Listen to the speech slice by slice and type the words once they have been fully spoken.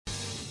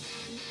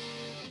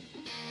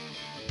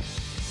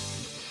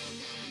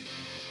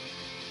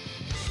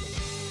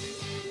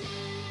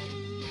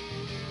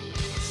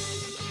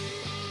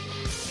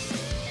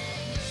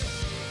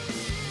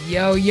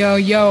Yo, yo,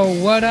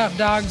 yo, what up,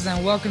 dogs,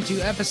 and welcome to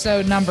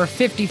episode number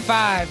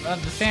 55 of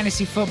the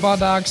Fantasy Football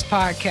Dogs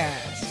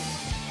podcast.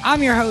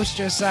 I'm your host,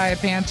 Josiah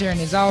Panther,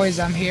 and as always,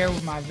 I'm here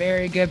with my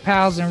very good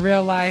pals in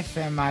real life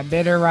and my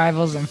bitter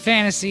rivals in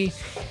fantasy,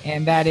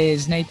 and that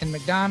is Nathan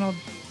McDonald.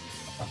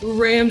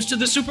 Rams to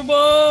the Super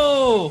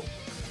Bowl!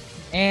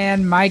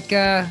 And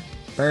Micah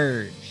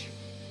Burge.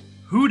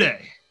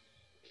 Hooday!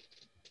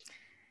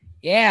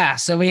 Yeah,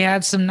 so we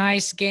had some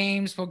nice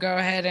games. We'll go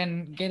ahead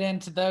and get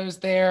into those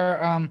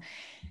there. I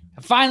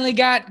finally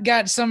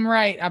got some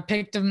right. I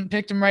picked them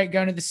right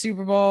going to the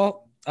Super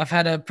Bowl. I've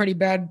had a pretty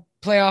bad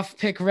playoff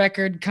pick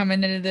record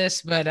coming into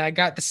this, but I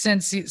got the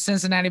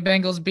Cincinnati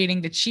Bengals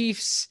beating the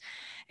Chiefs,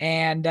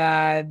 and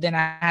then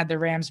I had the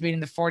Rams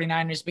beating the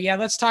 49ers. But yeah,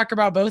 let's talk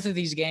about both of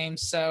these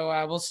games.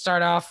 So we'll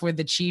start off with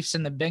the Chiefs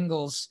and the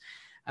Bengals.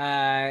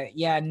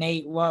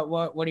 Nate,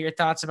 what are your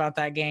thoughts about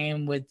that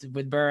game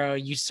with Burrow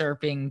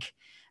usurping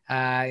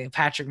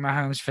Patrick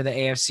Mahomes for the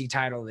AFC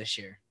title this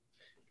year?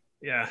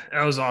 Yeah,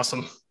 that was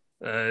awesome.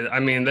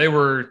 They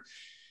were,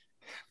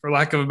 for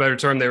lack of a better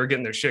term, they were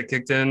getting their shit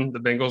kicked in. The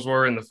Bengals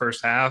were in the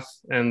first half,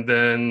 and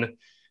then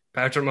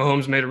Patrick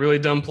Mahomes made a really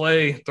dumb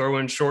play,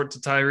 throwing short to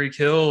Tyreek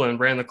Hill and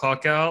ran the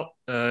clock out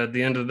at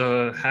the end of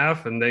the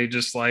half, and they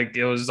just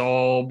it was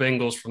all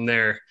Bengals from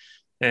there.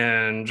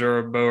 And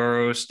Joe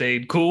Burrow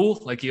stayed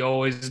cool like he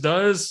always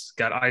does,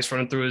 got ice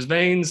running through his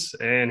veins,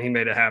 and he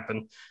made it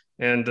happen.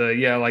 And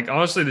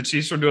honestly, the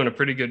Chiefs were doing a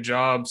pretty good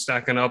job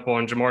stacking up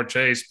on Jamar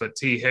Chase, but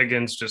T.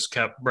 Higgins just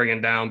kept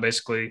bringing down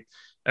basically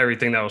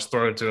everything that was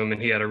thrown to him,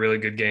 and he had a really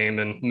good game,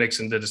 and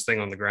Mixon did his thing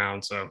on the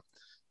ground. So,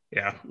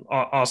 yeah,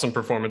 awesome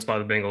performance by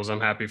the Bengals.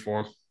 I'm happy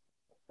for him.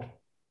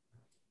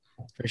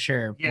 For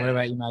sure. Yeah. What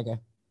about you, Micah?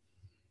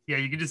 Yeah,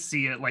 you can just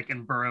see it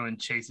in Burrow and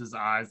Chase's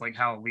eyes,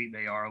 how elite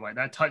they are.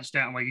 That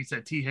touchdown, like you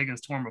said, T.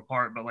 Higgins tore him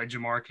apart, but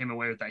Jamar came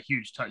away with that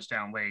huge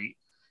touchdown late.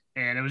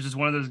 And it was just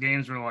one of those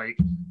games where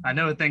I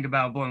know a thing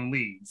about blowing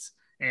leads.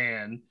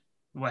 And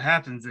what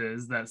happens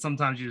is that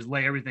sometimes you just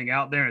lay everything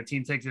out there and a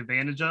team takes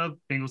advantage of.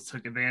 Bengals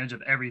took advantage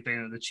of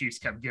everything that the Chiefs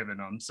kept giving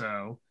them.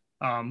 So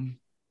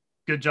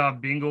good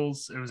job,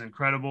 Bengals. It was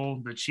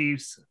incredible. The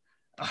Chiefs,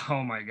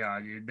 oh my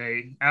God, dude.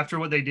 They, after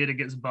what they did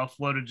against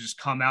Buffalo, to just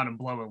come out and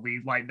blow a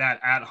lead like that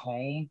at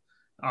home.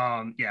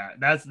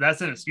 That's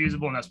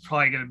inexcusable, and that's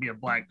probably going to be a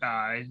black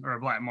eye or a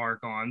black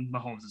mark on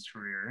Mahomes'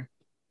 career.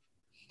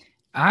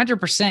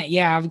 100%.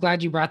 Yeah, I'm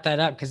glad you brought that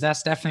up because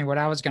that's definitely what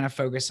I was going to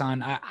focus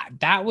on.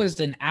 That was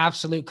an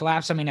absolute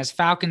collapse. I mean, as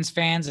Falcons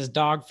fans, as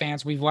Dog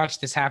fans, we've watched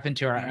this happen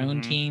to our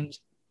own teams,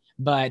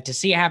 but to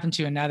see it happen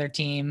to another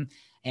team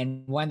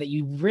and one that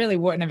you really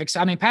wouldn't have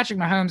expected. I mean, Patrick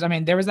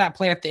Mahomes, there was that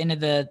play at the end of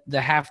the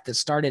half that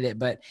started it,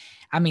 but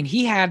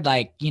he had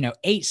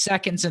 8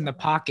 seconds in the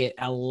pocket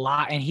a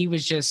lot, and he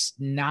was just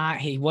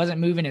he wasn't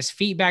moving his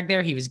feet back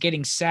there. He was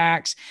getting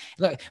sacks.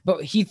 Look,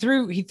 but he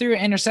threw an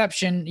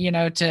interception,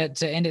 to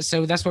end it.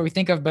 So that's what we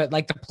think of. But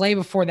the play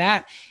before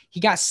that, he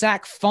got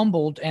sacked,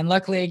 fumbled, and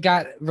luckily it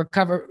got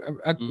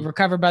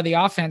recovered by the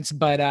offense.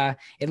 But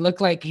it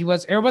looked like it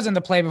wasn't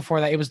the play before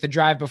that. It was the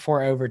drive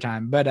before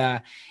overtime. But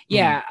he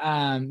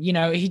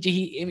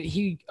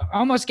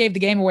almost gave the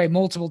game away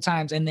multiple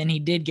times, and then he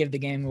did give the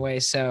game away.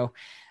 So,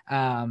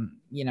 of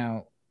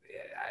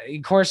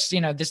course,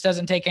 this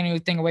doesn't take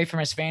anything away from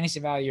his fantasy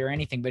value or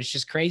anything, but it's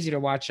just crazy to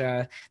watch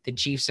the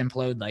Chiefs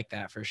implode like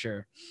that for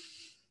sure.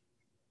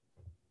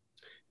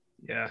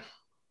 Yeah,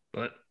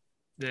 but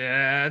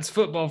yeah, it's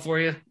football for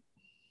you.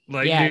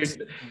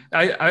 Dude,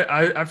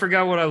 I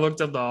forgot what I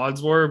looked up the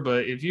odds were,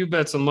 but if you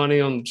bet some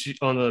money on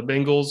the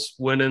Bengals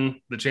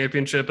winning the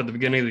championship at the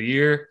beginning of the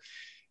year,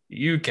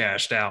 you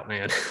cashed out,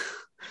 man.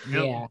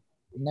 Yeah.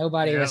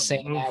 Nobody was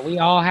saying that. We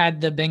all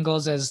had the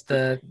Bengals as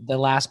the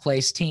last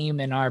place team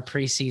in our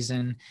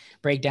preseason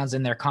breakdowns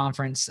in their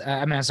conference.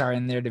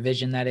 In their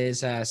division, that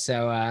is.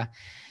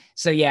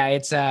 So yeah,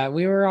 it's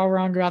we were all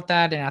wrong about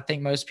that, and I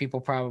think most people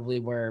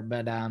probably were.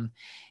 But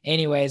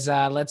anyways,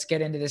 let's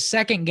get into the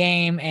second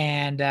game,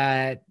 and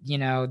that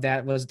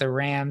was the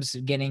Rams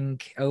getting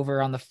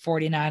over on the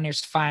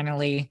 49ers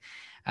finally.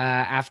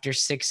 After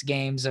 6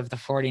 games of the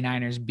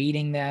 49ers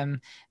beating them,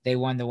 they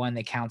won the one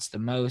that counts the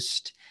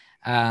most.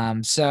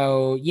 Jimmy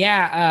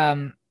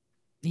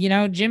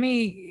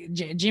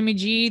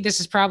G, this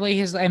is probably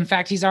his, in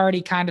fact, he's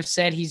already kind of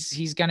said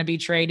he's going to be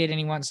traded and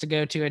he wants to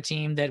go to a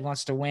team that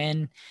wants to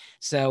win.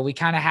 So we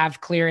kind of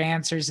have clear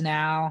answers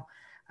now,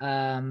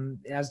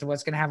 as to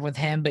what's going to happen with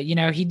him. But,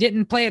 he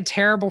didn't play a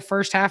terrible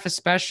first half,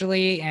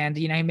 especially, and,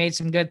 he made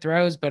some good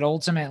throws, but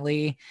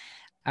ultimately,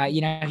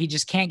 he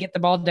just can't get the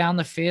ball down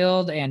the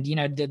field. And,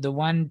 the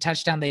one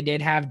touchdown they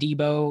did have,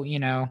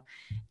 Debo,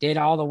 did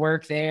all the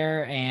work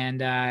there. And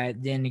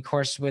then, of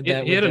course, he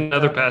had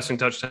another passing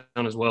touchdown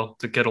as well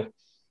to Kittle.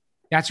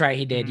 That's right.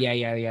 He did.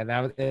 Yeah.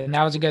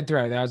 That was a good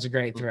throw. That was a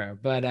great throw.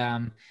 But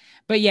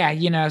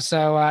yeah,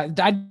 so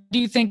I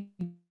do think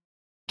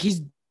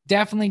he's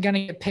definitely going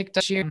to get picked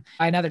up here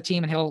by another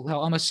team, and he'll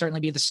almost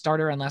certainly be the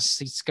starter unless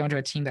he's going to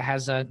a team that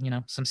has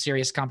some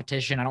serious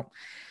competition.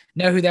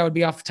 know who that would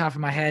be off the top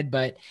of my head,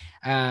 but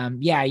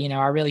yeah,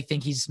 I really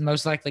think he's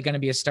most likely going to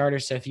be a starter.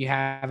 So if you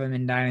have him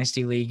in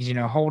dynasty leagues,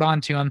 hold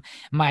on to him.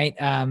 Might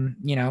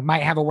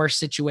have a worse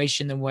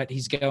situation than what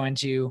he's going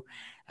to.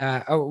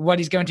 What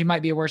he's going to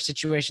might be a worse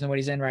situation than what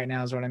he's in right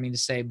now is what I mean to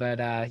say. But,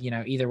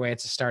 either way,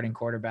 it's a starting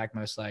quarterback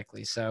most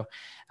likely. So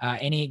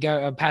pass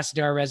it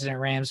to our resident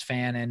Rams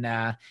fan. And,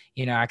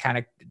 I kind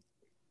of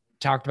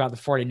talked about the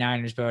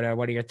 49ers, but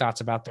what are your thoughts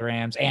about the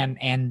Rams and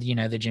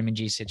the Jimmy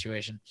G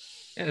situation?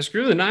 Yeah,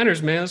 screw the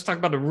Niners, man. Let's talk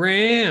about the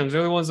Rams.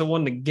 They're the ones that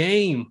won the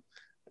game.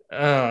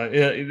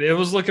 It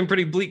was looking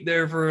pretty bleak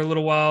there for a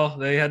little while.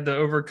 They had to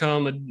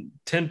overcome a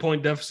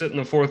 10-point deficit in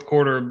the fourth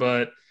quarter,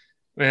 but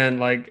man,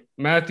 like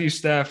Matthew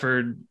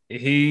Stafford,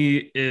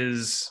 he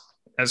is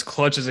as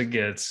clutch as it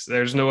gets.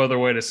 There's no other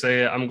way to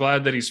say it. I'm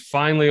glad that he's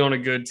finally on a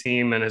good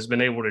team and has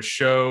been able to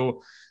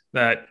show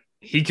that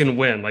he can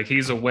win. Like,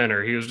 he's a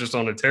winner. He was just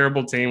on a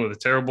terrible team with a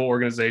terrible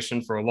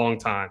organization for a long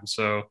time.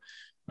 So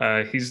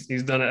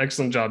he's done an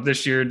excellent job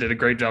this year, did a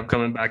great job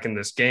coming back in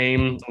this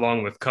game,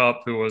 along with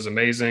Kupp, who was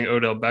amazing.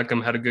 Odell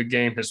Beckham had a good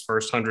game, his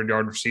first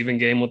 100-yard receiving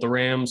game with the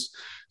Rams.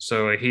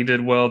 So he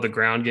did well. The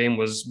ground game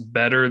was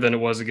better than it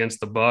was against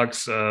the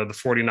Bucs. The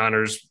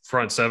 49ers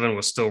front seven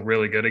was still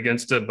really good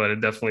against it, but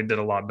it definitely did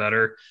a lot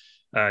better.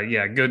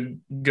 Good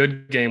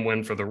game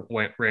win for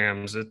the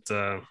Rams. It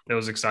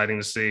was exciting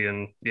to see.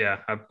 And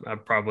yeah, I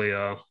probably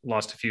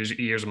lost a few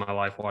years of my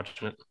life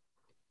watching it.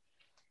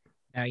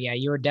 Yeah,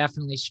 you were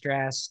definitely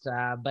stressed.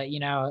 But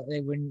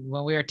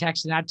when we were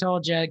texting, I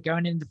told you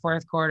going into the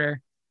fourth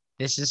quarter,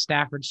 this is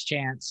Stafford's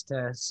chance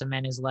to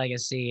cement his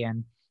legacy.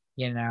 And,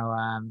 he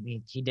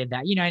did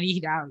that, and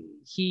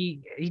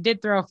he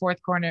did throw a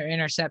fourth quarter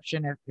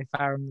interception, if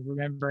I'm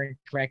remembering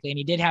correctly. And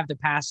he did have the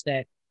pass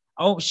that,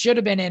 should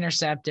have been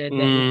intercepted. That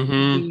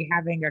would be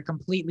having a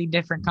completely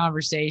different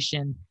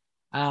conversation.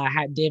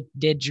 Did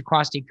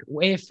Jaquaski,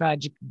 if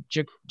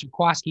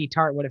Jaquaski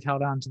Tart would have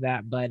held on to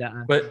that, but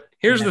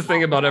here's the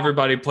thing about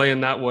everybody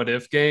playing that what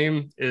if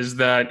game is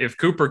that if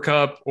Cooper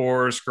Kupp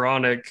or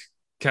Skoranek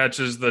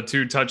catches the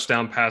 2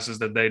 touchdown passes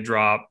that they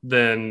drop,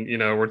 then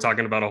we're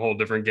talking about a whole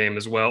different game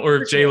as well. Or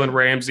if Jalen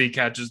Ramsey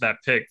catches that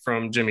pick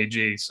from Jimmy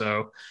G.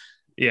 So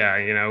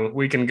yeah,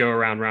 we can go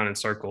around in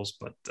circles,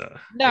 but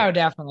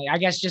definitely. I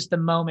guess just the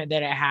moment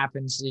that it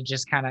happens, it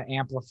just kind of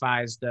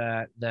amplifies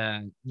the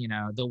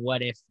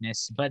what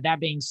ifness. But that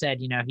being said,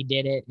 he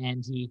did it,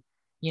 and he,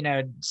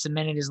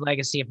 cemented his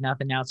legacy. If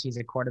nothing else, he's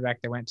a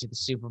quarterback that went to the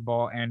Super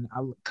Bowl, and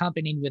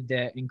accompanied with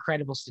the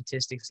incredible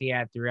statistics he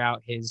had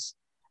throughout his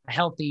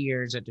healthy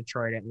years at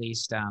Detroit, at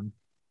least,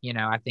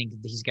 I think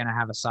he's going to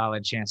have a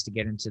solid chance to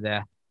get into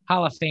the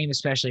Hall of Fame,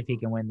 especially if he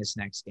can win this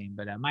next game.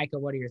 But Micah,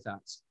 what are your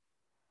thoughts?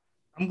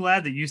 I'm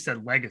glad that you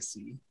said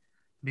legacy,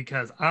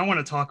 because I want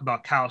to talk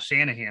about Kyle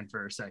Shanahan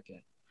for a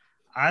second.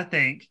 I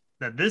think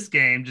that this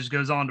game just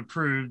goes on to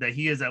prove that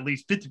he is at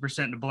least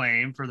 50% to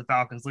blame for the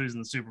Falcons losing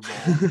the Super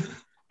Bowl.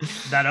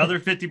 That other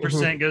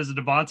 50% goes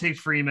to Devontae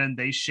Freeman.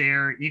 They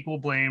share equal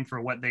blame for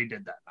what they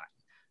did that night.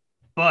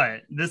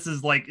 But this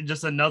is like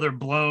just another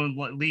blown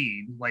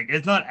lead. Like,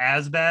 it's not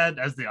as bad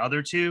as the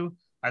other two.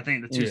 I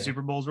think the two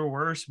Super Bowls were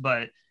worse,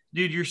 but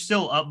dude, you're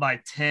still up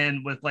by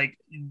 10 with like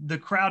the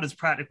crowd is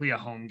practically a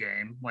home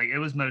game. Like, it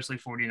was mostly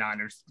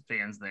 49ers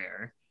fans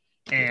there.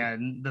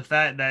 And the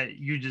fact that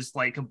you just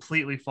like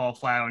completely fall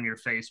flat on your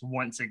face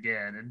once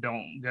again and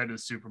don't go to the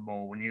Super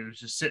Bowl when he was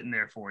just sitting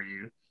there for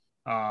you.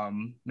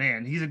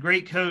 Man, he's a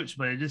great coach,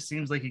 but it just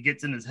seems like he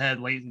gets in his head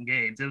late in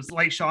games. It was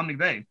like Sean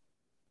McVay.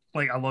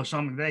 Like, I love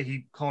Sean McVay.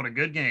 He called a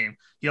good game.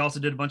 He also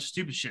did a bunch of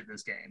stupid shit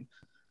this game.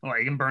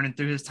 Like, him burning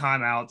through his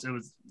timeouts. It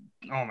was,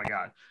 oh my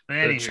God. But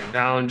anywho,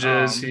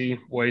 challenges he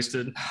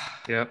wasted.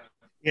 Yep.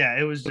 Yeah,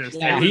 it was just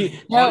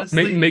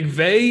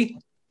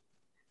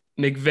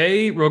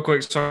McVay, real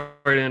quick, sorry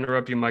to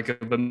interrupt you, Micah,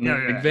 but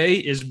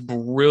McVay is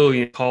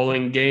brilliant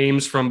calling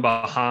games from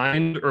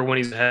behind or when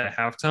he's ahead at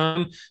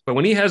halftime. But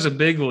when he has a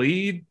big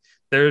lead,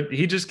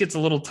 he just gets a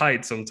little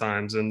tight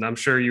sometimes. And I'm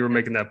sure you were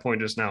making that point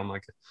just now,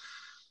 Micah.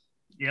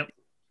 Yep.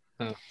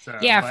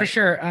 For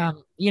sure.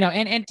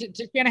 And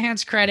to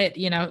Shanahan's credit,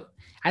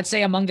 I'd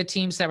say among the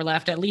teams that were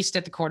left, at least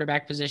at the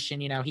quarterback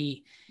position,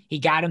 he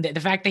got him. The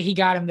fact that he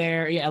got him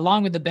there,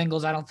 along with the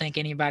Bengals, I don't think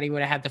anybody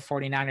would have had the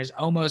 49ers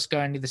almost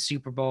going to the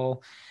Super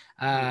Bowl.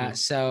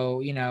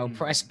 So,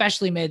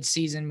 especially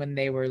mid-season when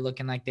they were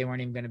looking like they weren't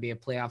even going to be a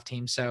playoff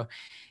team. So,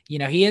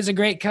 he is a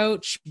great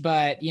coach,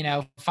 but,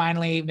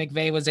 finally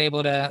McVay was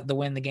able to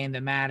win the game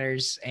that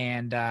matters.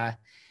 And,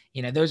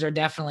 those are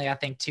definitely, I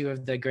think, two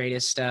of the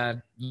greatest,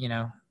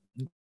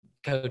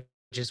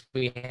 coaches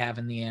we have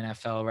in the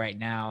NFL right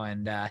now.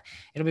 And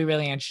it'll be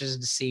really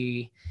interesting to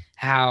see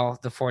how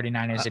the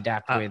 49ers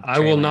adapt with. I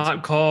will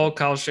not call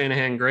Kyle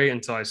Shanahan great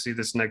until I see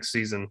this next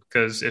season,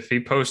 because if he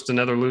posts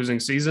another losing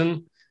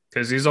season,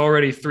 because he's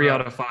already 3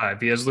 out of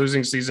 5. He has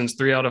losing seasons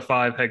 3 out of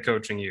 5 head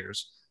coaching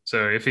years.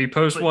 So if he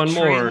posts one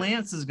Trey more,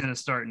 Lance is going to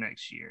start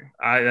next year.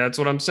 That's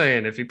what I'm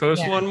saying. If he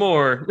posts one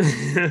more,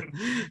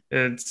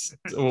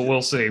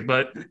 we'll see.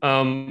 But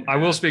I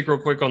will speak real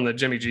quick on the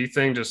Jimmy G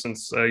thing, just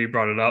since you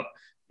brought it up.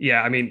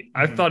 Yeah, I mean,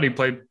 I thought he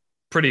played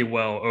pretty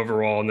well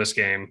overall in this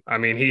game. I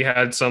mean, he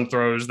had some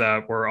throws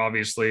that were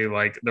obviously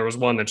like there was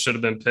one that should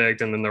have been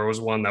picked, and then there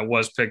was one that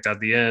was picked at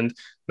the end.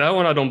 That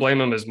one I don't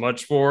blame him as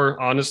much for,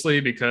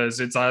 honestly, because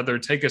it's either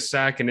take a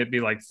sack and it'd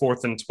be like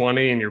 4th and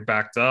 20 and you're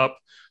backed up,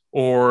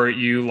 or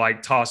you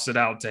like toss it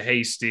out to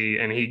Hasty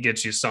and he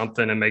gets you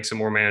something and makes it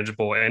more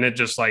manageable. And it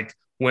just like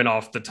went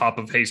off the top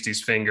of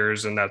Hasty's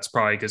fingers, and that's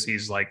probably because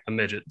he's like a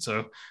midget,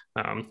 so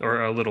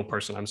or a little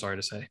person, I'm sorry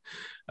to say.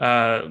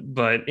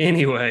 But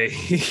anyway,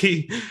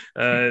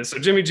 so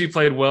Jimmy G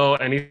played well,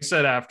 and he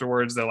said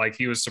afterwards that like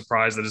he was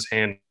surprised that his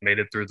hand made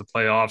it through the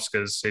playoffs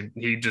because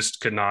he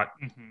just could not,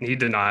 he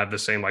did not have the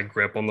same like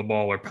grip on the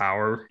ball or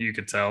power, you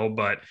could tell.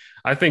 But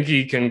I think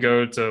he can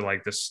go to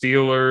like the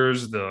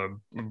Steelers, the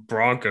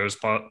Broncos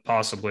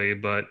possibly,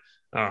 but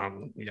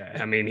yeah,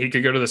 I mean, he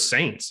could go to the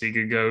Saints. He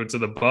could go to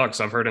the Bucks.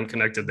 I've heard him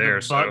connected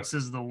there. The Bucks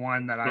is the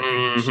one that I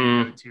think he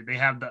should go to. They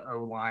have the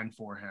O-line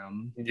for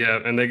him. Yeah,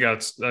 and they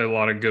got a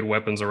lot of good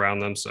weapons around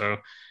them. So,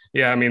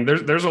 yeah, I mean,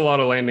 there's a lot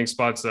of landing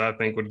spots that I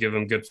think would give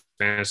him good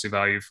fantasy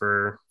value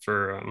for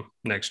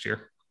next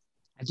year.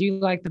 I do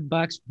like the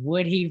Bucks.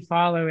 Would he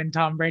follow in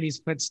Tom Brady's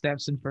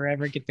footsteps and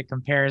forever get the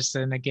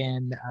comparison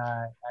again?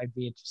 I'd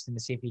be interested to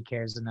see if he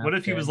cares enough. What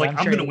if he was like,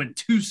 I'm going to win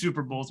 2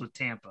 Super Bowls with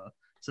Tampa?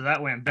 So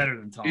that way I'm better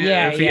than Tom.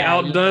 Yeah, if he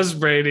outdoes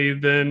Brady,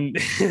 then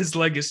his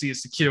legacy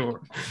is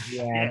secure.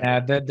 Yeah,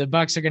 the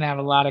Bucks are going to have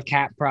a lot of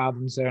cap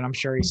problems there, and I'm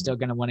sure he's still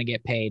going to want to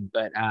get paid.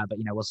 But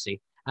we'll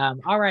see.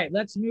 All right,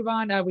 let's move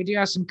on. We do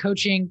have some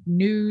coaching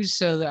news.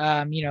 So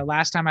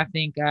last time I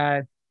think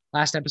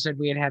last episode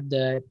we had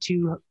the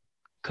 2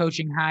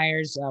 coaching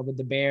hires with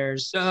the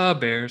Bears.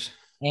 Bears.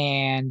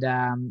 And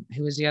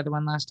who was the other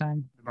one last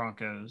time? The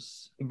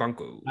Broncos. The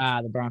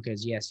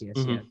Broncos. Yes.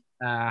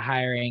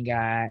 Hiring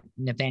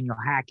Nathaniel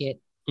Hackett,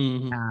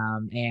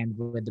 and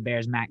with the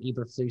Bears, Matt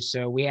Eberflus.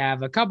 So we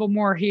have a couple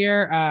more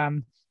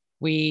here.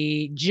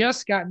 We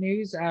just got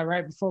news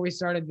right before we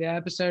started the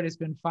episode. It's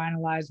been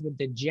finalized with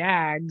the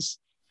Jags.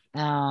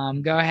 Go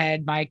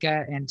ahead,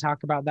 Micah, and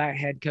talk about that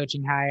head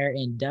coaching hire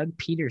in Doug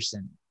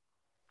Peterson.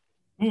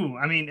 Ooh,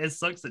 I mean, it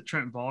sucks that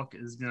Trent Balk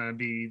is going to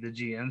be the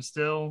GM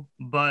still,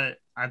 but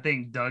I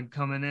think Doug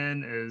coming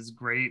in is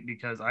great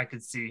because I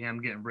could see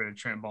him getting rid of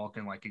Trent Balk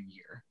in like a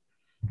year.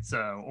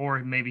 So, or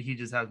maybe he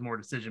just has more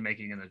decision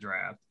making in the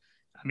draft.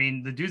 I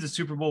mean, the dude's a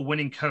Super Bowl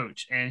winning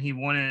coach, and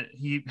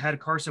he had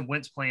Carson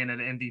Wentz playing at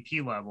an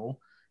MVP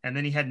level, and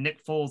then he had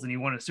Nick Foles and he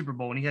won a Super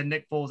Bowl, and he had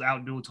Nick Foles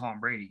outduel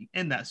Tom Brady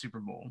in that Super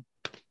Bowl.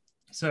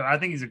 So I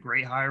think he's a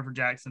great hire for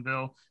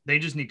Jacksonville. They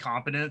just need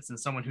competence and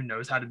someone who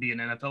knows how to be an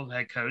NFL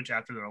head coach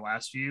after their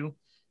last few.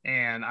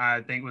 And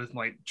I think with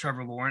like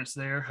Trevor Lawrence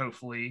there,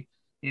 hopefully,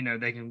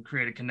 they can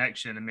create a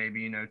connection, and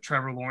maybe,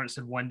 Trevor Lawrence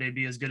could one day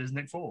be as good as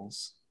Nick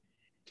Foles.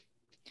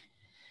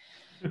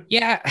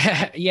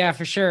 Yeah,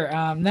 for sure.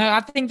 No,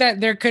 I think that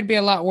there could be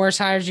a lot worse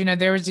hires.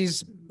 There was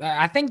these,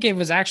 I think it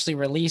was actually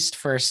released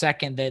for a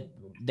second that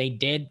they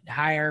did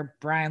hire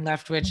Brian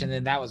Leftwich, and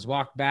then that was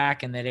walked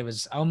back, and that it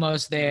was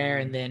almost there.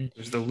 And then it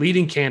was the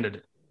leading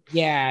candidate.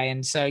 Yeah.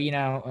 And so,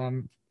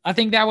 I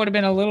think that would have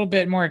been a little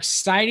bit more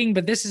exciting,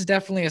 but this is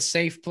definitely a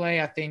safe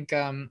play. I think,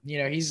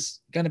 he's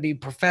going to be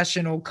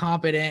professional,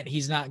 competent.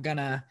 He's not going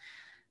to,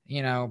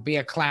 be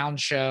a clown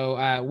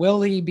show.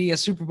 Will he be a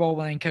Super Bowl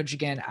winning coach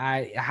again?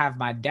 I have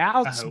my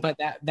doubts, but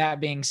that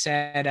being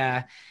said,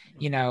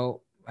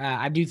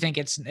 I do think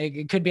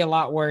it could be a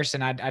lot worse,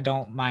 and I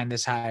don't mind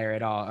this hire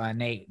at all.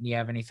 Nate, you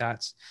have any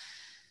thoughts?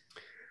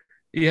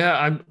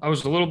 Yeah, I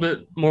was a little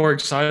bit more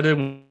excited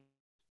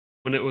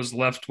when it was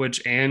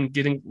Leftwich and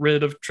getting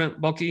rid of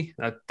Trent Baalke.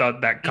 I thought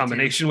that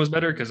combination was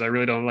better because I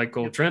really don't like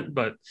old Trent,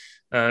 but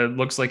it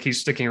looks like he's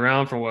sticking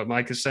around from what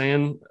Mike is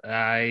saying.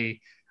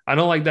 I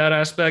don't like that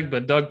aspect,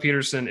 but Doug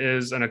Peterson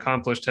is an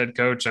accomplished head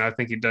coach, and I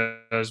think he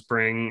does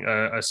bring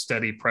a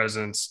steady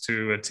presence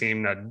to a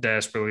team that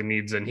desperately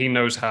needs it. And he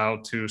knows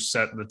how to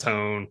set the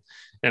tone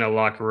in a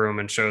locker room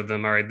and show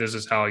them, all right, this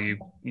is how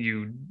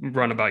you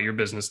run about your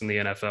business in the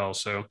NFL.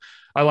 So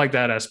I like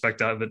that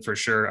aspect of it for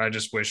sure. I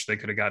just wish they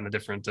could have gotten a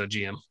different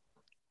GM.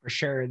 For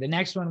sure. The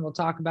next one we'll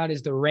talk about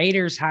is the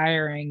Raiders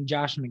hiring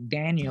Josh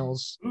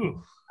McDaniels.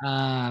 Ooh.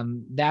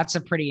 That's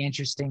a pretty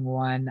interesting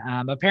one.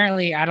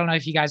 Apparently, I don't know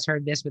if you guys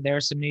heard this, but there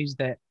was some news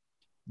that,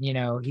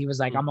 he was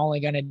like, I'm only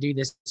going to do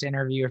this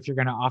interview if you're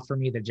going to offer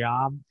me the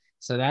job.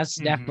 So that's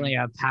definitely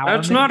a power.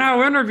 That's not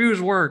how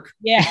interviews work.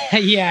 Yeah.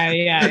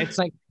 It's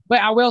like, but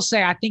I will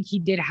say, I think he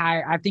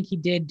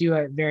did do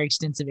a very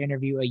extensive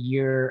interview a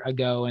year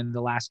ago in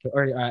the last,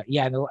 or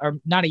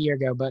not a year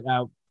ago, but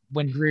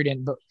when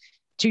Gruden, but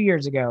 2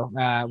 years ago,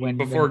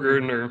 before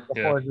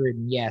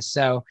Gruden. Yes.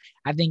 So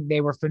I think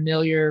they were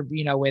familiar,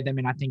 with him.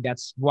 And I think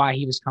that's why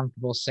he was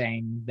comfortable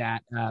saying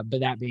that. But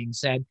that being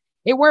said,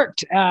 it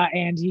worked.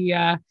 And he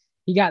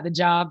got the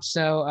job.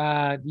 So,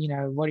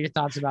 what are your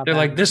thoughts about that? They're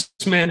like, this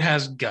man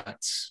has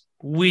guts.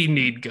 We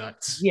need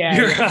guts. Yeah.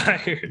 You're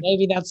hired.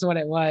 Maybe that's what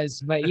it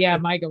was. But yeah,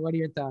 Micah, what are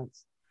your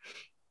thoughts?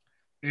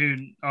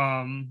 Dude,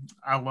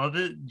 I love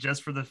it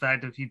just for the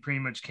fact that he pretty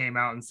much came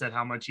out and said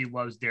how much he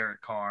loves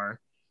Derek Carr.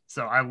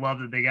 So I love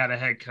that they got a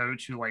head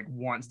coach who like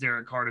wants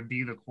Derek Carr to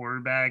be the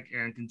quarterback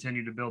and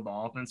continue to build the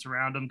offense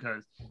around him,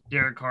 because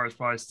Derek Carr is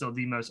probably still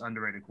the most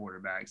underrated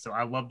quarterback. So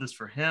I love this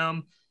for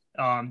him.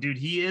 Dude,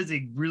 he is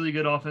a really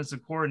good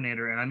offensive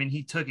coordinator. And I mean,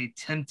 he took a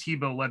Tim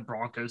Tebow led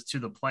Broncos to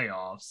the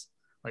playoffs.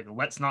 Like,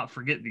 let's not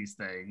forget these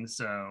things.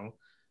 So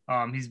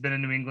he's been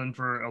in New England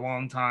for a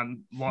long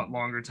time,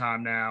 longer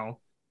time now.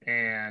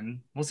 And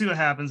we'll see what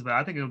happens, but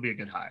I think it'll be a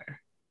good hire.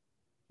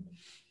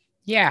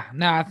 Yeah,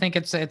 no, I think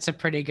it's a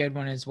pretty good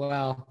one as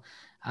well.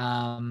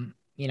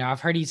 I've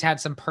heard he's had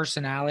some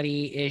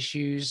personality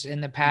issues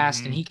in the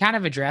past, and he kind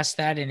of addressed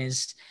that in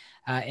his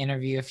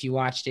interview. If you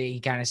watched it, he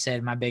kind of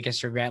said, my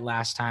biggest regret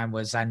last time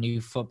was I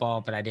knew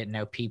football, but I didn't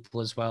know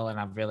people as well. And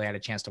I've really had a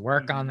chance to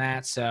work on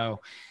that.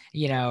 So,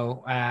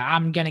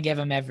 I'm going to give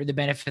him the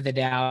benefit of the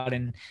doubt.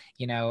 And,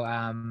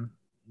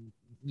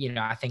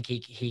 I think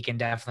he can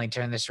definitely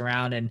turn this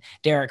around. And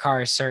Derek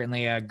Carr is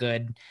certainly a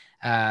good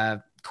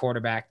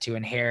quarterback to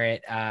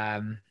inherit,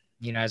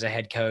 as a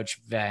head coach.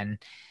 Then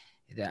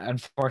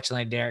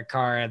unfortunately, Derek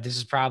Carr, this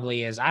is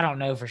probably I don't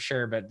know for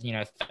sure, but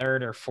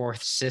third or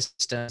fourth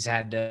system he's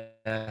had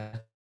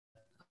to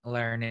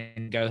learn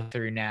and go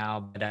through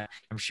now. But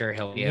I'm sure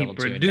he'll be able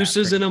to. He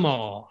produces in them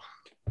all.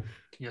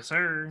 Yes,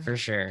 sir. For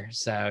sure.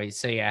 So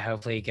yeah,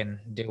 hopefully he can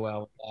do well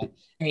with that.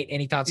 Hey,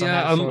 any thoughts on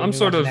that? Yeah, I'm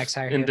sort of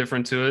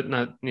indifferent to it,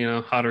 not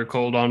hot or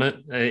cold on it.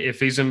 If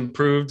he's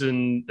improved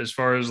in as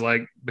far as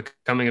like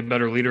becoming a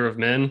better leader of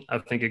men, I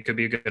think it could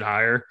be a good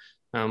hire.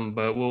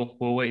 But we'll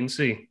wait and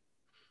see.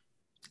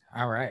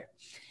 All right.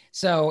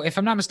 So if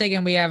I'm not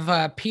mistaken, we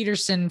have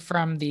Peterson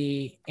from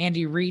the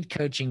Andy Reid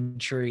coaching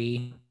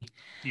tree.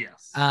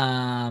 Yes.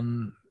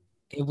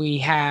 We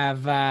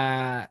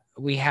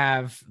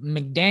have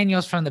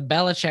McDaniels from the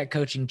Belichick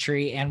coaching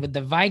tree, and with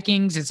the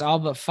Vikings, it's all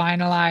but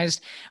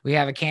finalized. We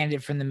have a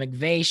candidate from the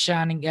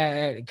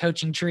McVay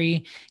coaching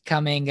tree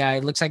coming.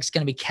 It looks like it's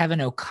going to be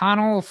Kevin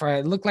O'Connell.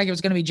 It looked like it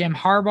was going to be Jim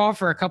Harbaugh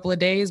for a couple of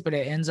days, but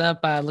it ends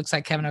up looks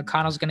like Kevin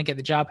O'Connell is going to get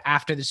the job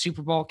after the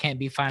Super Bowl. Can't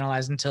be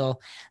finalized until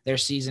their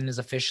season is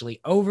officially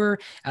over.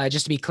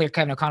 Just to be clear,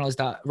 Kevin O'Connell is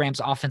the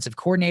Rams offensive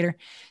coordinator.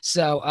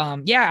 So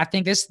I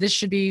think this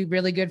should be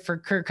really good for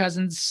Kirk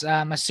Cousins.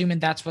 Assuming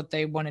that's what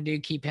they want to do,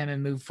 keep him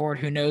and move forward.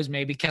 Who knows?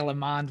 Maybe Kellen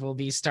Mond will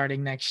be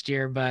starting next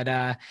year, but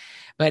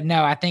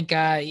no, I think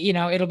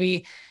it'll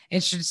be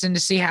interesting to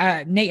see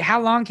Nate. How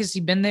long has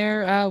he been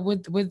there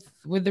with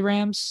the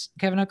Rams?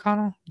 Kevin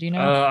O'Connell, do you know?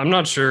 I'm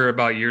not sure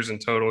about years in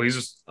total. He's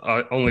just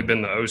only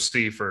been the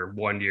OC for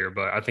 1 year,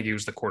 but I think he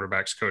was the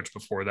quarterback's coach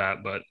before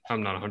that. But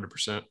I'm not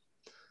 100%.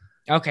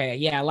 Okay,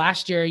 yeah.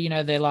 Last year,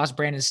 they lost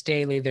Brandon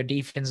Staley, their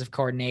defensive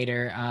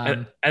coordinator.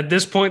 At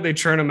this point, they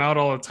churn him out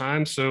all the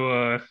time,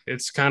 so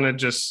it's kind of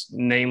just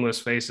nameless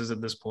faces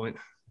at this point.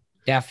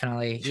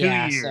 Definitely, 2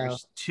 years. So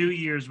 2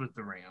 years with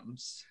the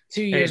Rams.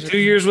 2 years. 2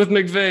 years with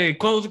McVay.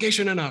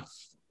 Qualification enough.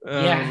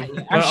 I'm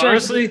sure.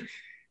 Honestly,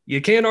 you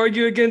can't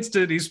argue against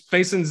it. He's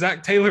facing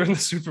Zach Taylor in the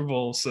Super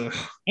Bowl, so.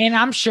 And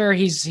I'm sure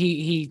he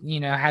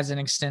has an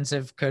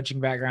extensive coaching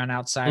background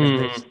outside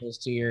of those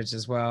 2 years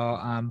as well.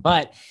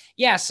 But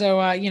yeah, so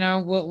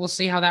we'll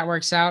see how that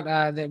works out.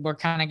 That we're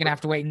kind of gonna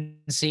have to wait and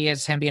see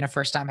as him being a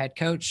first-time head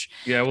coach.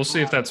 Yeah, we'll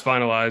see if that's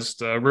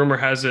finalized. Rumor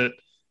has it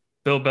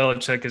Bill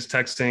Belichick is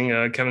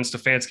texting Kevin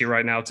Stefanski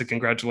right now to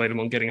congratulate him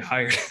on getting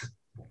hired.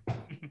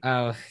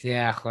 Oh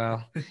yeah,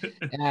 well,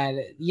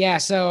 yeah.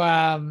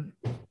 So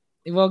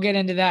we'll get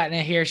into that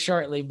here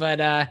shortly, but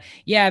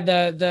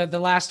the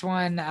last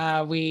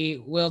one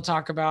we will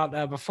talk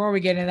about before we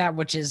get into that,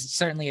 which is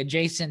certainly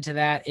adjacent to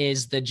that,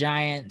 is the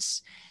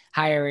Giants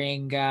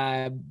hiring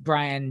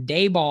Brian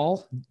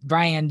Daboll.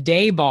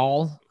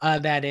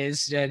 That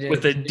is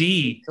with a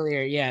D.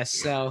 Clear, yes.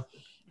 So.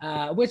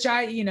 Which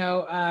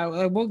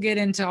we'll get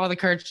into all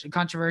the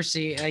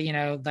controversy,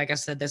 like I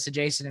said, that's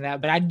adjacent to that,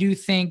 but I do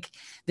think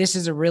this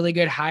is a really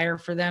good hire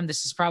for them.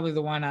 This is probably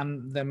the one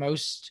I'm the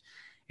most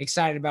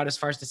excited about as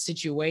far as the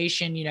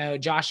situation.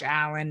 Josh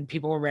Allen,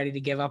 people were ready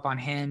to give up on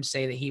him,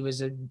 say that he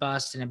was a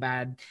bust and a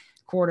bad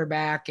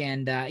quarterback.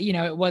 And,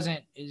 it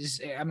wasn't,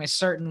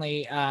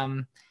 certainly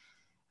it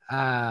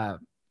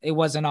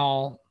wasn't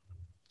all,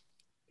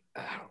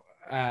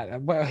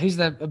 who's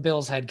the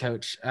Bills head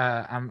coach?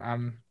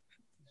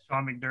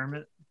 Sean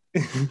McDermott.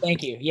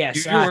 Thank you.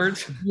 Yes.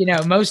 Most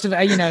of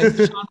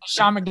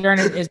Sean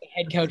McDermott is the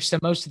head coach, so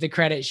most of the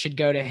credit should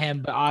go to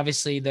him. But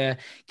obviously, the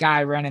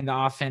guy running the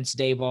offense,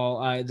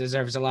 Daboll,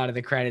 deserves a lot of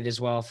the credit as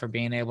well for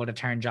being able to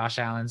turn Josh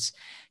Allen's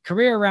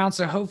career around.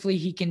 So hopefully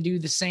he can do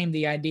the same.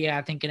 The idea,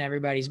 I think, in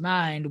everybody's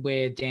mind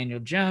with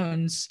Daniel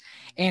Jones.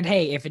 And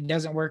hey, if it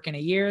doesn't work in a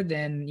year,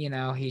 then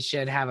he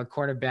should have a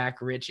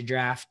quarterback-rich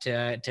draft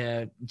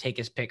to take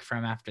his pick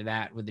from after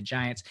that with the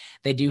Giants.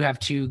 They do have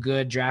 2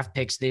 good draft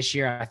picks this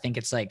year. I think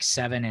it's like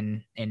 7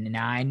 and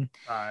 9.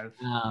 5.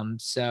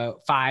 So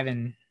 5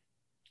 and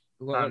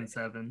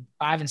 7.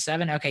 5 and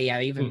 7. Okay,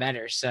 yeah, even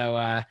better.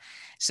 So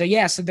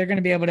they're going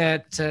to be able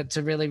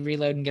to really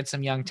reload and get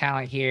some young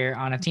talent here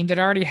on a team that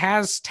already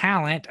has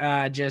talent.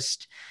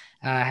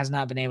 has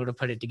not been able to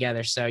put it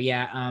together. So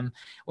yeah,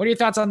 what are your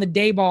thoughts on the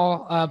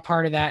Dayball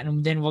part of that?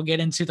 And then we'll get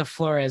into the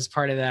Flores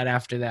part of that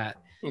after that.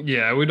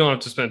 Yeah, we don't have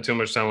to spend too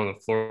much time on the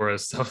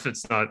Flores stuff.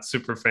 It's not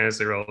super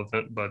fantasy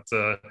relevant, but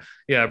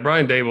yeah,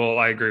 Brian Dable,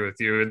 I agree with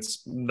you.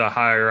 It's the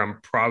hire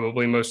I'm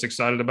probably most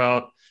excited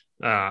about.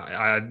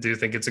 I do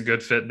think it's a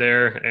good fit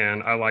there,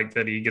 and I like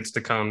that he gets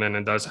to come in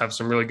and does have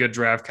some really good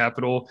draft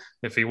capital.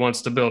 If he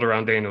wants to build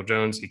around Daniel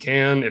Jones, he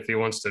can. If he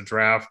wants to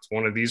draft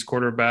one of these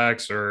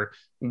quarterbacks or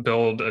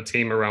build a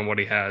team around what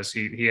he has,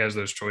 he has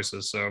those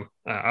choices. So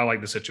I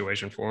like the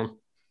situation for him.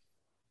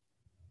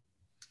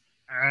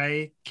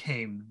 I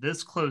came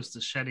this close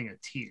to shedding a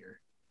tear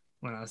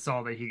when I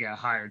saw that he got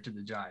hired to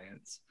the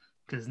Giants,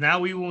 because now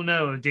we will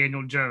know if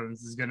Daniel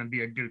Jones is going to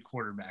be a good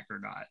quarterback or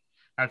not.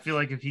 I feel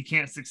like if he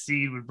can't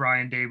succeed with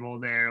Brian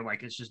Dable there,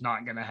 like it's just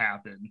not going to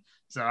happen.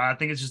 So I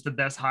think it's just the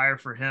best hire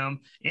for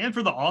him and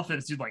for the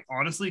offense, dude. Like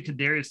honestly,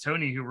 Kadarius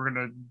Toney, who we're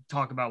going to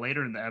talk about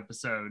later in the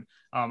episode,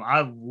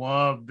 I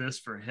love this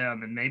for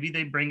him. And maybe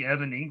they bring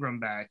Evan Ingram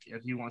back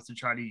if he wants to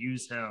try to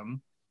use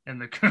him in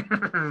the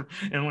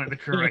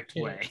correct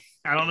way.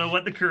 I don't know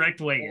what the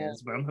correct way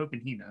is, but I'm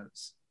hoping he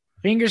knows.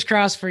 Fingers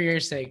crossed for your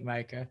sake,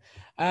 Micah.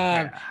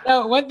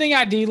 No, one thing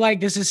I do like,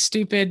 this is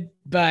stupid,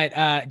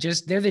 but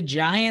just they're the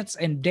Giants,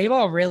 and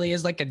Dayball really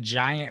is like a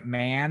giant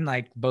man,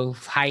 like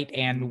both height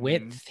and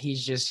width.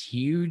 He's just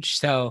huge,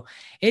 so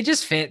it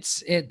just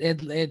fits.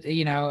 It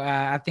you know,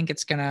 I think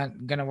it's gonna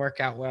work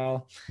out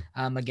well.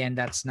 Again,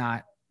 that's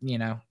not, you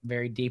know,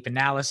 very deep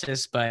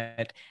analysis,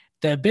 but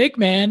the big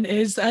man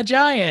is a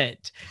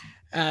giant.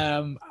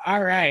 All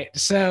right,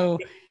 so.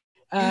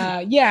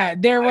 Yeah,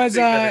 there was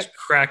a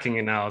cracking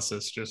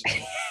analysis. Just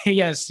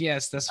yes.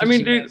 That's. I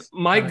mean, dude,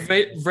 Mike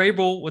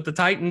Vrabel with the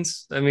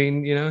Titans. I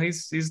mean, you know,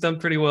 he's done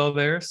pretty well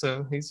there.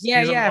 So he's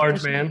a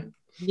large man.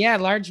 Yeah,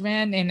 large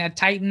man, and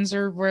Titans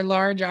were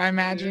large, I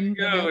imagine.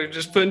 We're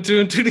just putting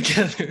two and two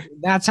together.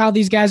 That's how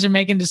these guys are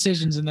making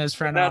decisions in those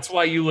front. That's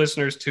why you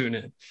listeners tune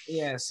in.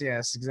 Yes,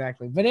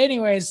 exactly. But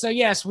anyways, so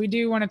yes, we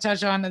do want to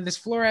touch on this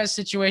Flores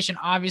situation.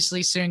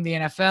 Obviously, suing the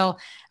NFL.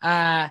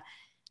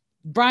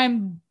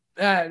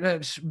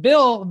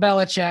 Bill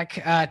Belichick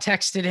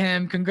texted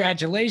him,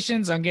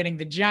 "Congratulations on getting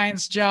the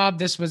Giants job."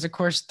 This was, of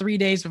course, 3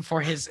 days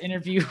before his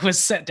interview was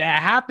set to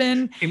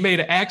happen. He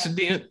made an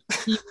accident.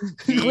 He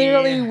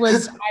clearly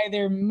was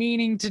either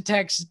meaning to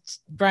text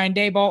Brian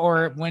Daboll,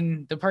 or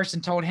when the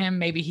person told him,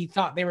 maybe he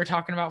thought they were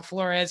talking about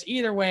Flores.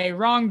 Either way,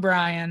 wrong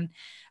Brian.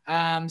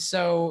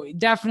 So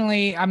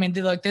definitely, I mean,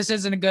 look, this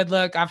isn't a good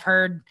look. I've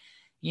heard,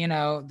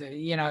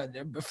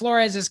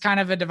 Flores is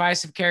kind of a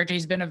divisive character.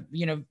 He's been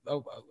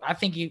I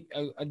think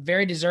a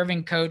very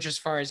deserving coach, as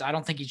far as I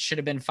don't think he should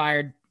have been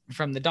fired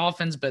from the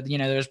Dolphins, but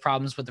there's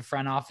problems with the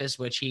front office,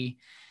 which he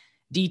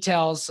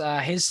details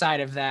his side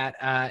of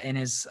that in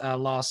his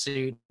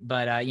lawsuit,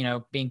 but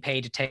being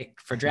paid to take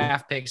for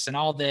draft picks and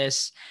all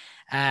this.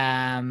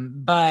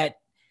 But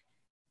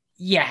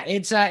yeah,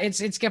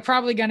 it's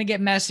probably going to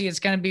get messy. It's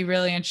going to be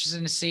really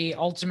interesting to see.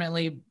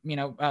 Ultimately,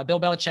 Bill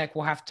Belichick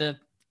will have to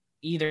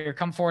either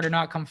come forward or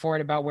not come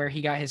forward about where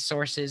he got his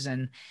sources,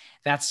 and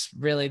that's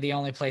really the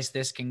only place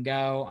this can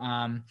go.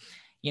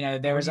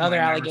 There was other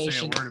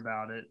allegations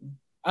about it.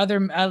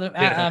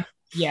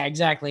 Yeah,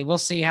 exactly. We'll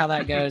see how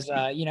that goes.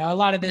 A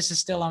lot of this is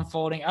still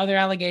unfolding. Other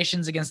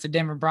allegations against the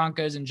Denver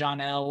Broncos and John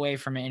Elway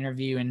from an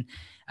interview in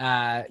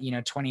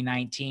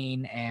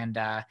 2019. And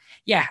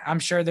I'm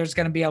sure there's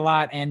going to be a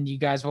lot, and you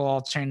guys will all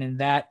turn into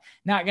that.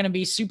 Not going to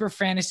be super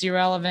fantasy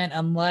relevant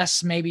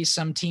unless maybe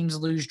some teams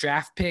lose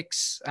draft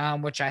picks,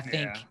 which I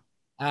think,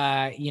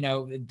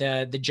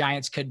 the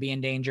Giants could be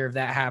in danger of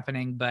that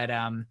happening, but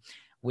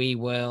we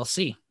will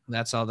see.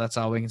 That's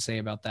all we can say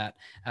about that.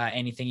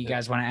 Anything you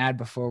guys want to add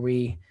before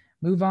we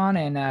move on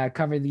and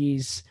cover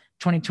these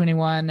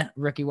 2021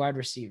 rookie wide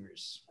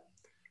receivers?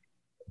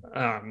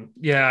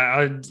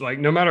 I'd like,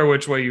 no matter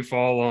which way you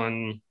fall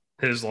on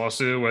his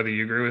lawsuit, whether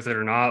you agree with it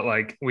or not,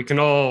 like we can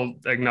all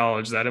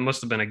acknowledge that it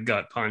must have been a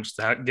gut punch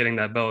getting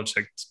that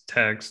Belichick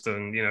text,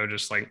 and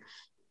just like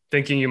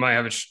thinking you might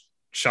have a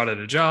shot at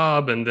a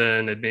job, and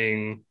then it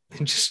being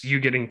just you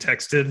getting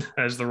texted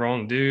as the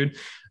wrong dude.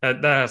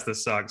 That has to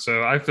suck.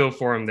 So I feel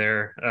for him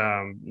there.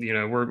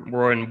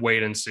 We're in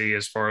wait and see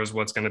as far as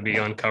what's going to be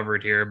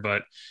uncovered here,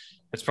 but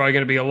it's probably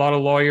going to be a lot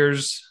of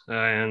lawyers,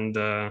 and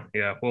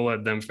we'll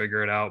let them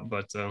figure it out.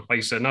 But like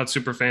you said, not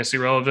super fantasy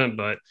relevant,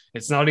 but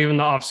it's not even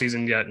the off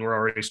season yet, and we're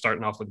already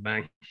starting off with a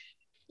bang.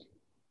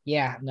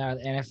 Yeah, no,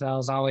 the NFL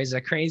is always a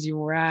crazy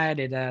ride.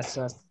 It's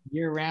a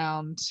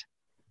year-round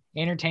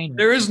entertainment.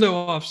 There is no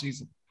off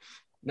season.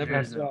 Never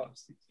is no off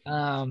season.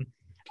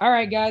 All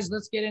right, guys,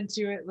 let's get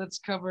into it. Let's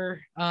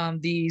cover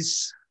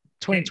these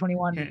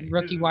 2021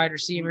 rookie wide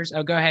receivers.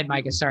 Oh, go ahead,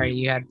 Micah. Sorry,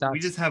 you had thoughts. We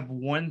just have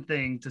one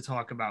thing to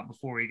talk about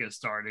before we get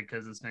started,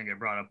 because it's going to get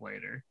brought up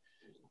later.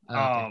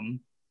 Okay.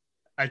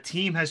 A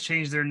team has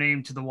changed their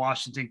name to the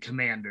Washington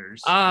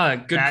Commanders.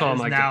 Good call,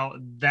 Micah.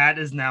 That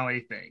is now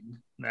a thing.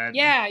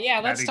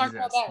 Let's talk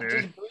about that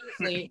just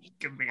briefly.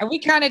 We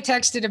kind of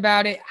texted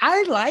about it.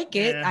 I like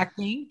it. Yeah. I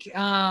think,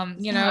 I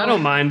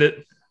don't mind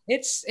it.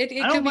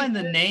 I don't mind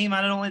the name.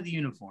 I don't like the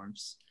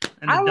uniforms.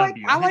 And the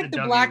I like the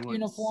W black looks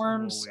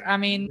uniforms. a little weird. I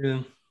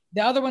mean,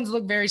 the other ones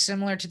look very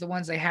similar to the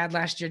ones they had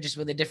last year, just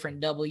with a different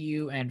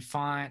W and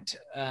font.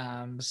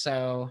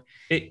 So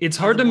it's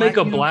hard to make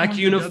a black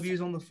uniform.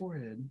 W's on the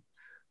forehead.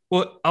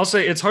 Well, I'll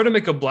say it's hard to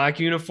make a black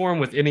uniform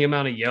with any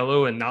amount of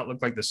yellow and not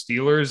look like the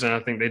Steelers, and I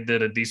think they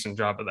did a decent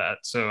job of that.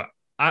 So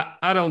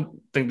I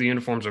don't think the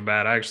uniforms are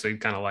bad. I actually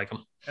kind of like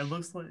them. It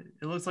looks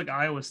like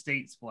Iowa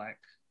State's black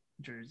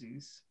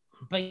jerseys.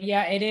 But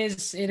yeah,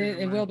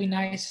 it will be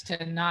nice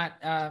to not,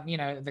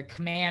 the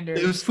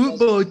Commanders. The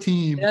football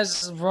team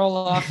does roll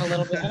off a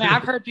little bit. I mean,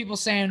 I've heard people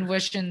saying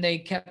wishing they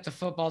kept the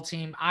football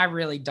team. I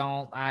really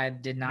don't. I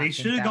did not. They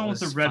should have gone with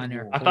the red.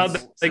 I thought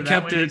they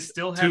kept it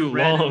still too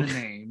long. In the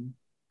name.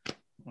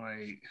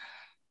 Like,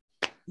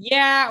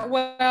 yeah,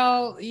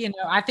 well,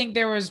 I think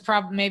there was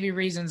probably maybe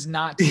reasons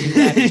not to do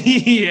that.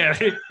 Yeah,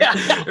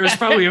 there was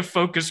probably a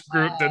focus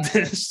group that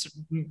this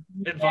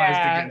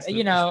advised against.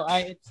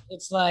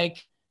 It's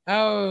like,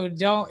 oh,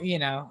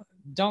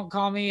 don't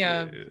call me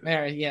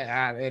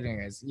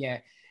anyways,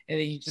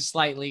 you just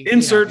slightly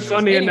insert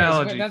funny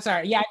analogy. That's all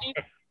right. Yeah,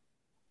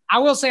 I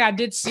will say I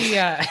did see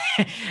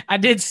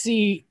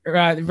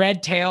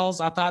red tails.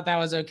 I thought that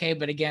was okay,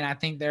 but again, I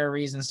think there are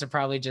reasons to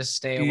probably just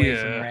stay away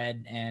from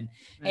red. And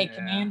hey,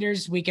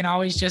 Commanders, we can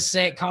always just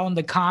call them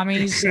the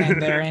commies,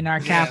 and they're in our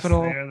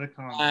capital. They're the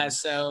commies.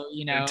 So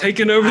they're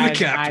taking over the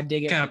capital. I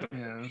dig it.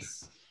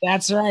 Yes.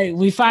 That's right.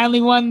 We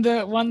finally won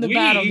the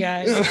battle,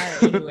 guys.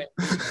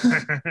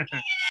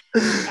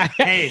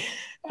 Hey,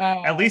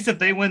 at least if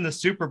they win the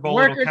Super Bowl,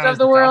 workers of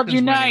the world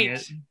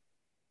unite.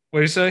 What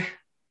do you say?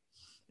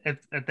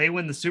 If they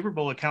win the Super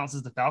Bowl, it counts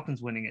as the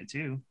Falcons winning it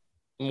too.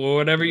 Well,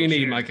 whatever you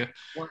need, Micah.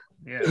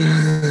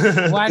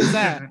 Yeah. Why is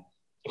that?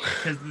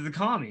 Because they're the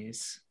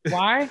commies.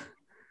 Why?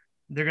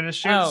 They're gonna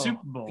share the Super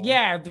Bowl.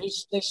 Yeah, they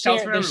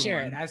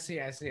share it. I see.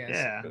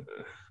 Yeah.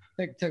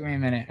 Took me a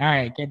minute. All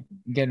right,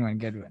 good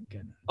one.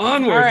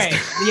 Onwards. All right,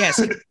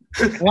 yes.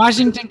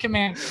 Washington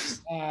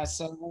Commanders.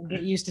 So we'll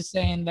get used to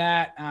saying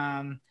that.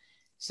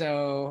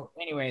 So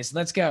anyways,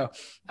 let's go.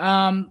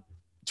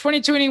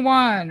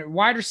 2021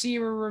 wide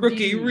receiver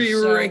review. Rookie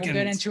so rankings. We'll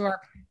get into our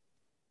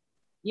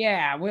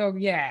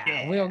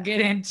we'll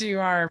get into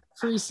our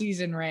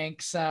preseason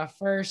ranks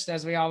first,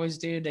 as we always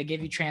do, to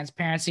give you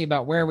transparency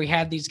about where we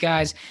had these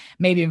guys,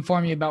 maybe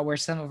inform you about where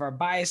some of our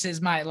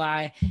biases might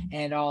lie,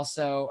 and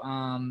also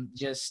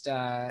just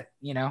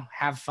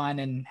have fun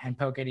and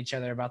poke at each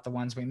other about the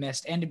ones we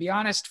missed. And to be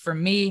honest, for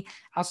me,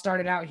 I'll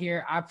start it out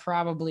here. I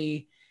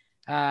probably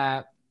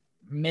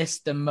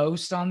missed the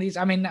most on these.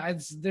 I mean,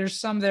 there's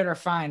some that are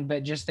fine,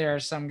 but just there are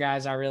some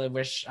guys I really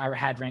wish I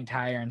had ranked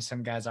higher, and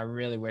some guys I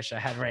really wish I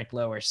had ranked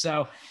lower.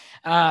 So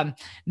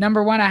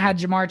number one, I had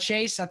Jamar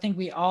Chase. I think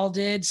we all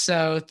did.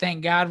 So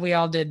thank God we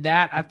all did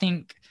that. I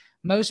think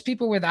most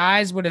people with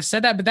eyes would have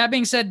said that. But that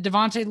being said,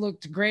 Devontae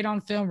looked great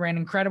on film, ran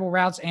incredible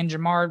routes, and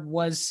Jamar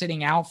was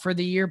sitting out for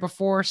the year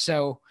before.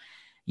 So,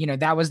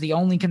 that was the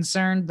only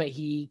concern, but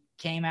he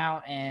came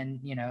out and,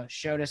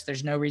 showed us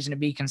there's no reason to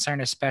be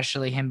concerned,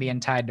 especially him being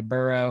tied to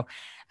Burrow.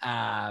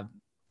 Number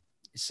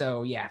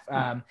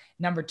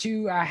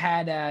two, I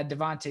had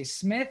Devontae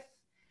Smith.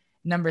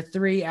 Number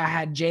three, I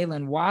had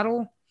Jalen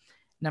Waddle.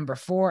 Number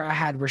four, I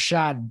had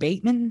Rashad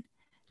Bateman.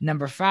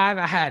 Number five,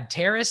 I had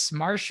Terrace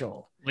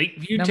Marshall.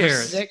 Lakeview Number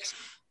Terrace. Six,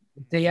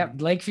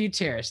 Lakeview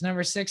Terrace.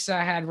 Number six,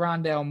 I had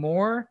Rondell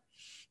Moore.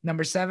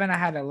 Number seven, I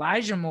had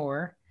Elijah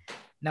Moore.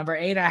 Number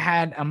eight, I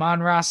had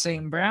Amon-Ra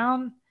St.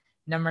 Brown.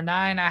 Number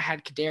nine, I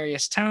had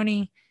Kadarius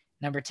Toney.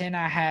 Number 10,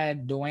 I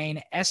had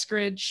Dwayne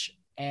Eskridge.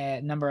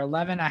 And number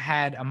 11, I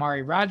had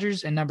Amari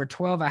Rogers. And number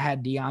 12, I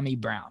had De'Ami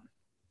Brown.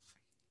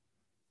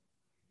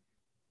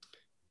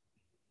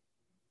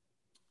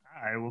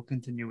 I will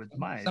continue with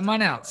mine.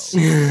 Someone else.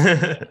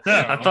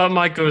 I thought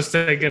Micah was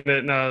taking it,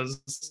 and I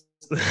was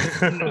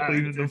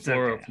leaving the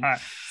floor open.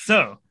 Right.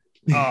 So,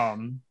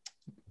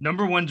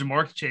 number one,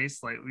 Jamar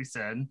Chase, like we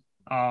said.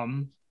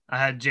 I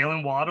had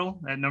Jalen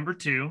Waddle at number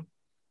two.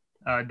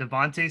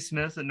 Devontae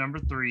Smith at number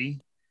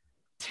three,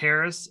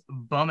 Terrace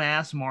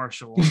bum-ass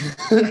Marshall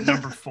at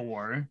number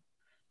four.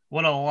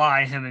 What a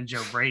lie him and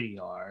Joe Brady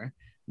are.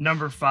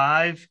 Number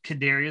five,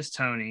 Kadarius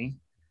Toney.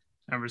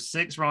 Number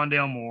six,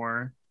 Rondell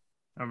Moore.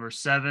 Number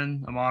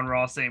seven,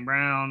 Amon-Ra St.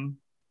 Brown.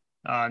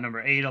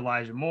 Number eight,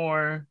 Elijah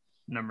Moore.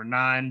 Number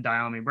nine,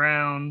 De'Ami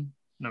Brown.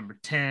 Number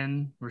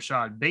 10,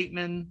 Rashad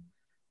Bateman.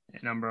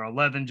 And number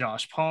 11,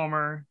 Josh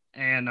Palmer.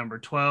 And number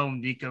 12,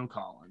 Nico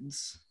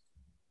Collins.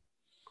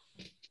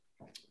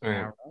 All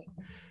right.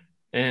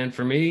 And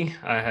for me,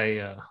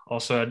 I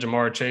also had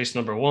Jamar Chase,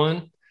 number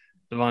one,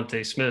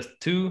 Devontae Smith,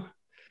 2.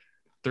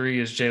 3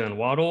 is Jalen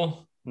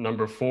Waddle.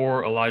 Number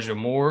 4, Elijah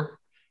Moore.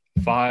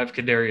 5,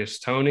 Kadarius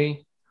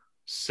Toney.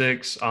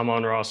 6,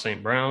 Amon-Ra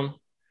St. Brown.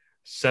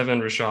 7,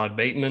 Rashad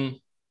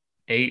Bateman.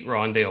 8,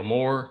 Rondale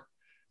Moore.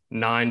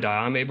 9,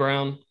 De'Ami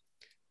Brown.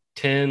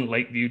 10,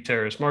 Lakeview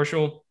Terrace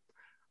Marshall.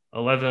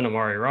 11,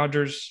 Amari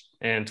Rogers.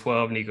 And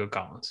 12, Nico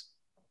Collins.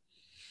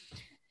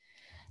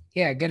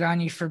 Yeah, good on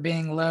you for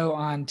being low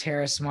on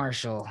Terrace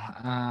Marshall.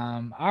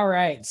 All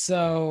right,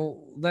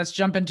 so let's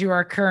jump into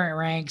our current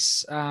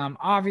ranks.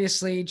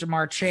 Obviously,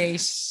 Jamar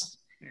Chase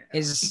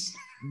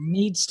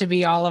needs to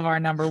be all of our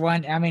number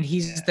one. I mean,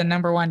 he's the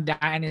number one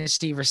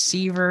dynasty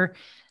receiver.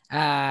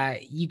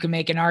 You can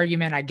make an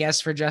argument, I guess,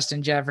 for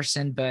Justin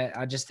Jefferson, but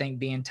I just think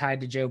being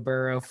tied to Joe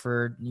Burrow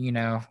for,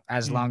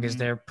 as long as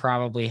they're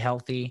probably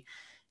healthy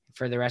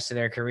for the rest of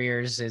their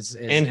careers is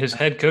and his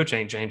head coach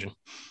ain't changing.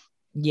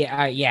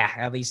 Yeah,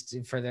 at least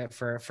for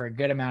a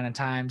good amount of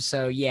time.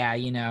 So yeah,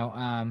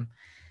 it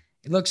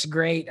looks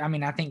great. I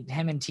mean, I think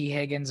him and T.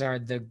 Higgins are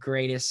the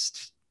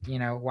greatest,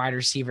 wide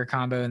receiver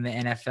combo in the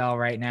NFL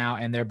right now,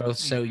 and they're both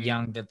so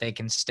young that they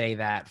can stay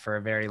that for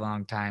a very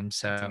long time.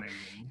 So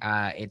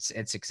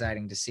it's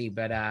exciting to see.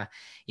 But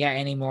yeah,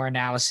 any more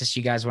analysis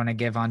you guys want to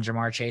give on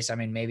Jamar Chase? I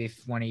mean, maybe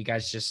if one of you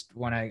guys just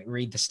want to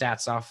read the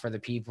stats off for the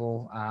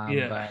people.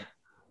 But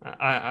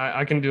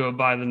I can do it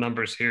by the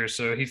numbers here.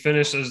 So he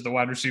finished as the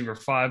wide receiver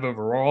 5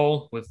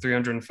 overall with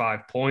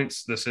 305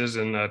 points. This is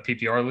in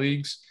PPR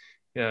leagues.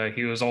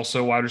 He was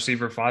also wide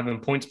receiver 5 in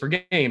points per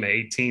game,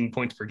 18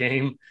 points per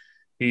game.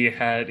 He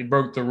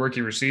broke the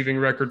rookie receiving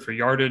record for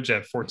yardage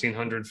at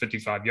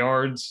 1,455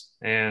 yards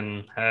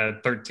and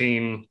had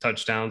 13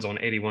 touchdowns on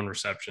 81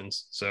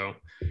 receptions. So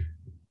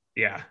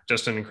yeah,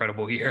 just an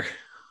incredible year.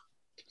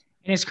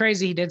 And it's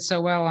crazy he did so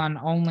well on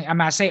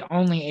I say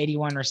only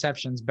 81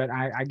 receptions, but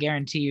I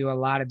guarantee you a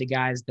lot of the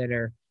guys that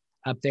are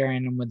up there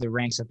in with the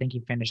ranks, I think he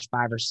finished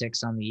 5 or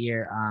 6 on the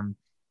year.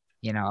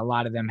 A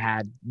lot of them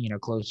had,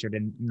 closer to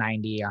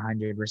 90,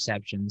 100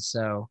 receptions.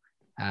 So,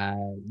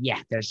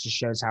 that just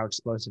shows how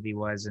explosive he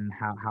was and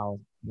how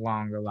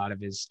long a lot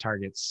of his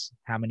targets,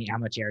 how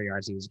much air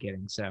yards he was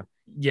getting. So,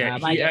 yeah,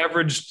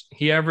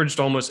 he averaged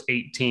almost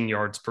 18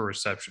 yards per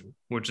reception,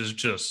 which is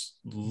just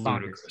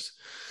ludicrous.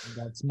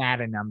 That's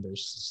mad in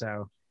numbers.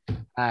 So,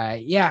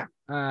 Micah,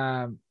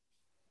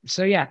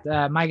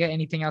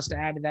 anything else to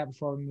add to that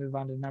before we move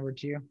on to number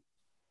 2?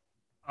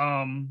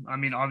 I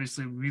mean,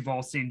 obviously we've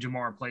all seen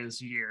Jamar play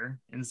this year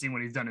and seen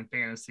what he's done in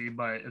fantasy,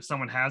 but if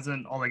someone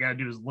hasn't, all they got to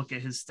do is look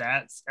at his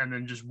stats and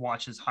then just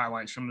watch his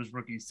highlights from his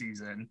rookie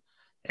season.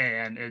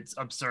 And it's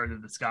absurd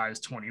that this guy is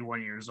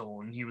 21 years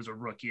old and he was a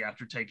rookie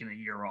after taking a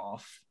year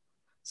off.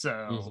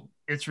 So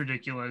It's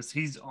ridiculous.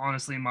 He's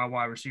honestly my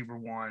wide receiver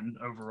 1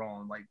 overall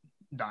in like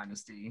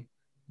dynasty,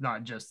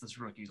 not just this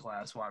rookie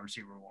class wide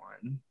receiver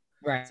 1.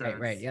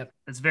 Right. Yep.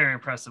 It's very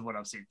impressive what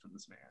I've seen from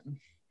this man.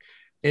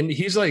 And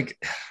he's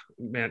like,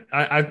 man,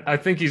 I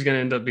think he's going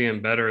to end up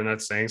being better, and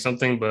that's saying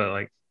something, but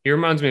like, he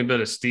reminds me a bit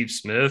of Steve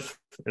Smith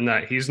in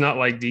that he's not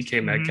like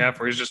DK Metcalf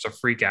where he's just a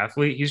freak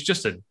athlete. He's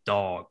just a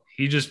dog.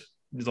 He just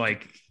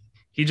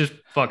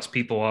fucks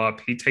people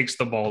up. He takes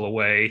the ball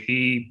away.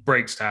 He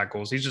breaks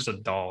tackles. He's just a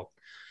dog.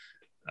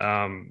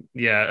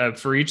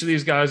 For each of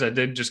these guys, I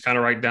did just kind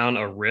of write down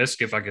a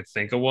risk if I could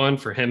think of one.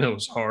 For him, it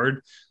was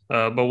hard.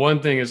 But one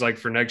thing is like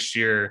for next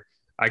year,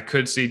 I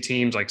could see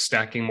teams like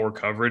stacking more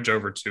coverage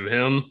over to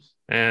him,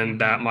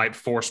 and that might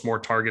force more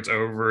targets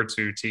over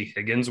to T.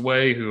 Higgins'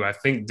 way, who I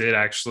think did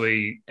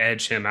actually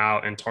edge him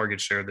out in target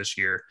share this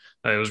year.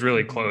 It was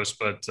really close,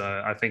 but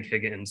I think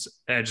Higgins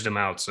edged him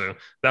out. So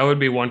that would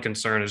be one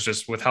concern, is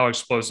just with how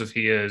explosive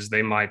he is,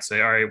 they might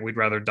say, all right, we'd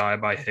rather die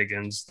by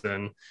Higgins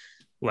than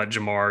let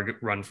Jamar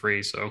run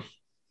free. So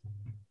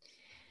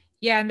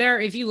yeah, and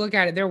if you look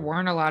at it, there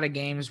weren't a lot of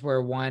games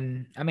where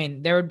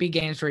there would be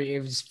games where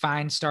it was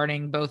fine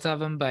starting both of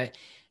them, but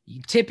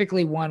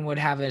typically one would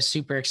have a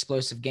super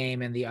explosive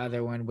game and the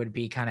other one would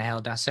be kind of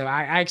held down. So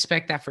I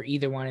expect that for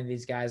either one of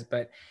these guys,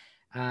 but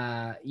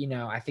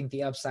I think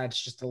the upside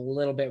is just a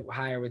little bit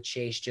higher with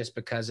Chase just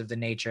because of the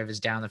nature of his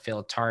down the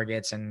field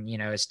targets and,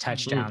 his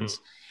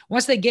touchdowns.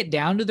 Once they get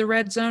down to the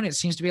red zone, it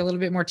seems to be a little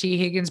bit more T.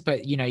 Higgins,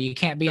 but you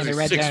can't be in the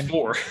red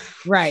zone.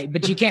 Right.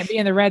 But you can't be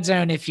in the red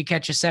zone if you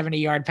catch a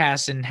 70-yard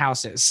pass and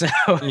houses. So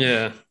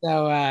yeah.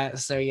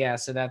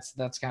 So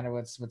that's kind of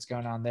what's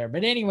going on there.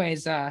 But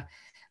anyways,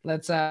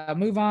 let's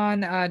move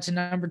on to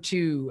number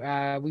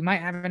 2. We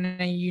might have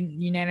a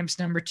unanimous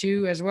number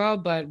 2 as well,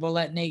 but we'll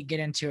let Nate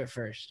get into it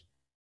first.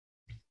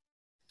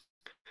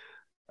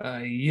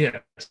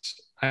 Yes,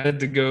 I had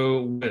to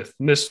go with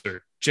Mr.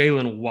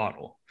 Jalen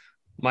Waddle.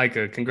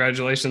 Micah,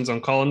 congratulations on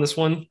calling this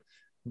one.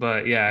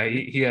 But yeah,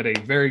 he had a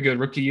very good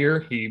rookie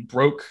year. He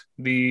broke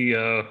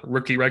the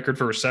rookie record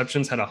for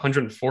receptions, had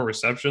 104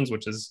 receptions,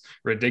 which is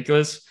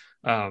ridiculous.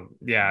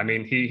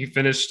 He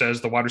finished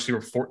as the wide receiver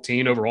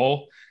 14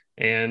 overall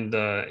and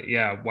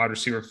wide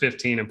receiver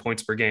 15 in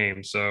points per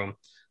game. So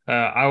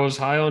I was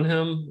high on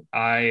him.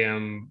 I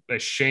am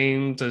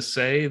ashamed to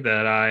say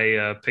that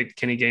I picked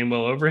Kenny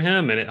Gainwell over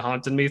him, and it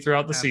haunted me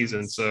throughout the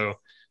season. So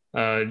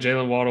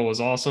Jalen Waddle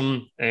was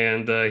awesome,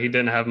 and he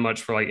didn't have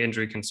much for like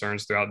injury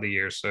concerns throughout the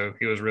year. So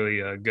he was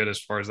really good as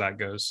far as that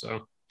goes.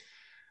 So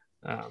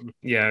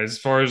as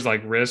far as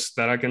like risks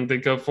that I can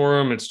think of for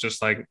him, it's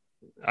just like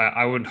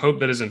I would hope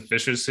that his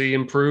efficiency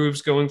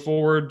improves going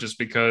forward, just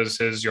because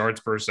his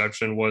yards per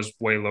reception was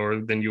way lower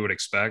than you would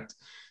expect.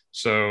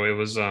 So it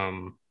was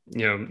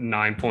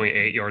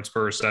 9.8 yards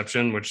per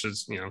reception, which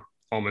is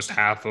almost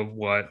half of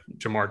what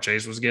Jamar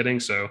Chase was getting.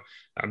 So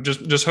I'm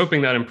just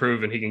hoping that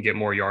improve and he can get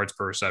more yards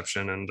per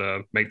reception and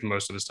make the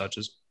most of his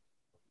touches.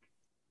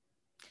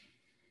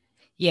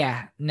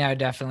 Yeah, no,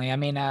 definitely. I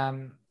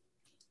mean,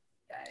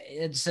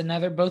 it's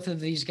both of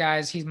these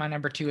guys. He's my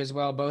number 2 as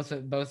well. Both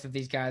of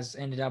these guys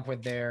ended up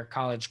with their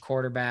college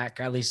quarterback,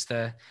 at least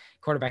the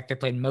quarterback they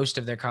played most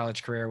of their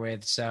college career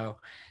with. So,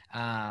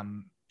 I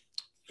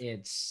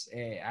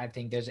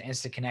think there's an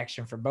instant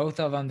connection for both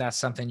of them. That's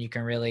something you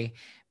can really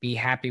be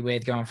happy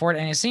with going forward.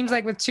 And it seems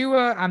like with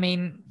Tua, I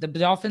mean, the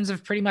Dolphins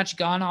have pretty much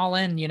gone all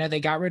in. They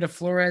got rid of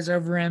Flores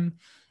over him,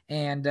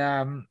 and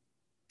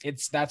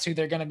that's who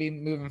they're going to be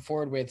moving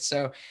forward with.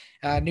 So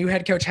new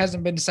head coach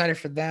hasn't been decided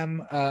for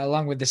them,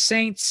 along with the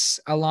Saints,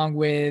 along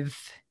with,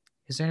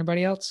 is there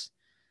anybody else?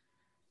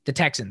 The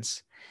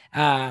Texans.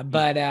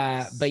 But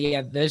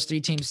yeah, those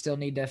 3 teams still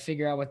need to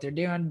figure out what they're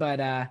doing. But,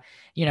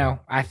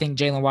 I think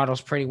Jalen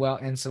Waddle's pretty well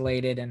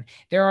insulated, and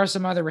there are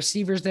some other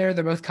receivers there.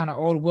 They're both kind of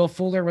old. Will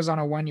Fuller was on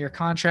a 1-year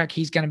contract.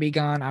 He's going to be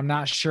gone. I'm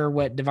not sure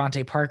what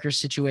Devontae Parker's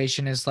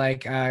situation is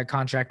like,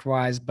 contract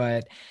wise,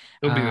 but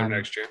he'll be there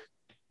next year.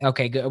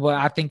 Okay, good. Well,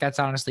 I think that's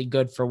honestly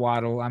good for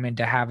Waddle. I mean,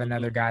 to have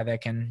another guy that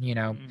can,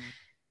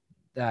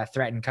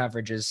 threaten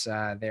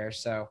coverages there.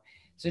 So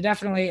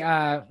definitely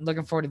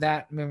looking forward to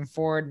that moving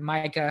forward.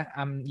 Micah,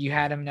 you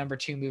had him number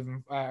 2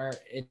 moving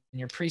in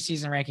your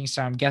preseason rankings,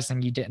 so I'm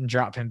guessing you didn't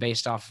drop him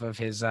based off of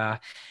his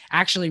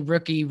actually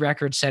rookie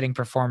record-setting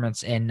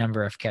performance in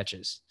number of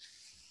catches.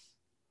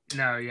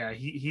 No, yeah,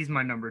 he's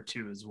my number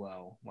 2 as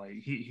well.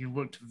 Like he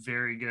looked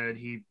very good.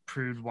 He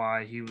proved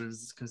why he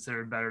was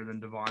considered better than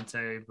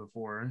Devontae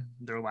before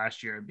their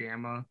last year at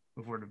Bama,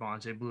 before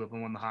Devontae blew up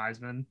and won the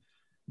Heisman.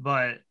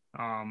 But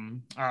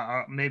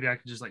maybe I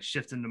could just like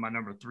shift into my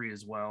number 3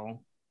 as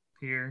well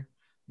here,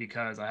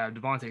 because I have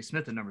Devontae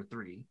Smith at number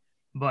 3.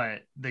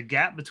 But the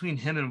gap between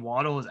him and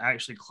Waddle is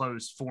actually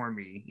closed for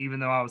me. Even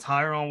though I was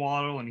higher on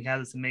Waddle and he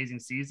had this amazing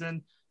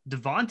season,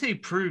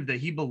 Devontae proved that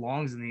he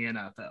belongs in the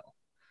NFL.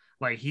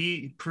 Like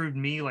he proved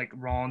me like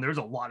wrong. There's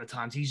a lot of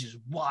times he's just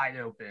wide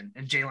open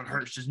and Jalen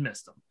Hurts just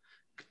missed him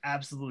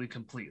absolutely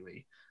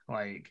completely.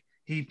 Like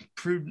he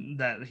proved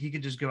that he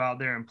could just go out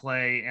there and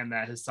play and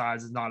that his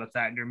size is not a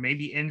factor.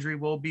 Maybe injury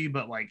will be,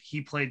 but like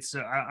he played. So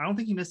I don't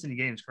think he missed any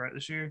games, correct,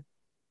 this year?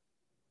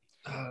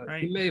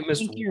 Right. He may have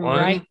missed one.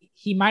 Right.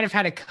 He might have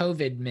had a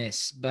COVID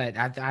miss, but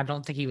I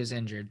don't think he was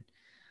injured.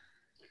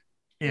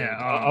 Yeah.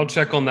 I'll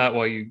check on that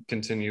while you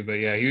continue, but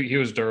yeah, he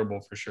was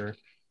durable for sure.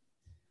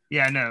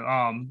 Yeah,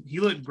 no,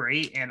 he looked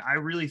great, and I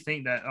really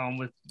think that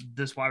with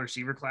this wide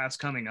receiver class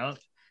coming up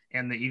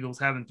and the Eagles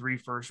having 3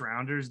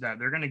 first-rounders, that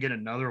they're going to get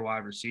another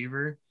wide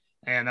receiver,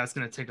 and that's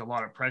going to take a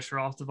lot of pressure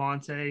off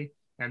Devontae,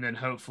 and then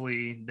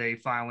hopefully they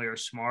finally are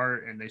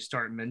smart and they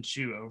start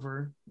Minshew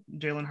over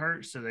Jalen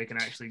Hurts so they can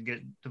actually get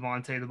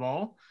Devontae the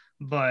ball.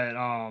 But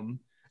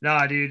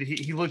no, dude,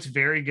 he looked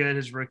very good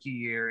his rookie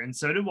year, and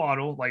so did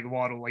Waddle. Like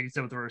you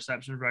said, with the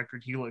reception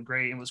record, he looked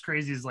great. And what's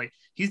crazy is like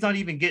he's not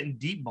even getting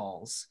deep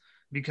balls,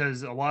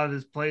 because a lot of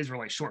his plays were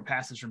like short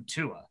passes from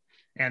Tua.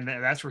 And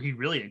that's where he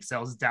really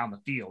excels, is down the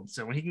field.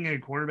 So when he can get a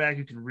quarterback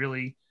who can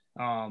really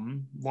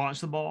launch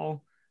the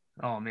ball,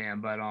 oh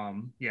man. But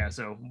yeah,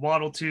 so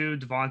Waddle 2,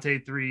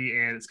 Devontae 3,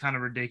 and it's kind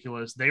of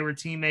ridiculous. They were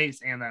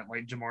teammates, and that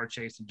like Jamar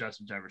Chase and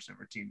Justin Jefferson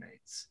were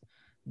teammates.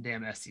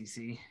 Damn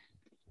SEC.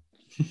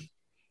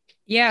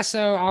 Yeah,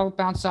 so I'll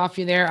bounce off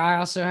you there. I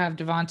also have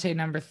Devontae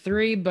number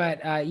 3,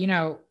 but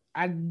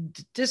I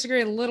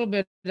disagree a little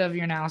bit of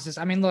your analysis.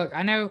 I mean, look,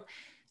 I know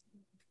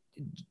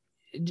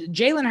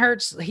Jalen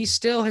Hurts, he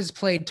still has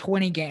played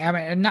 20 games. I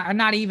mean,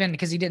 not even,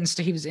 because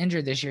he was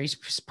injured this year.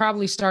 He's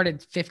probably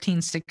started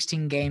 15,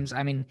 16 games.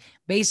 I mean,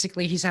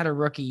 basically he's had a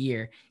rookie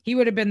year. He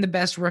would have been the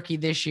best rookie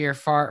this year,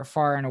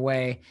 far and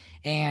away.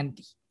 And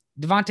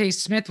Devontae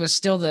Smith was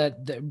still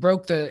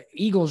broke the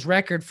Eagles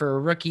record for a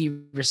rookie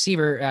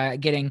receiver,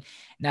 getting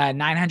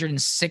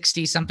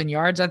 960 something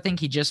yards. I think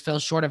he just fell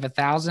short of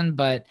 1,000,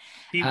 but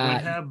he would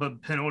have,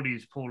 but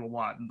penalties pulled a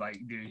lot. Like,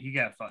 dude, he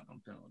got fucked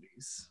on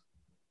penalties.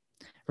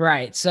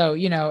 Right. So,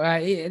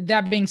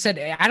 that being said,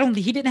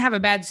 he didn't have a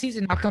bad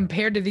season. Now,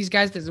 compared to these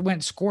guys that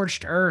went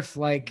scorched earth,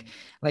 like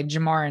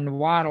Jamar and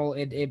Waddle,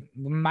 it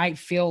might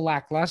feel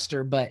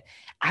lackluster, but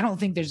I don't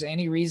think there's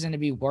any reason to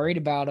be worried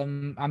about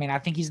him. I mean, I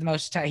think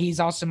he's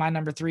also my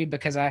number 3,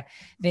 because I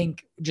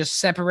think just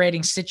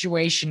separating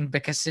situation,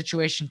 because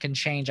situation can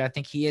change. I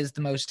think he is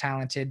the most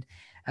talented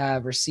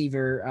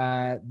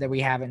receiver that we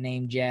haven't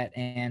named yet.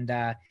 And,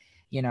 I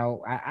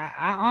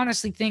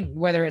honestly think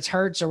whether it's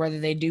Hurts or whether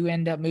they do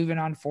end up moving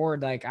on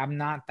forward, like I'm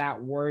not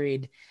that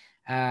worried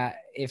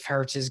if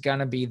Hurts is going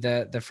to be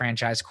the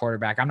franchise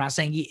quarterback. I'm not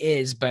saying he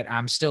is, but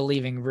I'm still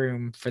leaving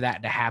room for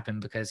that to happen,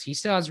 because he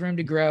still has room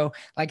to grow.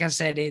 Like I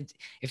said, it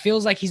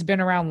feels like he's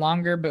been around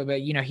longer, but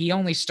he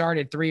only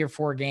started 3 or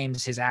 4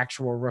 games his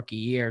actual rookie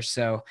year.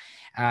 So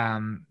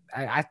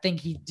I think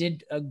he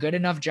did a good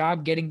enough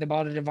job getting the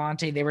ball to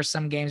Devontae. There were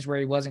some games where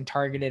he wasn't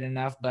targeted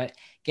enough, but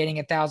getting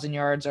 1,000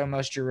 yards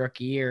almost your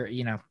rookie year,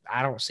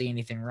 I don't see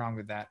anything wrong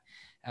with that.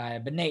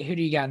 But Nate, who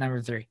do you got number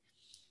 3?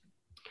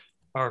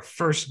 our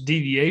first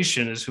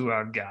deviation is who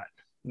I've got.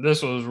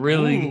 This was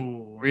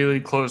really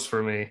close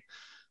for me,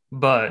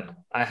 but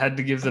I had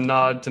to give the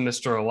nod to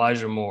Mr.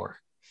 Elijah Moore.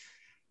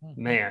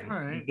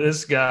 Man,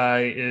 this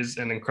guy is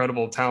an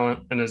incredible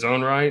talent in his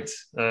own right.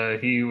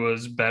 He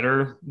was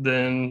better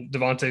than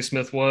Devontae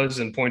Smith was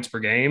in points per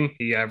game.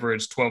 He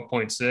averaged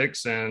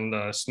 12.6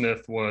 and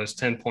Smith was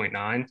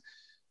 10.9.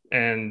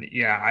 And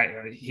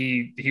yeah,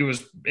 he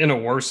was in a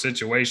worse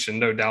situation,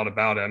 no doubt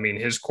about it. I mean,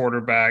 his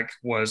quarterback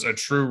was a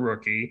true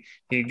rookie.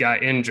 He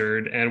got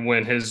injured, and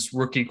when his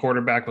rookie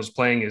quarterback was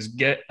playing his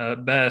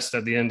best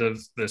at the end of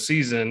the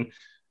season,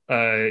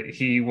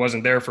 he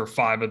wasn't there for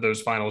 5 of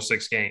those final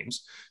 6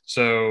 games.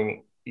 So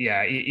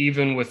yeah,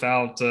 even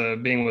without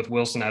being with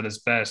Wilson at his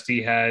best,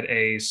 he had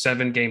a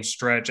 7-game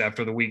stretch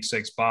after the week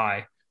 6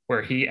 bye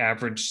where he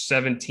averaged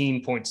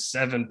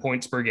 17.7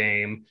 points per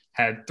game,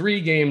 had 3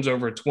 games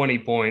over 20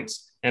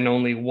 points, and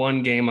only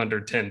 1 game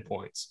under 10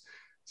 points.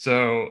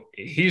 So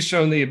he's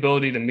shown the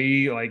ability to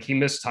me, like he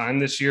missed time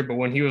this year, but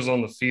when he was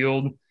on the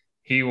field,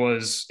 he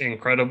was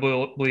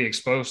incredibly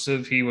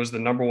explosive. He was the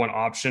number 1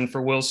 option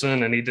for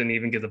Wilson, and he didn't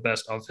even get the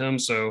best of him.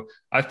 So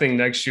I think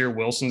next year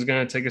Wilson's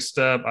going to take a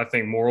step. I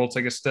think Moore will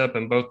take a step,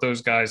 and both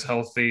those guys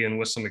healthy and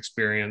with some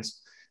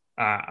experience,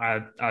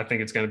 I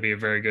think it's going to be a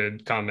very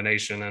good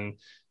combination. And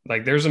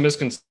like there's a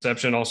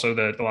misconception also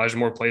that Elijah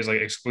Moore plays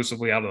like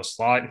exclusively out of the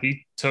slot.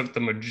 He took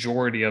the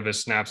majority of his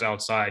snaps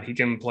outside. He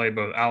can play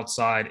both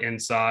outside,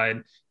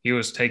 inside. He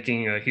was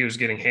getting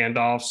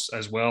handoffs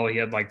as well. He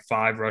had like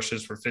 5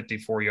 rushes for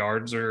 54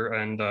 yards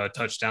and a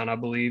touchdown, I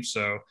believe.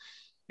 So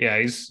yeah,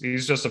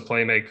 he's just a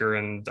playmaker,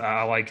 and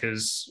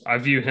I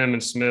view him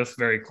and Smith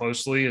very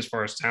closely as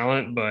far as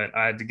talent, but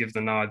I had to give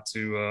the nod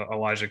to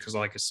Elijah because I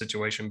like his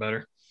situation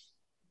better.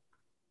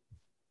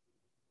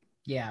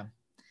 Yeah,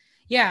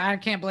 I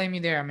can't blame you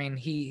there. I mean,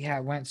 he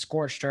went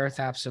scorched earth,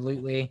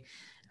 absolutely,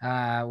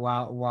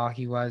 while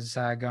he was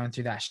going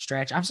through that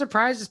stretch. I'm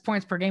surprised his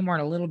points per game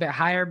weren't a little bit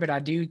higher, but I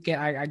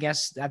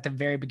guess at the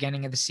very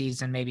beginning of the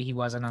season, maybe he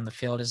wasn't on the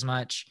field as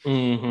much.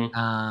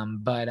 Mm-hmm.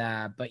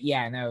 But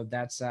yeah, no,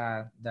 that's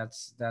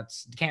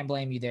can't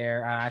blame you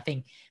there. I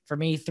think for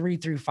me, 3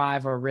 through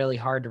 5 are really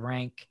hard to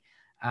rank.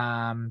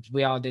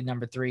 We all did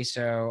number 3,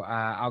 so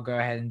I'll go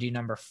ahead and do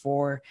number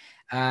 4.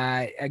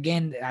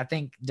 Again, I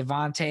think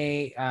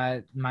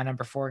Devontae, my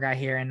number 4 guy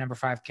here, and number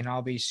 5 can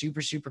all be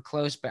super, super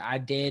close, but I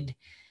did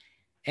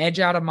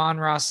edge out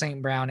Amon-Ra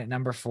St. Brown at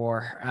number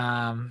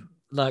 4.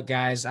 Look,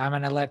 guys, I'm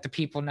going to let the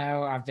people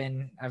know I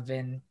think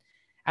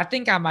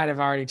I might have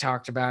already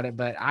talked about it,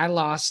 but I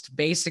lost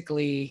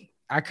basically,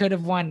 I could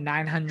have won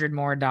 $900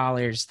 more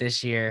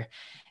this year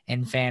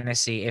in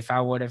fantasy if I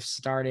would have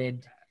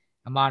started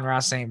Amon-Ra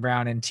St.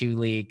 Brown in 2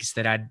 leagues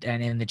and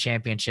in the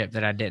championship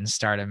that I didn't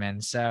start him in.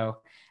 So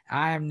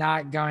I am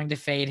not going to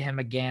fade him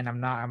again.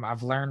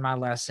 I've learned my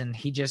lesson.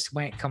 He just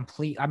went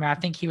complete. I mean, I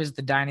think he was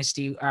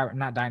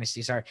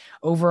the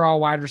overall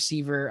wide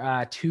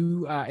receiver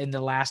 2 in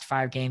the last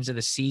 5 games of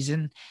the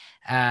season,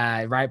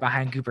 right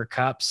behind Cooper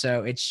Kupp.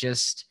 So it's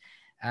just,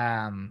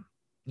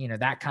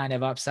 that kind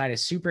of upside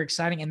is super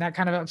exciting. And that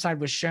kind of upside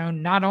was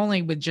shown not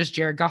only with just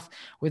Jared Goff,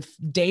 with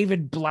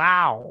David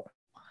Blau.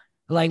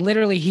 Like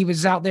literally he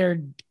was out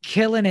there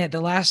killing it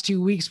the last 2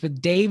 weeks with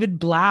David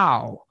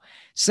Blau.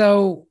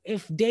 So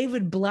if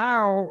David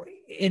Blau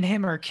and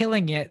him are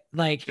killing it,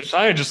 like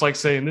I just like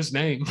saying this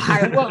name.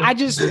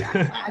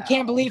 I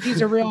can't believe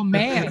he's a real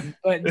man,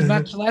 but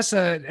much less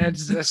a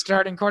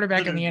starting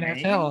quarterback in the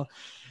NFL.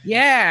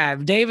 Yeah,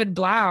 David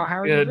Blau. How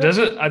are you?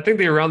 I think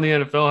the Around the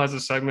NFL has a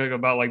segment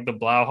about like the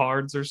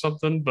Blauhards or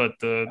something, but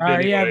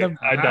anyway,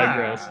 I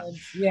digress.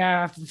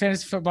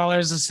 Fantasy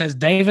footballers says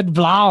David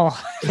Blau,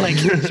 like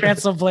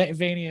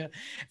Transylvania.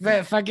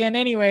 But fucking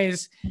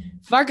anyways,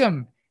 fuck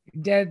him.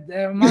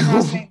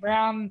 Amon-Ra St.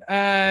 Brown.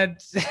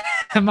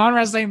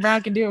 Amon-Ra St.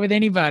 Brown can do it with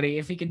anybody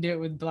if he can do it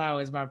with Blau,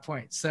 is my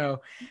point.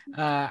 So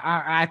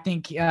I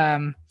think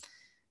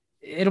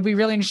it'll be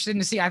really interesting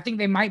to see. I think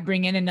they might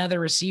bring in another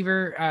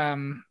receiver.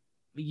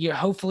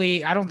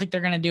 Hopefully, I don't think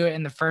they're going to do it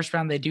in the first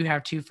round. They do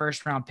have 2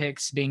 first-round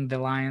picks, being the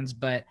Lions,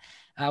 but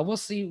we'll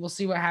see. We'll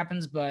see what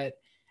happens. But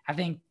I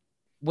think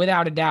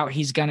without a doubt,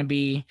 he's going to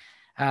be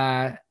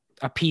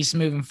a piece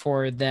moving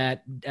forward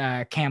that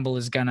Campbell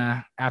is going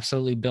to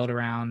absolutely build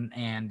around.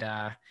 And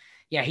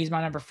he's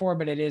my number 4,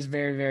 but it is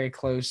very, very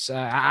close.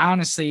 I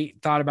honestly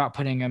thought about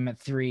putting him at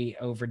 3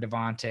 over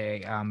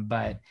Devontae,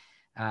 but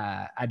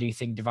I do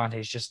think Devontae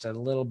is just a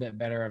little bit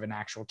better of an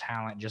actual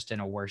talent, just in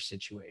a worse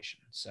situation.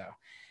 So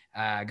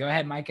go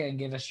ahead, Micah, and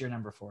give us your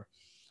number 4.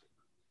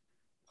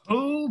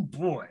 Oh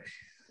boy.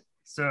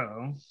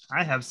 So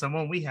I have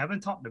someone we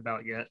haven't talked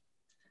about yet,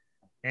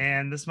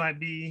 and this might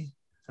be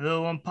a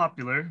little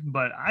unpopular,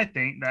 but I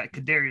think that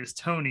Kadarius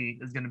Toney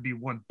is going to be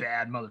one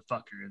bad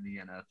motherfucker in the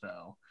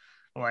NFL.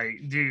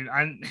 Like, dude,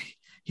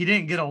 he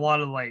didn't get a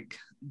lot of like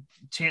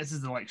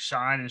chances to like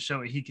shine and show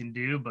what he can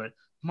do, but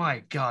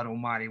my God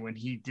almighty, when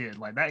he did,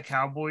 like that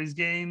Cowboys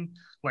game,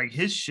 like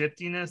his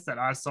shiftiness that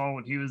I saw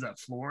when he was at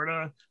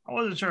Florida, I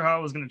wasn't sure how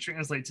it was going to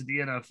translate to the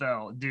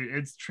NFL. Dude,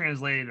 it's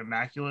translated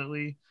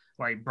immaculately.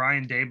 Like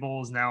Brian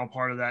Dable is now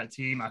part of that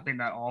team. I think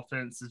that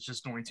offense is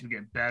just going to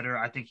get better.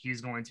 I think he's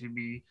going to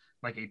be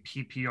like a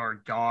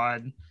PPR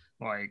god.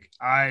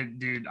 I'm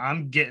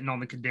getting on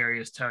the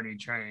Kadarius Toney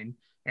train.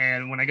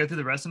 And when I go through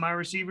the rest of my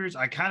receivers,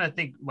 I kind of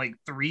think like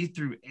 3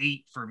 through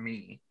 8 for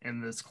me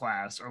in this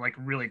class are like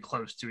really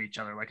close to each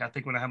other. Like I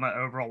think when I have my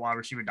overall wide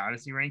receiver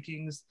dynasty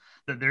rankings,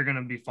 that they're going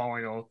to be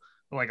falling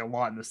like a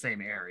lot in the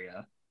same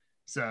area.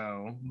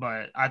 So,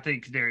 but I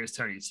think Kadarius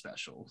Toney is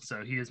special.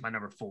 So he is my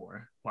number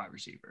 4 wide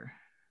receiver.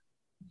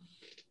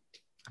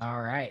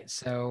 All right.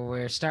 So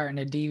we're starting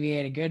to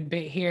deviate a good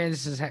bit here.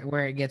 This is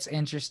where it gets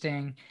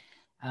interesting.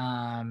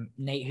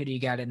 Nate, who do you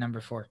got at number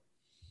 4?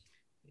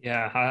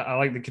 Yeah, I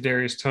like the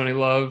Kadarius Toney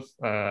love.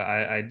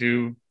 I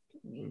do.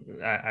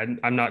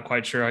 I'm not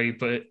quite sure how you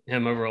put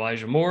him over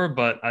Elijah Moore,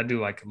 but I do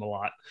like him a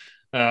lot.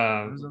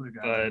 The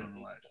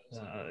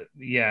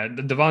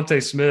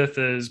Devontae Smith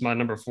is my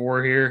number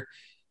 4 here.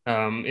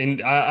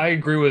 And I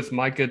agree with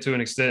Micah to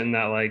an extent in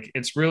that, like,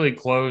 it's really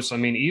close. I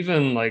mean,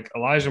 even like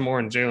Elijah Moore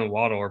and Jalen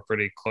Waddle are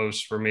pretty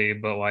close for me,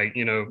 but like,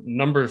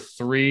 number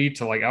 3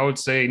 to like, I would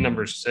say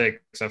number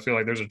 6, I feel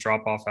like there's a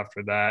drop off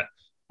after that,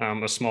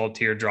 a small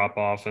tier drop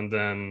off, and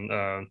then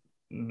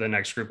the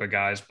next group of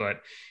guys. But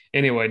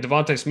anyway,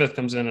 Devontae Smith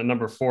comes in at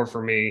number 4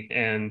 for me,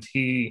 and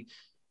he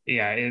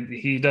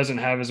doesn't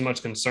have as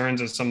much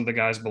concerns as some of the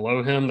guys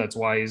below him. That's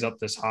why he's up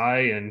this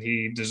high, and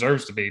he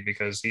deserves to be,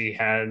 because he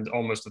had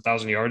almost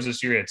 1,000 yards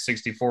this year. He had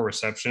 64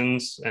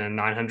 receptions and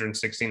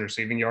 916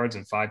 receiving yards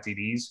and 5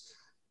 TDs.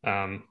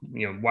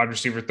 Wide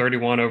receiver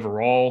 31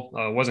 overall.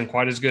 Wasn't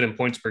quite as good in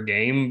points per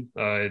game,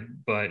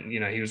 but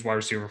he was wide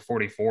receiver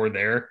 44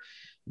 there.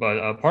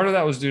 But part of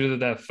that was due to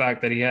the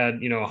fact that he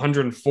had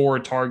 104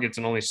 targets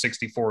and only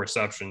 64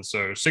 receptions.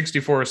 So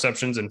 64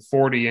 receptions and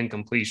 40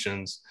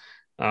 incompletions.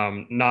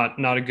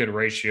 Not a good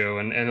ratio.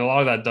 And a lot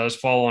of that does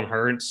fall on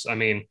Hurts. I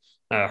mean,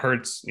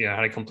 Hurts,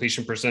 had a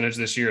completion percentage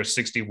this year of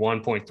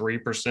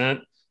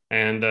 61.3%,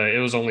 and it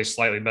was only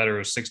slightly better. It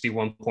was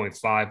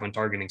 61.5 when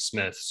targeting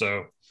Smith.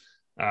 So,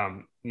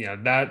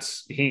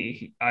 that's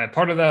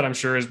part of that, I'm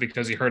sure, is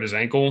because he hurt his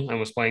ankle and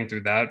was playing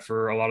through that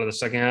for a lot of the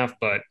second half,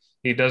 but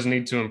he does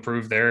need to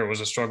improve there. It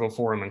was a struggle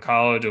for him in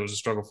college. It was a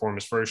struggle for him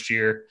his first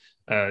year.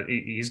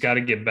 He's got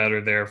to get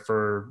better there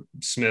for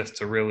Smith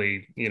to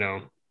really,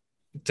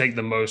 take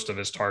the most of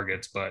his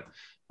targets. But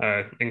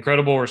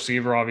incredible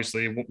receiver,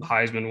 obviously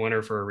Heisman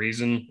winner for a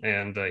reason,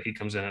 and he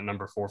comes in at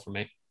number 4 for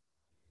me.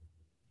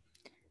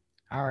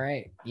 All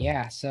right.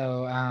 Yeah.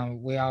 So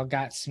we all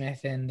got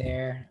Smith in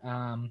there.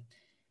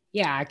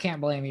 I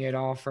can't blame you at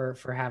all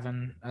for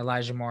having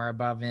Elijah Moore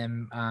above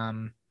him.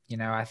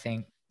 I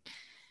think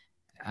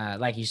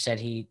like you said,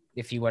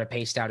 if he would have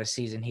paced out a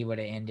season, he would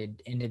have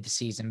ended the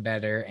season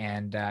better.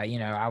 And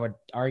I would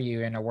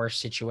argue in a worse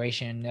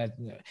situation,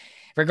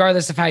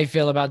 regardless of how you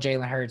feel about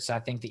Jalen Hurts, I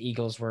think the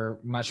Eagles were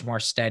much more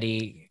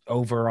steady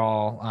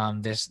overall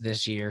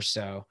this year.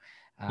 So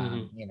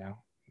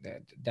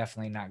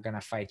definitely not going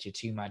to fight you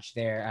too much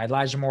there.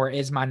 Elijah Moore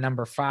is my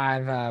number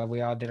 5. We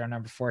all did our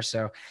number 4.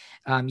 So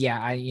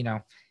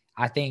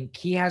I think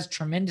he has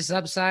tremendous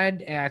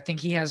upside. I think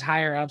he has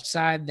higher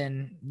upside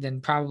than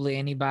probably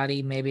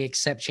anybody, maybe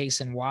except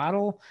Chase and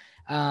Waddle.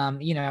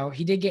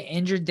 He did get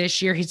injured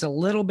this year. He's a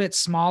little bit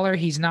smaller.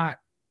 He's not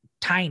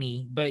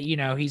tiny, but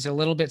he's a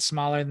little bit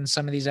smaller than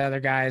some of these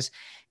other guys.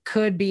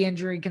 Could be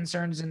injury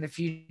concerns in the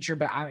future,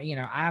 but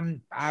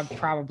I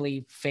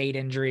probably fade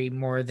injury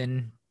more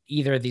than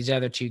either of these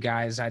other 2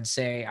 guys. I'd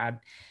say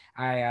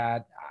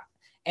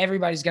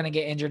everybody's going to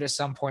get injured at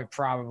some point,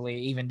 probably.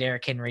 Even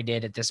Derrick Henry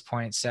did at this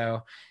point.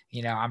 So,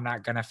 I'm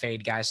not going to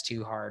fade guys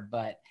too hard,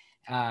 but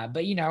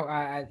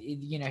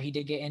he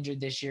did get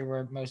injured this year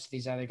where most of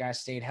these other guys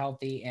stayed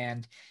healthy.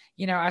 And,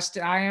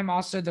 I am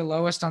also the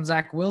lowest on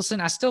Zach Wilson.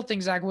 I still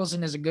think Zach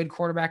Wilson is a good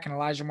quarterback, and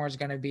Elijah Moore is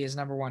going to be his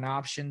number 1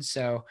 option.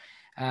 So,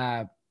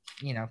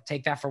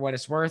 take that for what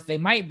it's worth. They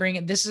might bring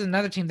it. This is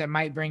another team that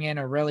might bring in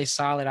a really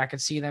solid. I could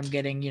see them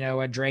getting,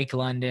 a Drake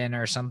London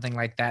or something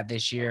like that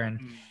this year. And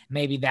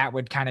maybe that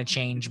would kind of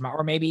change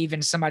or maybe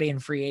even somebody in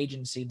free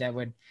agency that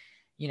would,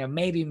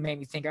 maybe make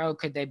me think, oh,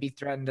 could they be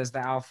threatened as the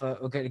alpha?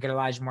 Or could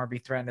Elijah Moore be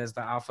threatened as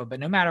the alpha?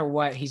 But no matter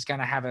what, he's going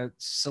to have a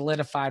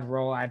solidified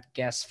role, I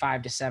guess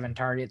 5 to 7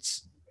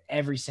 targets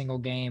every single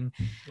game.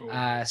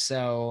 I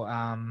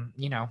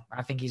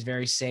think he's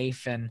very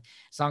safe. And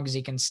as long as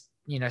he can,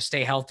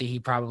 stay healthy, he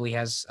probably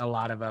has a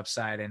lot of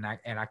upside, and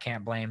I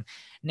can't blame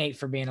Nate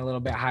for being a little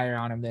bit higher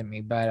on him than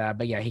me,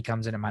 but yeah, he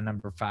comes in at my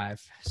number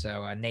 5.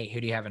 So Nate,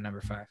 who do you have at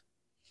number 5?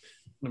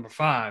 Number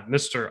 5,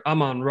 Mr.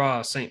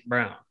 Amon-Ra St.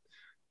 Brown.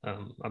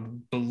 I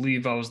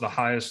believe I was the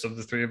highest of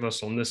the 3 of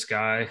us on this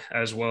guy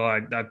as well.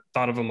 I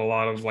thought of him a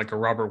lot of like a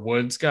Robert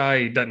Woods guy.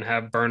 He doesn't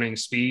have burning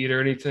speed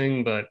or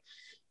anything, but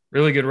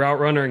really good route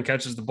runner and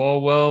catches the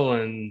ball well.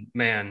 And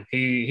man,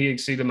 he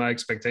exceeded my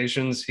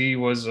expectations. He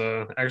was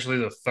actually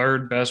the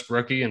 3rd best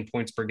rookie in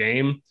points per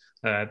game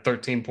at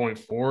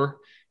 13.4.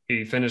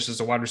 He finished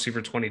as a wide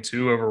receiver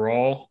 22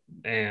 overall.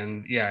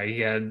 And yeah, he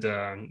had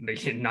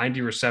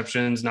 90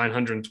 receptions,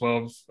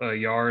 912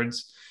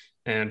 yards.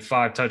 and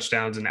 5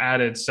 touchdowns and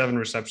added 7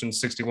 receptions,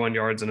 61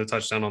 yards, and a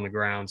touchdown on the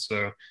ground.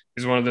 So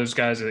he's one of those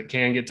guys that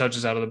can get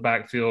touches out of the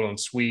backfield on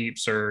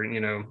sweeps, or,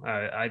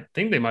 I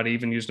think they might have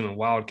even used him in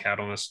Wildcat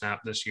on a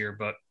snap this year.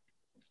 But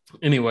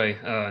anyway,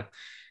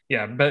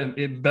 yeah,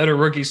 better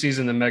rookie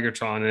season than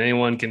Megatron, and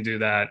anyone can do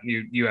that.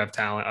 You have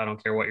talent. I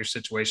don't care what your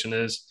situation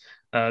is.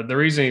 The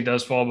reason he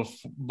does fall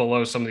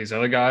below some of these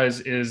other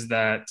guys is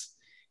that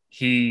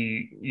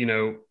he,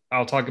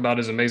 I'll talk about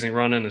his amazing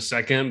run in a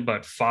second,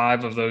 but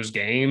 5 of those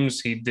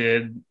games he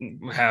did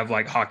have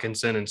like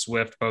Hawkinson and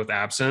Swift both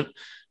absent.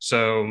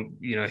 So,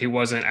 he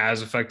wasn't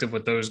as effective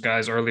with those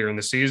guys earlier in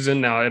the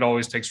season. Now, it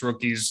always takes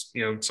rookies,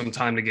 some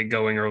time to get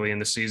going early in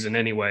the season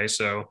anyway.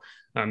 So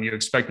you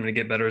expect him to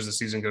get better as the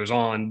season goes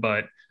on,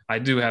 but I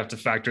do have to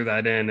factor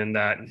that in, and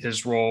that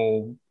his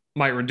role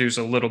might reduce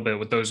a little bit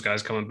with those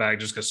guys coming back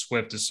just because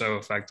Swift is so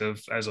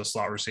effective as a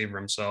slot receiver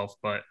himself.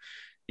 But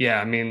yeah,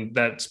 I mean,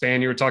 that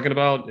span you were talking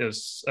about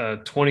is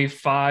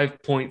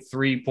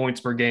 25.3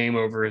 points per game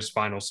over his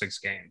final 6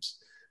 games.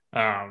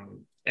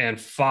 And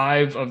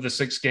 5 of the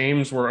 6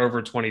 games were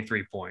over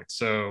 23 points.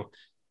 So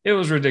it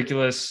was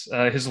ridiculous.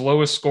 His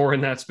lowest score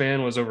in that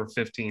span was over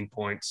 15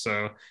 points.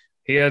 So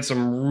he had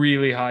some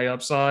really high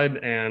upside.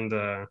 And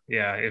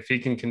yeah, if he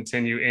can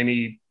continue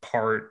any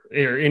part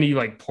or any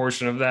like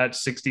portion of that,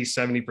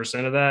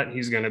 60-70% of that,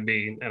 he's going to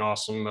be an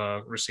awesome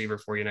receiver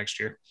for you next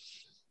year.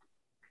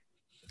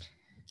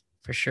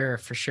 For sure.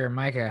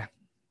 Micah,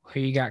 who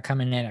you got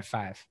coming in at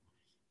 5?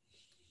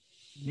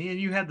 Me and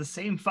you had the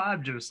same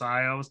 5,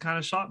 Josiah. I was kind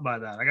of shocked by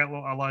that. I got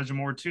Elijah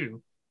Moore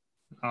too.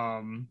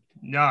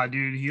 Nah,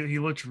 dude, he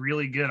looked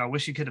really good. I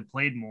wish he could have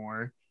played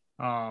more.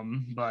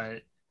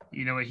 But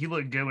he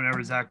looked good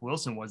whenever Zach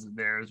Wilson wasn't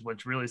there, is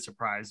what really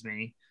surprised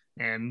me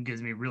and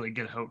gives me really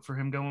good hope for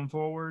him going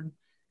forward.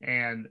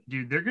 And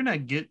dude, they're gonna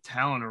get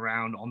talent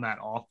around on that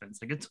offense.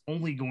 Like, it's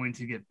only going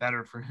to get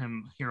better for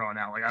him here on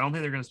out. Like, I don't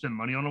think they're gonna spend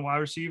money on a wide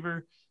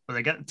receiver, but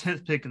they got the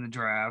 10th pick in the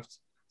draft,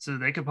 so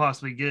they could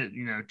possibly get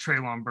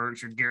Treylon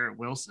Burks or Garrett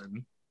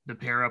Wilson to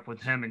pair up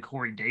with him and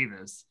Corey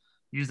Davis.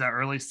 Use that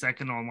early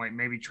second on like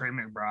maybe Trey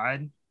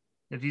McBride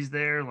if he's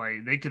there.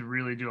 Like, they could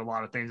really do a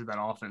lot of things with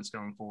that offense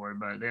going forward.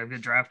 But they have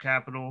good draft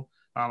capital.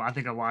 I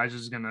think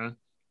Elijah's gonna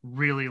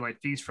really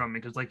like feast from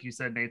it because, like you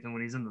said, Nathan,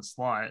 when he's in the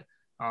slot.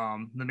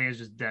 The man's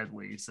just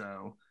deadly.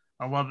 So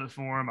I love it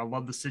for him. I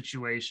love the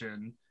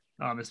situation,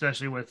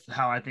 especially with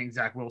how I think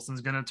Zach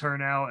Wilson's going to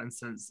turn out. And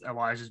since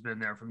Elijah's been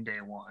there from day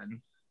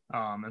one,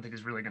 I think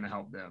it's really going to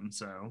help them.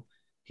 So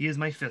he is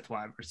my 5th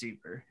wide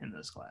receiver in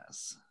this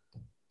class.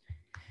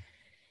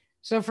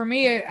 So for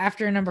me,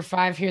 after number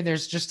 5 here,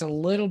 there's just a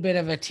little bit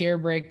of a tier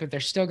break, but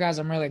there's still guys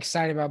I'm really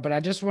excited about. But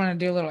I just want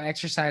to do a little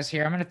exercise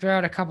here. I'm going to throw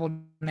out a couple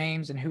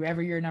names, and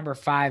whoever your number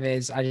 5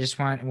 is, I just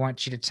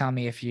want you to tell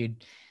me if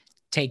you'd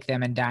take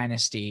them in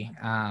Dynasty.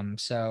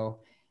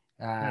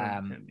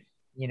 Maybe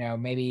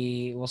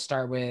we'll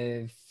start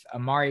with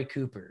Amari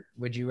Cooper.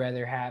 Would you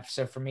rather have?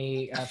 So for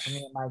me and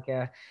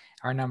Micah,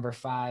 our number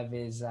 5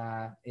 is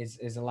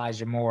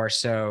Elijah Moore.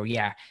 So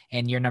yeah,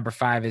 and your number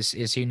 5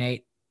 is who,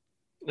 Nate?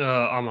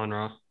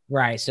 Amon-Ra.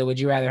 Right. So would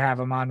you rather have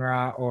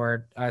Amon-Ra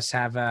or us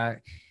have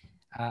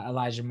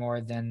Elijah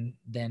Moore than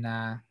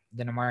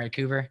Amari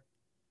Cooper?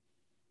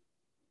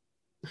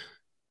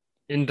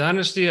 In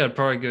Dynasty, I'd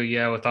probably go,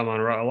 with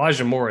Amon-Ra.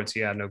 Elijah Moore,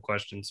 no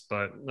questions.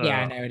 But yeah,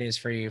 I know it is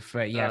for you.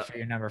 But yeah, for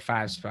your number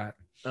 5 spot.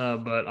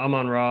 But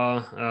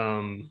Amon-Ra,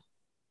 I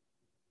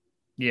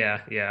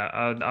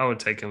would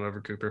take him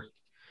over Cooper.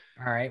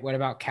 All right. What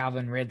about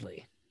Calvin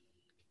Ridley?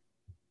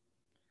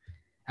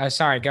 Oh,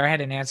 sorry. Go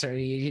ahead and answer.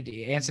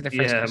 You answer the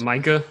first question.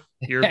 Micah,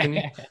 your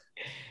opinion?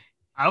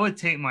 I would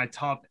take my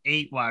top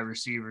 8 wide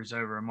receivers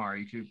over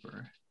Amari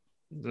Cooper.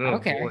 Oh,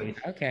 okay. Boy.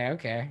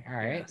 Okay. All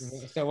right.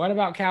 Yes. So what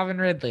about Calvin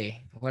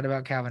Ridley?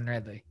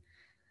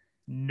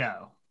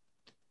 No.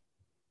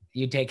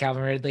 You take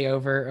Calvin Ridley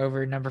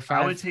over number 5?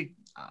 I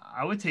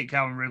would take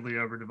Calvin Ridley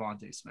over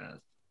Devontae Smith.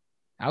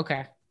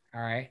 Okay.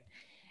 All right.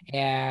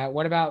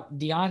 What about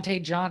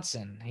Deontay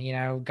Johnson?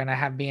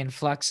 Gonna be in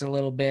flux a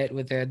little bit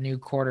with a new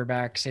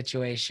quarterback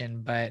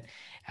situation, but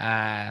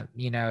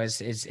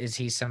is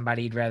he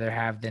somebody you'd rather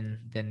have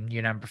than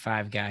your number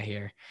 5 guy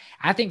here?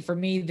 I think for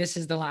me,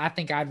 I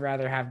think I'd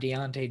rather have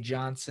Deontay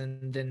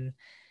Johnson than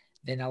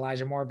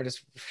Elijah Moore, but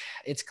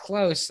it's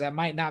close. That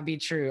might not be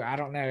true. I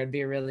don't know. It'd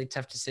be a really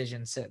tough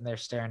decision sitting there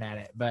staring at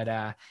it,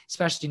 but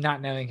especially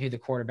not knowing who the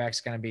quarterback's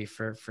going to be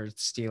for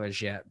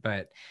Steelers yet.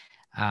 But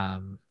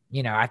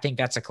I think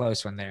that's a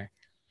close one there.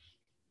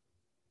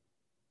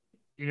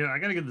 I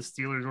got to give the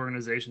Steelers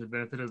organization the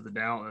benefit of the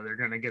doubt that they're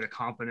going to get a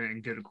competent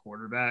and good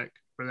quarterback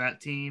for that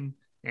team.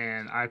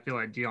 And I feel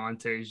like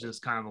Deontay is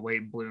just kind of a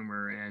late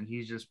bloomer, and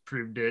he's just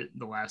proved it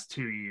the last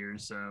 2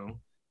 years. So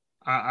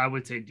I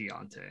would take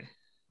Deontay.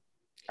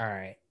 All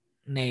right.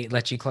 Nate,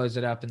 let you close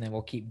it up, and then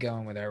we'll keep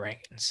going with our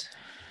rankings.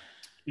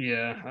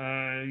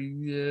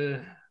 Yeah,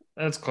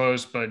 that's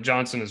close, but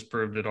Johnson has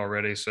proved it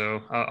already,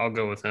 so I'll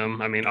go with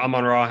him. I mean,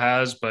 Amon-Ra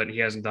has, but he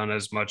hasn't done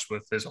as much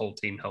with his whole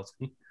team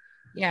healthy.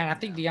 Yeah, and I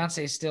think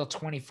Beyonce is still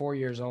 24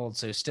 years old,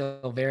 so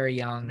still very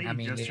I young. think I he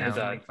mean, just you turned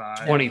know,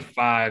 25.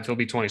 25. He'll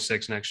be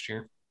 26 next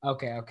year.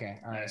 okay, okay,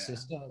 all right. So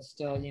Yeah.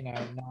 still,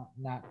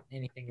 not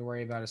anything to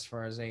worry about as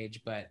far as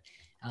age, but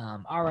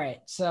all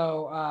right.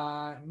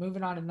 So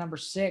moving on to number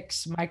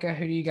 6, Micah,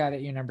 who do you got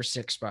at your number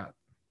 6 spot?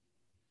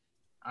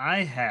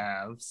 I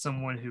have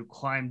someone who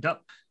climbed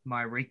up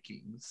my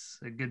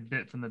rankings a good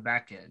bit from the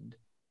back end,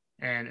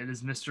 and it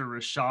is Mr.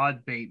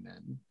 Rashad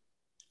Bateman.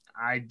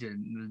 I did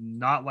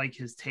not like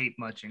his tape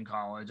much in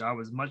college. I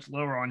was much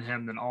lower on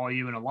him than all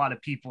you and a lot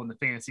of people in the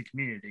fantasy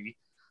community.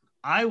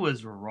 I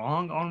was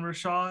wrong on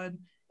Rashad,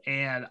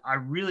 and I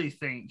really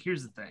think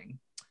here's the thing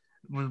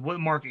with what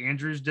Mark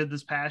Andrews did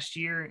this past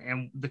year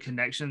and the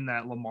connection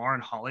that Lamar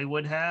and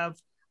Hollywood have,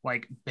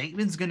 like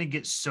Bateman's going to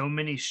get so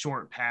many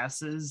short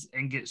passes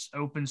and get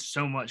open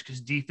so much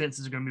because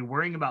defenses are going to be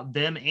worrying about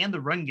them and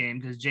the run game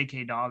because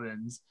J.K.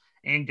 Dobbins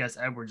and Gus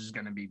Edwards is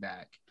going to be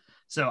back.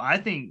 So I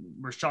think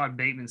Rashad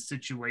Bateman's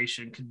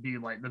situation could be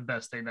like the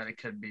best thing that it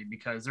could be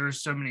because there's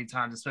so many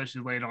times,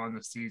 especially late on in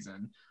the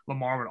season,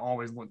 Lamar would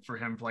always look for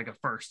him for like a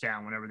first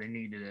down whenever they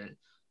needed it.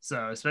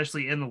 So,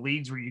 especially in the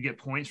leagues where you get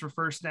points for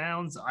first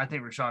downs, I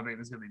think Rashad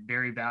Bateman is going to be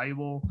very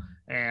valuable.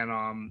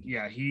 And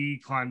yeah, he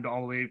climbed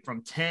all the way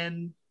from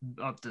 10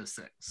 up to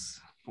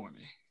 6 for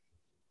me.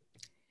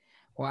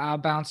 Well, I'll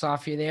bounce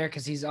off you there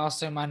because he's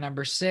also my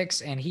number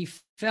 6, and he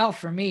fell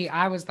for me.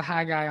 I was the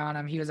high guy on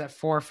him. He was at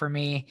 4 for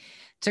me.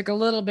 Took a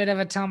little bit of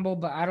a tumble,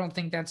 but I don't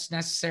think that's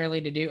necessarily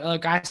to do.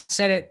 Look, I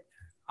said it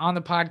on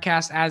the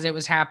podcast as it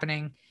was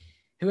happening.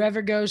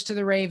 Whoever goes to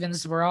the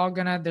Ravens,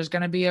 there's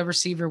gonna be a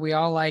receiver we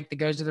all like that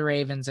goes to the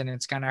Ravens, and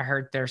it's gonna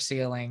hurt their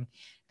ceiling.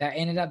 That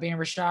ended up being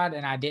Rashad,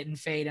 and I didn't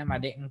fade him. I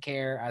didn't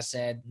care. I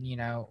said,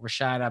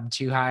 Rashad, I'm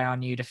too high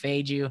on you to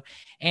fade you.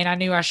 And I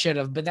knew I should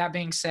have. But that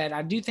being said,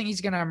 I do think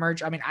he's going to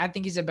emerge. I mean, I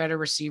think he's a better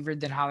receiver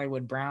than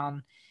Hollywood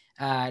Brown.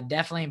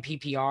 Definitely in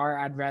PPR,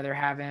 I'd rather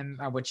have him,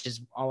 which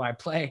is all I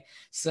play.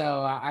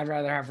 So I'd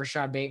rather have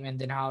Rashad Bateman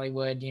than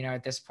Hollywood,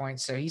 at this point.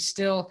 So he's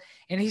still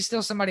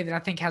somebody that I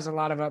think has a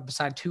lot of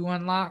upside to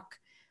unlock.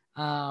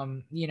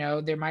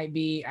 There might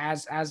be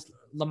as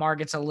Lamar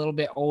gets a little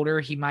bit older,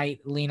 he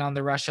might lean on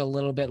the rush a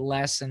little bit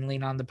less and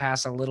lean on the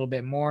pass a little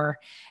bit more.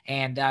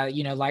 And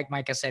like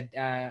Micah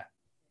said,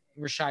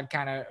 Rashad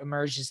kind of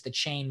emerged as the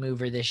chain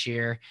mover this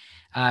year.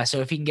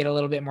 So if he can get a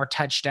little bit more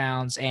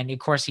touchdowns, and of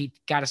course he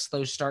got a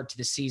slow start to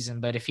the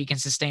season, but if he can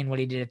sustain what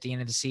he did at the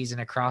end of the season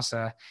across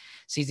a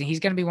season,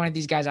 he's going to be one of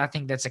these guys, I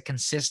think, that's a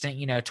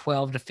consistent,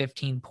 12 to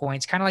 15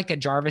 points, kind of like a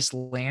Jarvis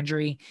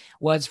Landry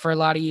was for a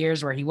lot of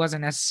years, where he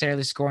wasn't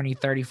necessarily scoring you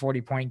 30,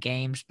 40-point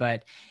games,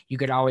 but you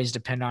could always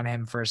depend on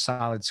him for a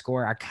solid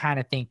score. I kind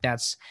of think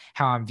that's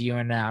how I'm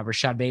viewing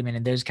Rashad Bateman,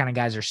 and those kind of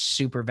guys are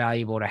super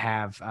valuable to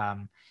have.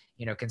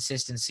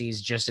 Consistency is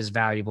just as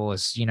valuable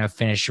as,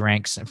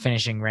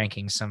 finishing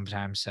rankings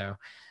sometimes. So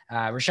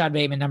Rashad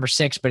Bateman, number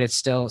 6, but it's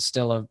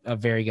still a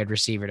very good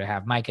receiver to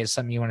have. Mike, is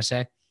something you want to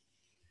say?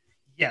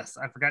 Yes,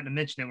 I forgot to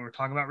mention it when we were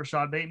talking about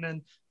Rashad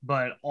Bateman,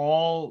 but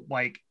all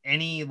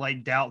any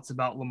doubts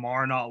about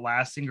Lamar not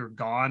lasting are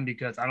gone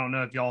because I don't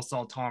know if y'all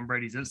saw Tom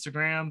Brady's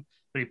Instagram,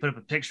 but he put up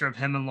a picture of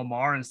him and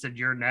Lamar and said,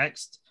 "You're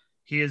next."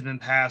 He has been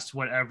past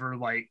whatever,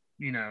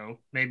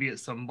 maybe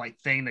it's some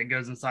thing that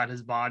goes inside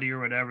his body or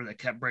whatever that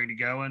kept Brady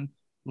going.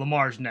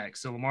 Lamar's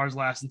next. So Lamar's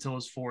last until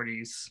his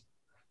 40s.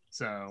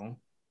 So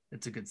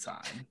it's a good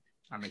sign.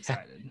 I'm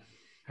excited.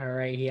 All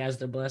right. He has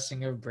the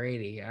blessing of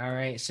Brady. All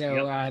right.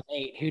 So,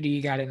 Nate, who do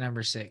you got at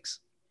number 6?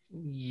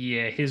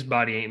 Yeah, his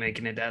body ain't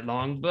making it that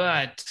long,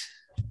 but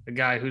the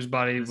guy whose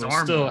body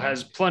still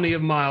has plenty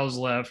of miles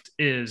left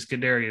is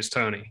Kadarius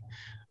Toney.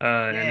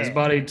 And his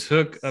body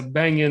took a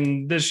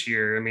banging this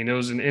year. I mean, it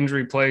was an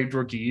injury-plagued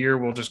rookie year.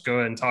 We'll just go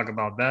ahead and talk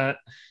about that.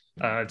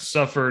 It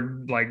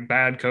suffered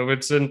bad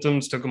COVID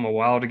symptoms, took him a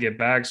while to get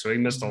back. So he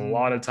missed a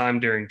lot of time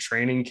during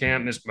training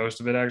camp, missed most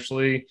of it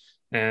actually.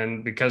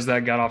 And because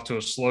that got off to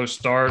a slow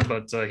start,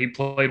 but he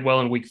played well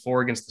in week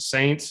 4 against the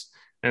Saints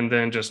and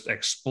then just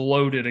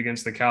exploded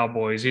against the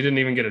Cowboys. He didn't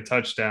even get a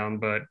touchdown,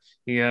 but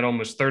he had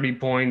almost 30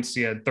 points.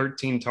 He had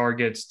 13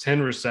 targets,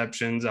 10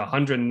 receptions,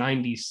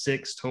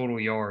 196 total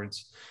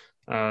yards.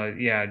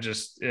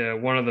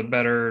 One of the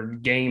better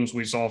games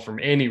we saw from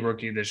any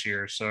rookie this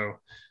year. So,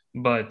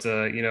 but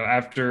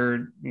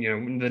after,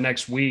 the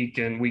next week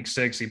in week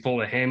 6, he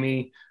pulled a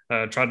hammy,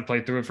 tried to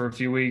play through it for a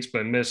few weeks,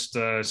 but missed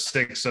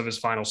 6 of his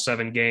final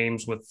 7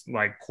 games with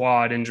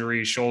quad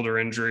injury, shoulder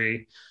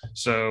injury.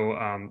 So,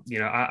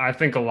 I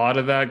think a lot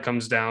of that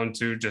comes down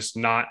to just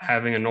not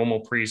having a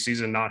normal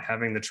preseason, not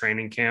having the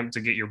training camp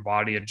to get your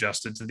body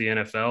adjusted to the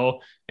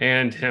NFL,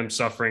 and him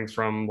suffering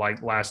from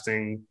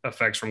lasting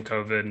effects from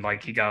COVID.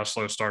 And he got a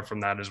slow start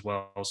from that as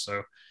well.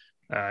 So,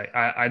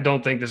 I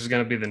don't think this is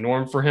going to be the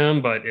norm for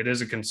him, but it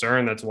is a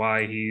concern. That's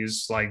why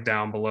he's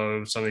down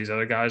below some of these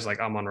other guys like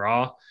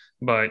Amon-Ra,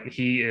 but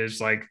he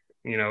is a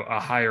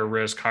higher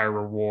risk, higher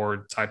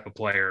reward type of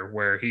player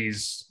where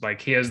he's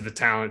he has the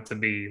talent to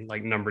be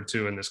number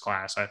 2 in this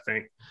class, I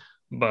think.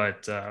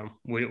 But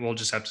we'll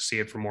just have to see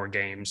it for more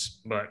games.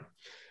 But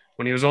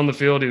when he was on the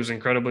field, he was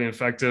incredibly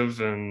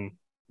effective. And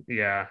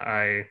Yeah,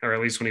 or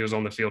at least when he was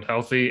on the field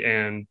healthy.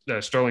 And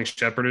Sterling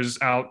Shepard is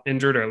out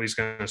injured, or at least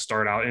going to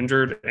start out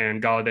injured.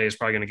 And Galladay is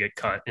probably going to get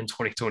cut in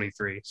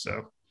 2023.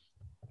 So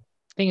I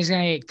think he's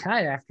going to get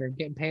cut after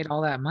getting paid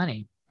all that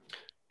money.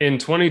 in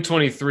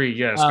 2023,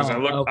 yes, because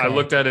I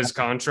looked at his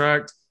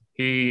contract.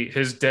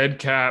 His dead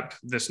cap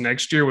this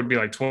next year would be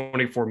like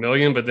 24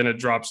 million, but then it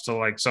drops to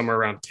like somewhere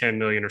around 10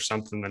 million or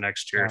something the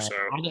next year. So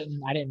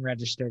I didn't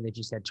register that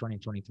you said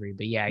 2023,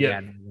 but yeah,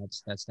 no,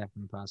 that's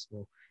definitely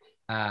possible.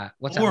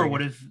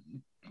 What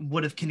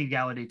if Kenny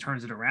Galladay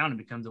turns it around and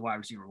becomes a wide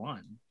receiver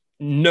one?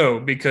 No,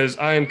 because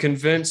I am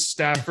convinced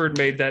Stafford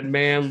made that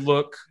man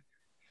look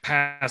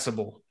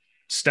passable.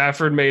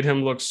 Stafford made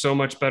him look so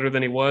much better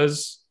than he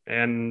was,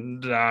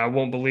 and I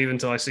won't believe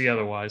until I see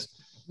otherwise.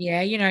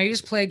 Yeah, he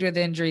was plagued with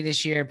injury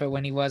this year, but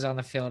when he was on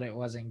the field, it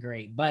wasn't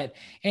great. But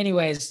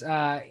anyways,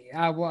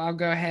 I'll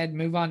go ahead and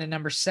move on to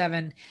number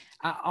 7.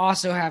 I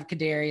also have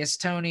Kadarius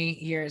Toney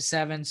here at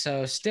 7,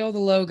 so still the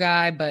low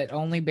guy, but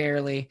only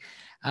barely.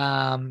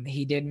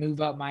 He did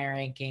move up my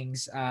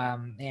rankings,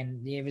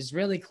 and it was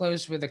really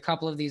close with a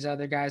couple of these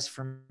other guys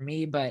for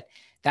me, but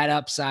that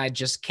upside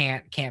just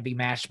can't be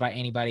matched by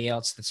anybody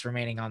else that's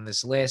remaining on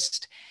this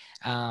list.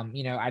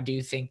 I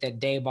do think that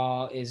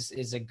Dayball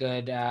is a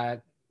good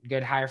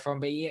hire for him,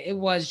 but it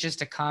was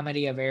just a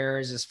comedy of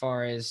errors as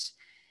far as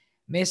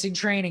missing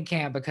training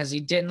camp because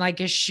he didn't like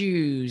his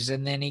shoes,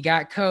 and then he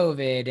got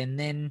COVID, and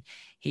then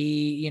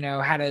he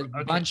had a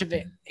bunch of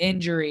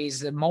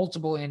injuries,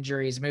 multiple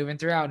injuries moving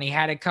throughout, and he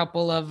had a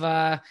couple of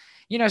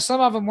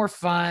some of them were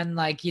fun,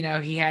 like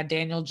he had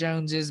Daniel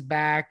Jones's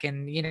back,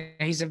 and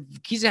he's a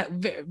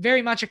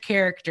very much a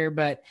character,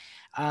 but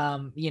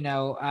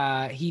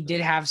he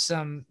did have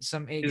some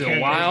he's a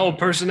wild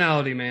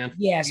personality, man.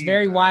 Yes,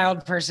 very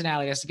wild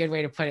personality. That's a good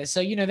way to put it.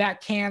 So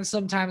that can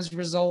sometimes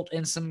result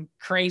in some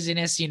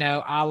craziness, a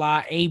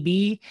la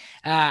AB.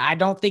 I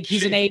don't think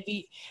he's an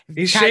AB.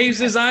 He shaves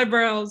his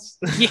eyebrows.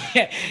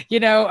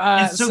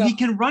 Yeah, so he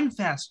can run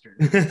faster.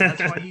 That's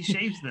why he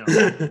shaves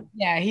them.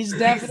 Yeah, he's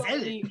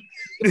definitely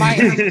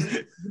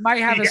might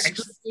have a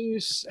screw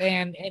loose,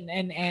 and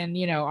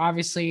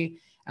obviously.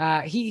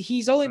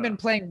 He's only been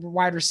playing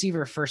wide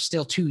receiver for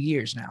still 2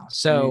 years now.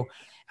 So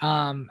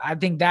I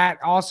think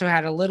that also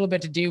had a little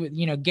bit to do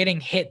with, getting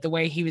hit the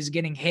way he was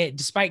getting hit,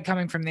 despite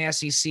coming from the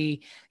SEC,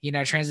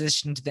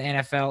 transition to the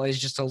NFL is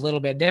just a little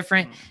bit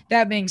different.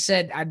 That being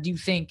said, I do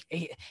think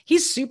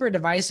he's super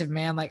divisive,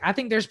 man. Like, I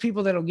think there's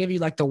people that'll give you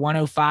like the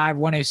 105,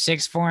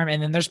 106 for him.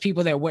 And then there's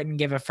people that wouldn't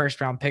give a first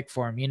round pick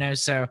for him,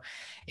 so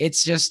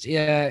it's just,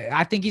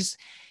 I think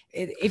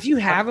if you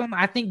have him,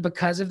 I think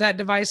because of that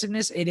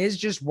divisiveness, it is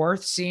just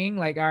worth seeing.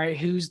 Like, all right,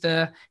 who's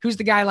the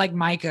guy like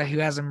Micah who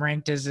has him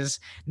ranked as his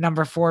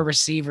number 4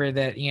 receiver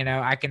that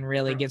I can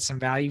really get some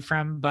value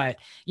from. But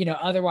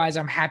otherwise,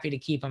 I'm happy to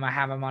keep him. I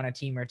have him on a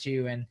team or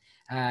two, and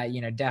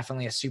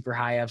definitely a super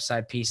high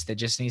upside piece that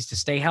just needs to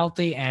stay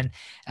healthy and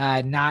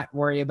not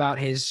worry about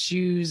his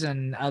shoes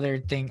and other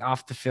thing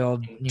off the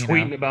field.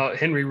 Tweeting about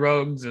Henry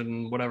Ruggs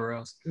and whatever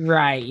else.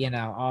 Right,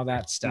 all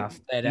that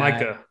stuff. But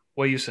Micah,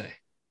 what do you say?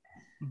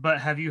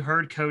 But have you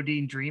heard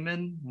Codeine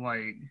Dreamin'?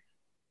 Like,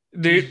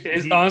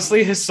 dude,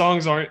 honestly, his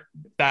songs aren't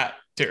that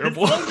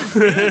terrible. His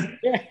songs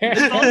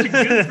are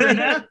good for an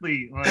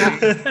athlete. Like,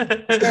 I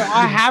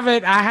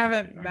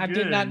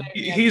did not know.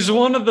 He's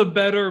one of the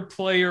better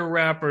player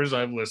rappers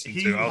I've listened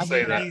to. I'll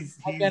say that.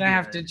 I'm gonna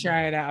have to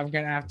try it out. I'm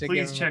gonna have to.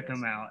 Please check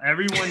him out.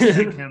 Everyone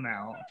check him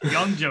out.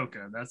 Young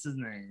Joka, that's his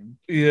name.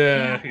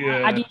 Yeah.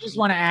 I do just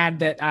want to add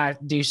that I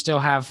do still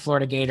have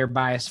Florida Gator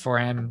bias for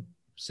him.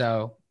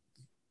 So.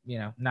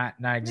 Not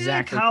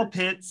exactly. Kyle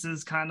Pitts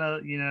is kind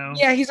of,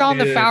 Yeah, he's on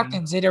the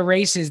Falcons. It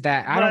erases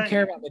that. I don't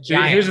care about the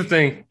Giants. Here's the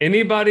thing.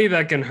 Anybody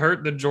that can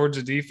hurt the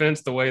Georgia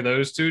defense the way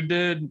those two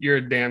did, you're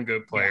a damn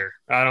good player.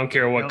 I don't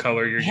care what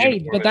color you're.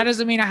 Hey, but that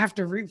doesn't mean I have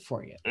to root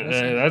for you.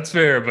 That's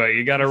fair, but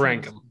you got to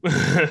rank them. All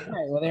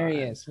right, well, there he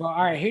is. Well,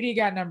 all right. Who do you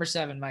got number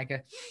 7,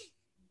 Micah?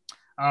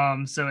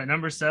 So at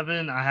number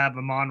 7, I have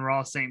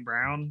Amon-Ra St.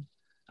 Brown.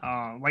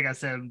 Like I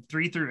said,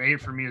 3 through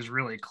 8 for me is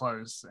really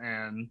close,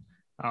 and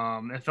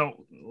it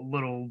felt a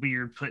little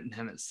weird putting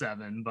him at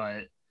 7,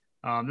 but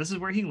this is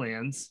where he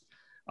lands.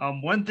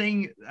 One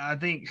thing I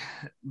think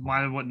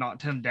might have what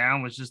knocked him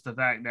down was just the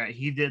fact that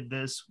he did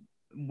this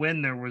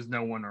when there was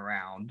no one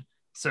around.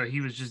 So he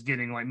was just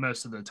getting like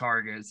most of the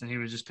targets, and he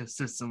was just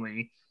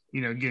consistently,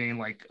 getting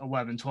like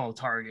 11, 12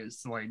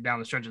 targets like down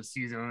the stretch of the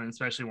season, and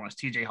especially once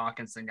TJ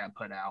Hawkinson got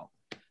put out.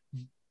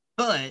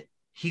 But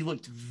he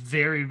looked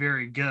very,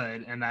 very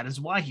good, and that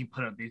is why he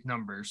put up these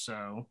numbers.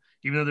 So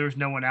even though there was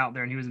no one out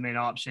there and he was the main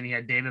option, he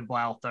had David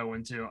Blau throw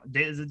into.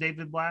 Is it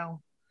David Blau?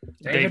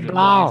 David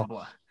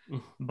Blau.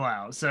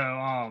 Blau.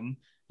 So,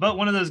 but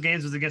one of those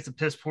games was against the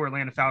piss poor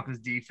Atlanta Falcons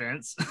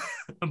defense.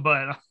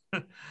 But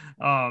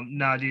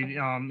no,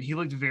 dude, he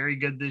looked very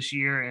good this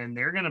year, and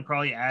they're gonna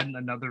probably add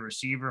another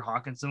receiver.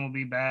 Hawkinson will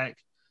be back.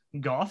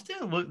 Goff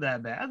didn't look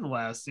that bad the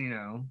last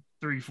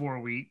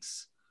 3-4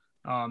 weeks.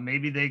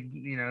 Maybe they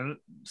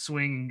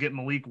swing and get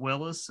Malik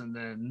Willis, and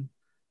then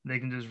they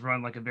can just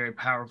run like a very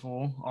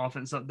powerful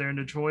offense up there in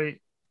Detroit.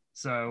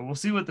 So we'll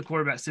see what the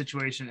quarterback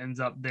situation ends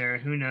up there.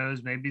 Who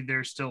knows? Maybe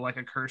they're still like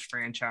a cursed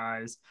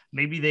franchise.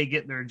 Maybe they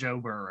get their Joe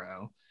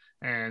Burrow,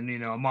 and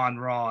Amon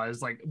Ra is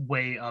like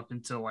way up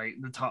into like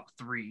the top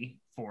 3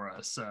 for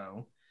us.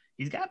 So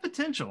he's got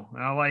potential,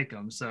 and I like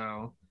him.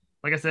 So,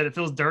 like I said, it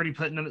feels dirty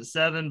putting him at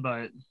 7,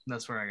 but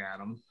that's where I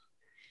got him.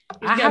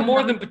 He's got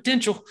more than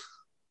potential.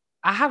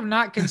 I have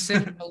not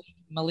considered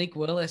Malik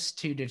Willis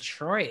to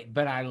Detroit,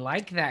 but I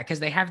like that because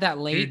they have that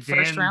late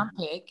first-round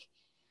pick.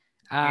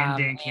 And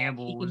Dan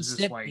Campbell was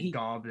just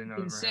gobbling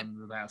over him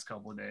the last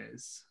couple of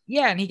days.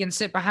 Yeah, and he can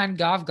sit behind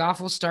Goff.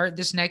 Goff will start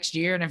this next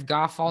year, and if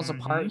Goff falls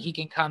apart, he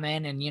can come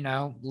in and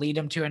lead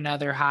him to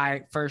another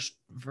high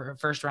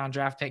first-round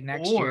draft pick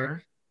next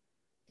year.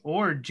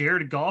 Or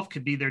Jared Goff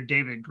could be their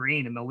David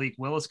Green, and Malik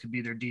Willis could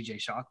be their DJ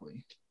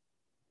Shockley.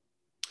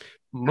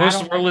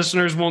 Most of our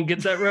listeners won't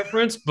get that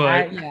reference, but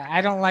I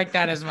don't like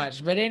that as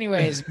much. But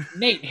anyways,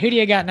 Nate, who do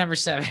you got number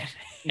 7?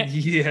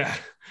 Yeah.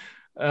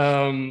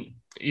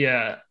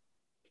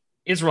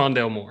 It's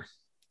Rondale Moore.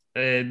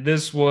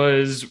 This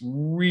was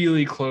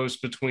really close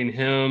between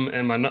him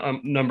and my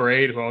number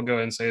 8, who I'll go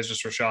ahead and say is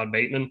just Rashad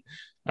Bateman.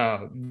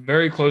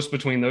 Very close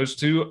between those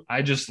two.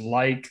 I just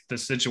like the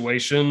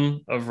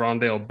situation of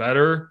Rondale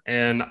better,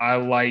 and I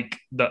like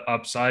the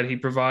upside he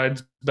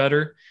provides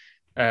better.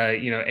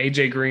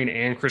 AJ Green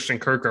and Christian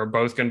Kirk are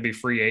both going to be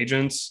free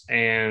agents.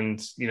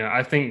 And,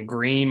 I think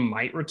Green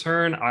might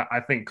return. I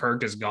think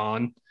Kirk is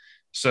gone.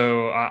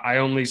 So I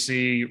only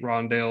see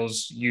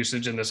Rondale's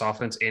usage in this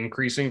offense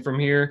increasing from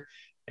here.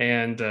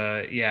 And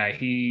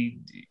he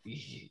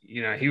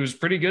was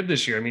pretty good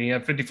this year. I mean, he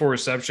had 54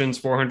 receptions,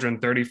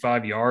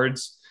 435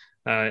 yards,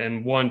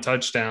 and 1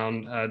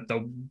 touchdown.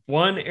 The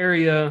one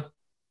area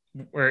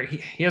where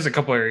he has a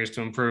couple areas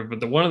to improve,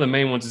 but one of the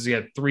main ones is he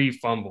had 3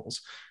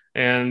 fumbles.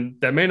 And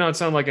that may not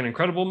sound like an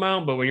incredible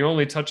amount, but when you're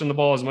only touching the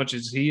ball as much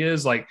as he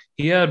is, like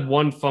he had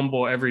 1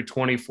 fumble every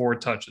 24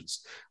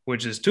 touches,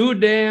 which is too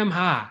damn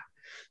high.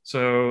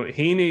 So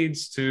he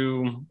needs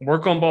to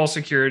work on ball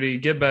security,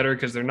 get better,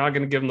 because they're not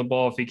going to give him the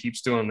ball if he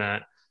keeps doing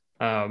that.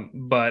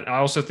 But I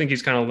also think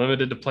he's kind of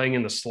limited to playing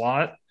in the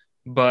slot,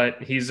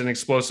 but he's an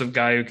explosive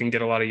guy who can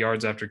get a lot of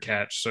yards after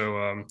catch. So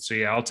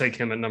I'll take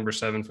him at number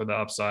 7 for the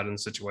upside in the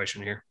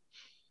situation here.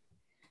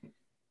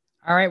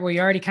 All right. Well, you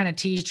already kind of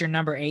teased your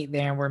number 8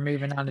 there, and we're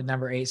moving on to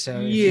number 8.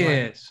 So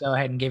yes, go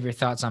ahead and give your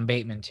thoughts on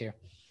Bateman too.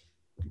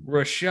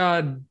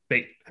 Rashad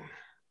Bateman.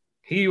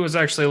 He was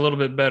actually a little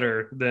bit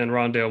better than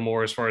Rondale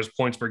Moore as far as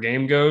points per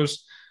game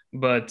goes,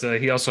 but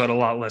he also had a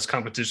lot less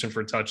competition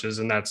for touches,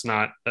 and that's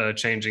not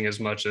changing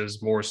as much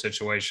as Moore's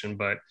situation.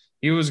 But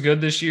he was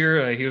good this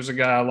year. He was a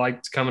guy I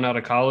liked coming out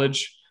of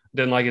college.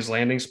 Didn't like his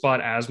landing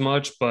spot as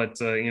much, but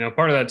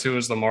part of that too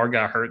is Lamar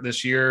got hurt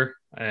this year,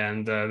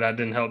 and that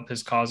didn't help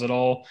his cause at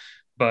all.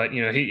 But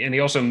he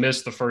also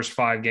missed the first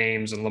 5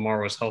 games, and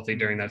Lamar was healthy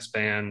during that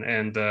span.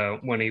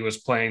 And when he was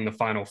playing the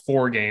final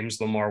 4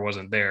 games, Lamar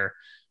wasn't there.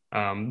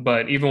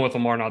 But even with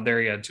Lamar not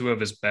there, he had 2 of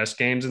his best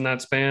games in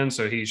that span.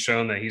 So he's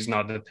shown that he's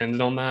not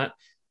dependent on that.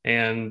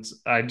 And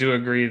I do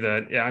agree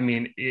that,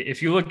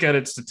 if you look at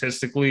it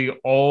statistically,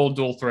 all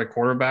dual threat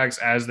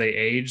quarterbacks, as they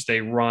age,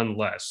 they run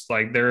less.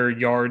 Like their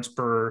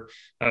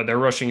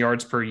rushing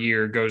yards per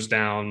year goes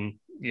down,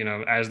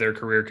 as their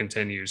career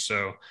continues.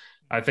 So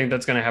I think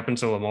that's going to happen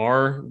to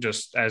Lamar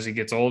just as he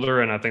gets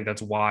older. And I think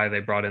that's why they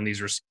brought in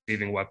these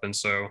receiving weapons.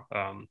 So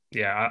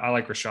I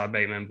like Rashad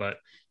Bateman, but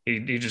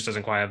he just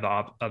doesn't quite have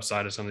the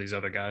upside of some of these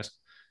other guys.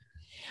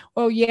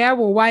 Oh, yeah.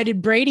 Well, why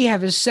did Brady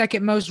have his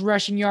 2nd most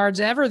rushing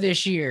yards ever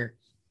this year?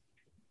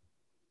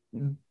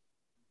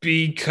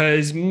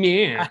 Because,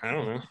 man, I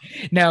don't know.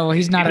 No,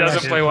 he's not. He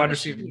doesn't play wide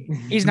receiver.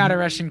 He's not a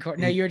rushing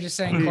quarterback. No, you were just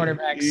saying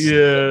quarterbacks.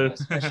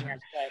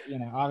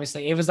 Yeah.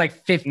 Obviously, it was like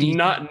 50.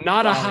 Not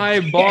a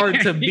high bar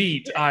to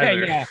beat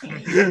either. Yeah,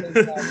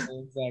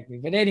 exactly.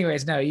 But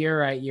anyways, no, you're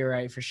right. You're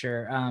right for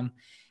sure.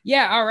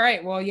 All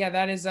right. Well,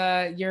 that is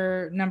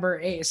your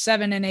number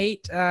 7 and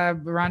 8,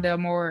 Rondale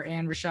Moore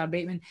and Rashad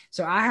Bateman.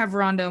 So I have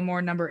Rondale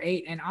Moore number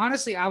 8, and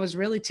honestly, I was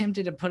really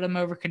tempted to put him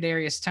over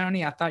Kadarius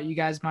Toney. I thought you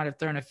guys might have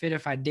thrown a fit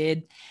if I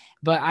did,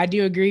 but I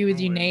do agree with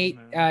you, Nate.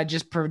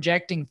 Just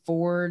projecting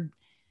forward,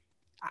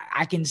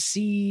 I can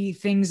see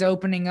things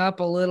opening up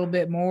a little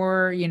bit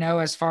more.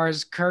 As far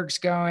as Kirk's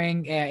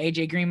going,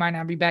 AJ Green might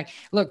not be back.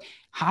 Look,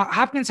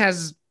 Hopkins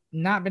has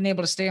not been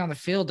able to stay on the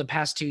field the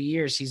past 2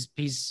 years.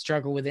 He's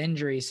struggled with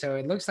injuries. So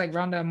it looks like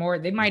Rondale Moore,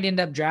 they might end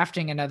up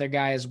drafting another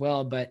guy as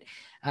well, but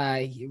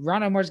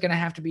Rondale Moore is going to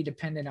have to be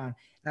dependent on.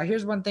 Now,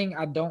 here's one thing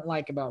I don't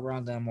like about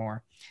Rondale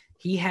Moore.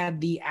 He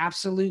had the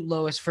absolute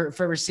lowest for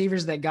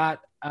receivers that got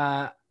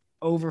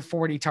over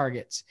 40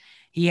 targets.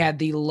 He had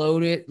the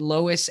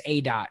lowest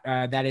ADOT,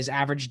 that is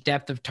average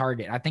depth of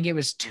target. I think it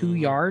was 2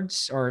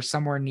 yards or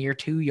somewhere near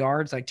 2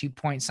 yards, like 2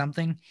 point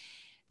something.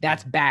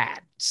 That's bad.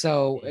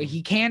 So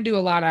he can do a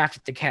lot after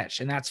the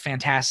catch, and that's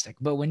fantastic.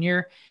 But when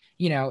you're,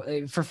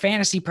 for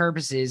fantasy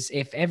purposes,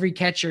 if every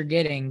catch you're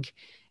getting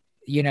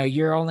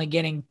you're only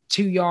getting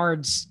 2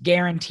 yards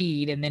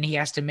guaranteed, and then he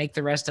has to make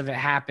the rest of it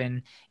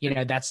happen.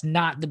 That's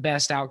not the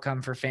best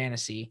outcome for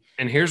fantasy.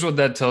 And here's what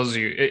that tells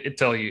you. It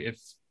tell you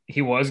if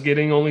he was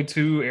getting only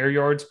 2 air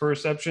yards per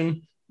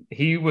reception,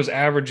 he was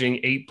averaging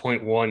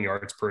 8.1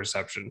 yards per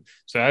reception.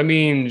 So that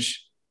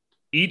means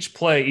each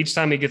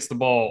time he gets the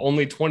ball,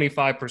 only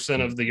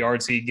 25% of the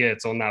yards he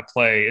gets on that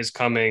play is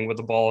coming with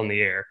the ball in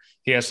the air.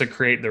 He has to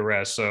create the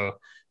rest. So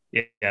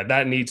yeah,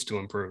 that needs to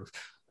improve.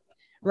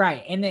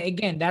 Right. And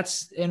again,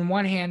 that's in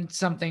one hand,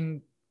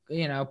 something,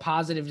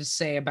 positive to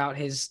say about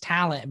his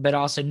talent, but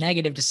also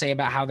negative to say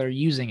about how they're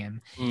using him.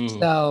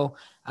 So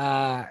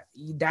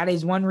that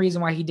is one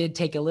reason why he did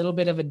take a little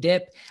bit of a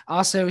dip.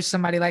 Also,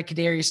 somebody like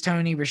Kadarius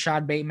Toney,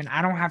 Rashad Bateman,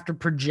 I don't have to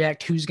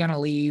project who's going to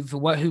leave,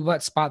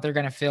 what spot they're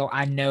going to fill.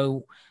 I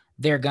know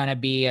they're going to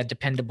be a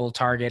dependable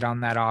target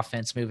on that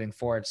offense moving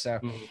forward. So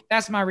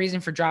that's my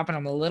reason for dropping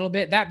them a little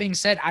bit. That being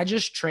said, I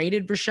just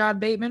traded Rashad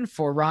Bateman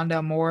for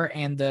Rondale Moore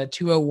and the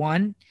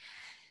 201.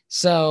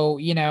 So,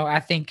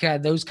 I think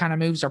those kind of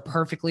moves are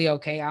perfectly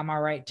okay. I'm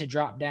all right to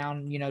drop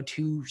down,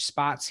 2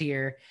 spots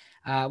here.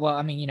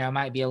 It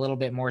might be a little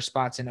bit more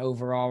spots in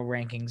overall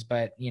rankings,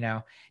 but,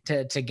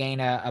 to gain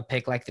a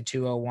pick like the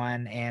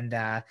 201.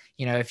 And,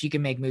 if you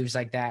can make moves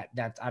like that,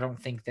 I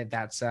don't think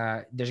that's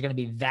there's going to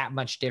be that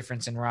much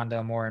difference in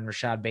Rondale Moore and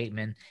Rashad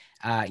Bateman,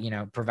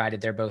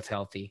 provided they're both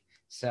healthy.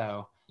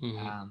 So,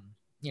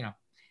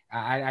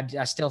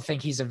 I still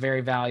think he's a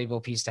very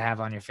valuable piece to have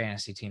on your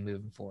fantasy team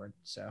moving forward.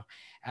 So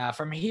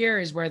from here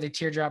is where the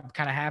teardrop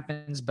kind of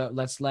happens, but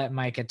let's let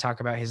Micah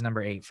talk about his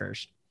number 8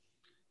 first.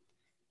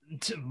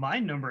 My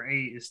number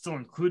 8 is still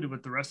included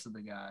with the rest of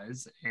the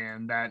guys,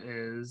 and that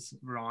is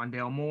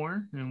Rondale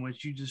Moore, in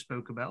which you just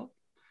spoke about.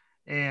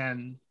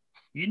 And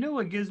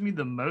what gives me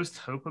the most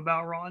hope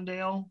about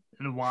Rondale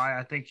and why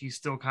I think he's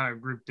still kind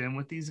of grouped in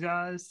with these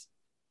guys?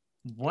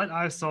 What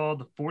I saw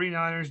the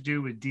 49ers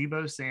do with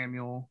Deebo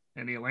Samuel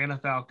and the Atlanta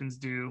Falcons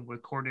do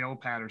with Cordell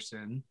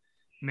Patterson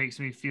makes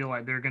me feel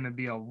like there are going to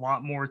be a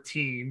lot more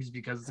teams,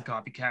 because it's a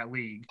copycat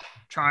league,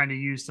 trying to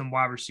use some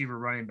wide receiver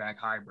running back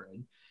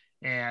hybrid.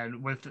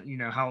 And with,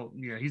 how,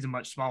 he's a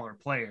much smaller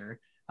player,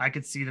 I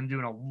could see them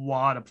doing a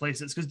lot of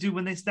places. Because, dude,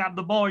 when they snap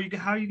the ball,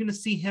 how are you going to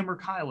see him or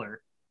Kyler?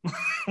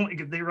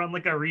 Like if they run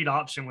like a read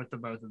option with the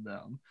both of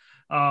them.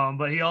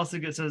 But he also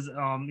gets his,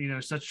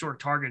 such short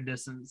target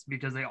distance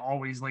because they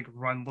always like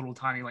run little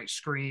tiny like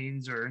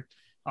screens or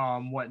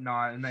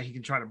whatnot, and that he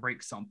can try to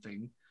break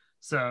something.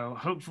 So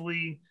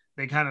hopefully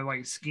they kind of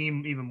like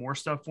scheme even more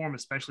stuff for him,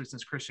 especially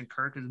since Christian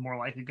Kirk is more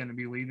likely going to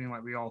be leaving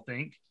like we all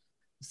think.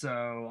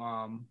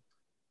 So,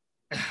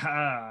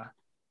 how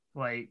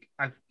do I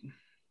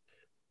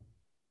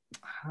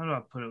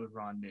put it with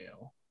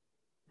Rondale?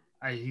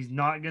 He's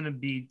not going to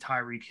be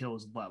Tyreek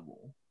Hill's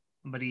level,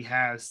 but he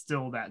has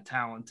still that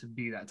talent to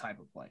be that type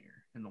of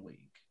player in the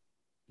league.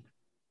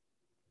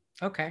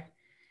 Okay.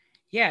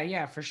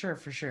 Yeah, for sure.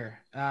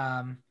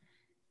 I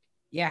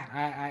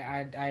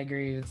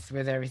agree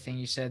with everything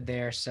you said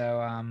there.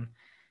 So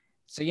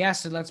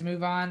let's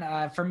move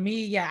on. For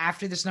me,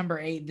 after this number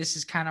 8, this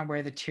is kind of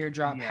where the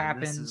teardrop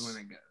happens. This is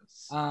when it goes.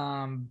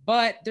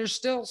 But there's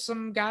still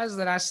some guys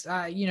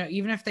that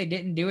even if they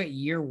didn't do it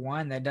year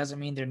 1, that doesn't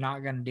mean they're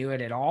not going to do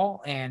it at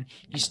all. And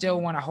you still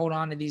want to hold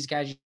on to these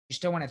guys. You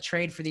still want to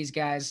trade for these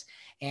guys.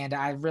 And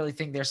I really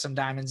think there's some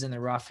diamonds in the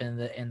rough in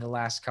the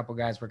last couple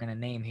guys we're going to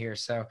name here.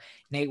 So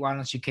Nate, why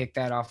don't you kick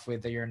that off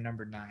with your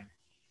number 9?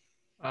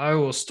 I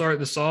will start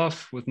this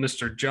off with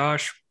Mr.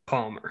 Josh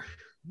Palmer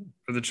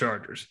for the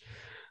Chargers.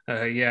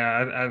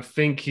 I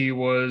think he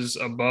was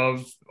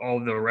above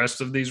all the rest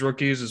of these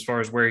rookies as far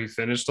as where he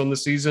finished on the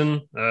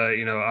season.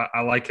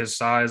 I like his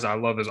size. I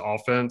love his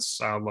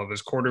offense. I love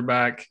his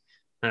quarterback.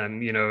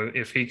 And,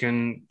 if he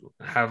can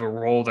have a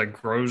role that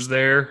grows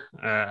there,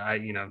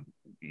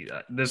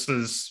 this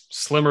is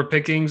slimmer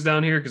pickings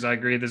down here because I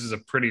agree this is a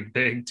pretty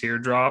big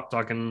teardrop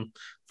talking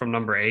from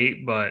number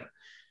 8. But,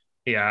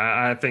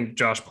 I think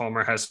Josh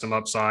Palmer has some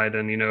upside.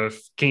 And,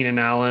 if Keenan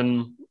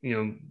Allen –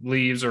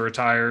 leaves or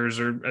retires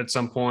or at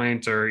some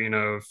point, or,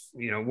 if,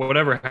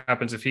 whatever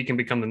happens, if he can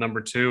become the number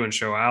 2 and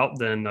show out,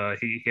 then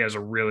he has a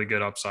really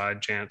good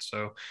upside chance.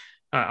 So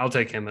I'll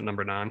take him at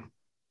number 9.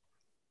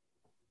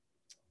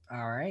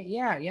 All right.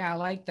 Yeah. I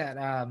like that.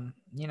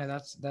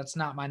 That's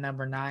not my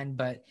number 9,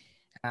 but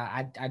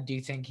I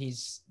do think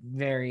he's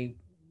very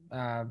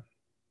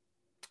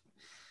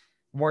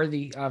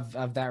worthy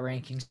of that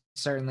ranking.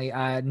 Certainly.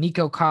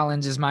 Nico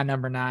Collins is my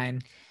number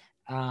 9.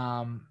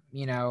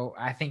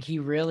 I think he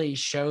really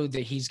showed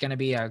that he's going to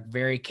be a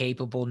very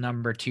capable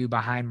number 2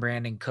 behind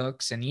Brandon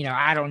Cooks. And,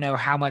 I don't know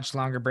how much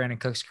longer Brandon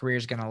Cooks' career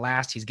is going to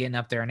last. He's getting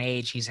up there in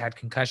age. He's had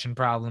concussion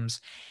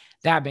problems.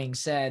 That being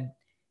said,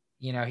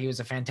 he was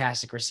a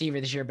fantastic receiver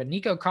this year, but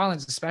Nico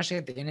Collins, especially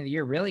at the end of the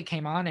year, really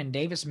came on, and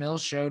Davis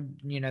Mills showed,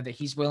 that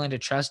he's willing to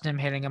trust him,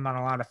 hitting him on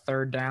a lot of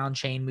third down,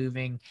 chain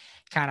moving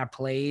kind of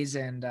plays.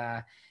 And,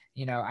 I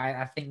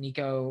think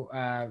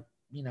Nico,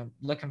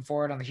 looking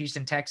forward on the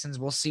Houston Texans.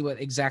 We'll see what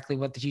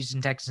the Houston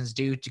Texans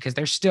do, because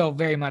they're still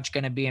very much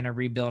going to be in a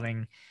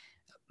rebuilding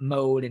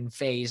mode and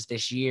phase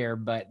this year,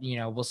 but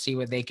we'll see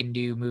what they can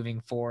do moving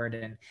forward.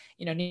 And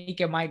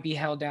Nico might be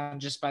held down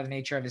just by the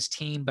nature of his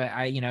team, but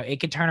it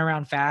could turn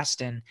around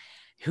fast, and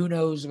who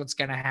knows what's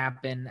going to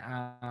happen.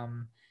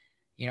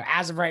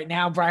 As of right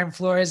now, Brian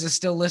Flores is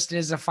still listed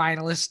as a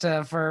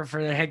finalist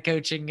for the head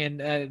coaching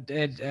and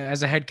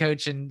as a head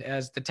coach and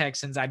as the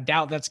Texans. I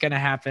doubt that's going to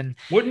happen.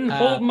 Wouldn't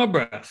hold my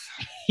breath.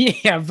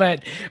 Yeah,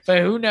 but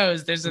who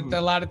knows? There's a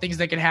lot of things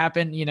that could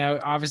happen.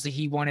 Obviously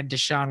he wanted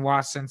Deshaun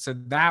Watson, so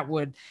that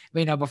would,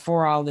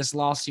 before all this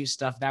lawsuit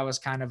stuff, that was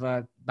kind of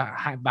a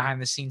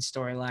behind the scenes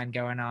storyline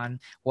going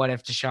on. What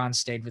if Deshaun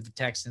stayed with the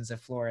Texans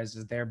if Flores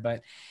is there?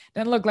 But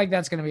doesn't look like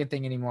that's going to be a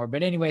thing anymore.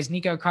 But anyways,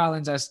 Nico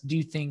Collins, I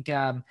do think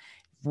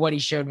what he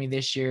showed me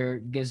this year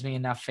gives me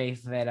enough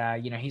faith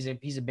that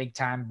he's a big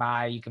time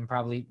buy. You can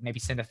probably maybe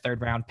send a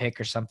 3rd round pick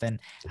or something.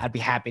 I'd be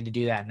happy to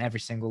do that in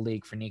every single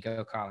league for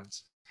Nico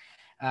Collins.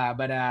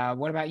 But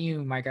what about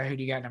you, Micah? Who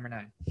do you got number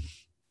 9?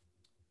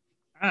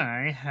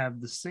 I have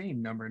the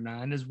same number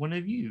 9 as one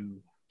of you.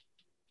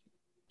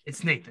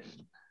 It's Nathan.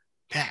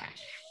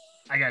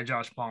 I got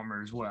Josh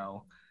Palmer as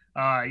well.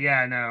 Dude,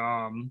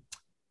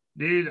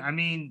 I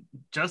mean,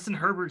 Justin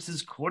Herbert's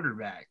his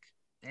quarterback.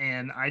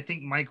 And I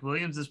think Mike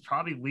Williams is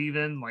probably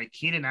leaving. Like,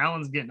 Keenan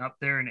Allen's getting up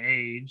there in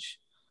age.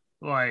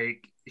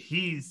 Like,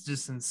 he's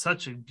just in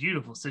such a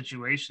beautiful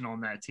situation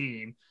on that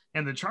team.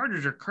 And the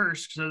Chargers are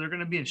cursed, so they're going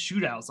to be in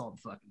shootouts all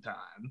the fucking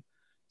time.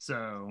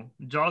 So,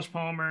 Josh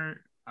Palmer,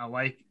 I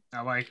like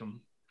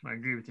him. I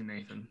agree with you,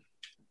 Nathan.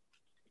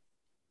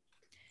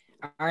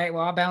 All right,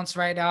 well, I'll bounce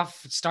right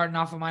off. Starting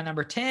off with my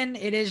number 10,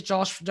 it is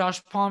Josh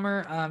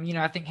Palmer.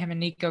 I think him and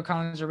Nico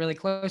Collins are really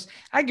close.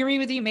 I agree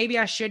with you. Maybe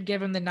I should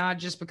give him the nod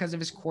just because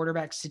of his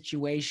quarterback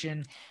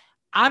situation.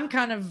 I'm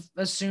kind of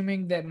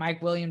assuming that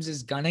Mike Williams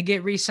is gonna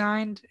get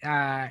re-signed.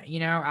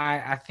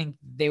 I think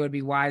they would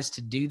be wise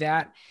to do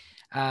that.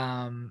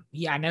 I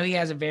know he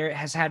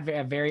has had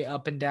a very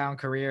up and down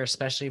career,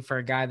 especially for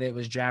a guy that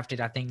was drafted,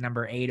 I think,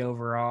 number 8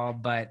 overall.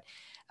 But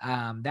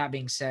that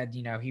being said,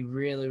 he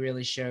really,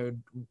 really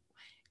showed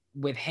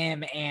with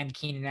him and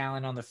Keenan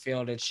Allen on the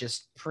field, it's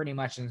just pretty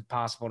much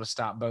impossible to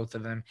stop both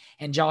of them.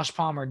 And Josh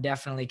Palmer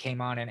definitely came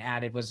on and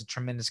added, was a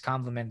tremendous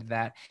compliment to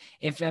that.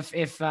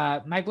 If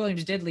Mike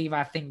Williams did leave,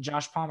 I think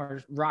Josh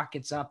Palmer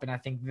rockets up, and I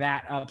think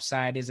that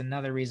upside is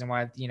another reason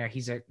why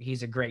he's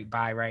a great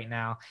buy right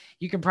now.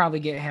 You can probably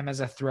get him as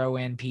a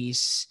throw-in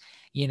piece,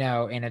 in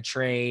a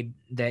trade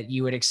that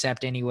you would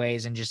accept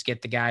anyways, and just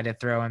get the guy to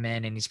throw him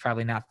in, and he's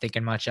probably not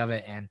thinking much of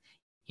it. And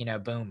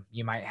boom,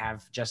 you might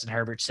have Justin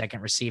Herbert's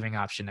second receiving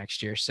option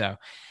next year. So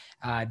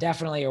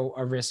definitely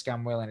a risk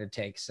I'm willing to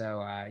take.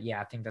 So I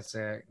think that's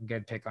a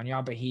good pick on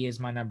y'all, but he is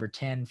my number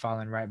 10,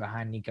 falling right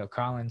behind Nico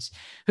Collins.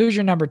 Who's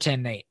your number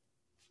 10, Nate?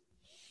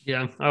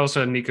 Yeah, I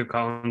also had Nico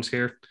Collins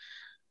here.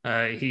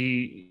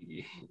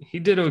 He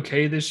did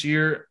okay this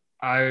year.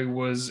 I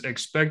was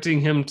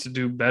expecting him to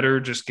do better,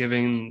 just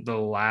given the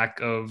lack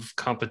of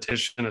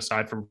competition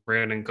aside from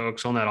Brandon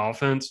Cooks on that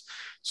offense.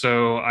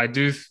 So I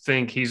do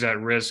think he's at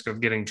risk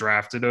of getting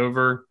drafted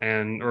over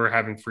or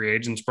having free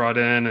agents brought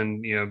in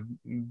and,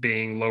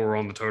 being lower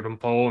on the totem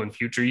pole in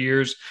future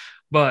years.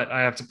 But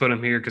I have to put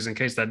him here because in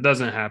case that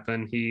doesn't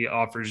happen, he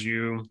offers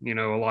you, a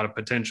lot of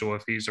potential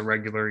if he's a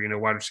regular,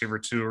 wide receiver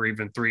 2 or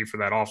even 3 for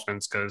that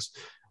offense, because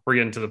we're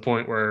getting to the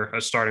point where a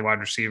starting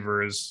wide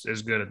receiver is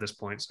good at this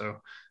point. So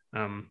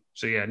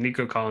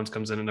Nico Collins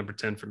comes in at number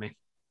 10 for me.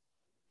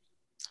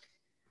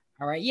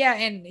 All right. Yeah.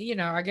 And,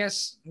 I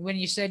guess when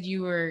you said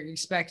you were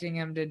expecting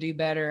him to do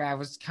better, I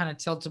was kind of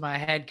tilting my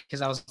head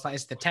because I was like,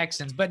 it's the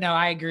Texans. But no,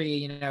 I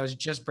agree. It was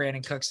just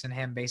Brandon Cooks and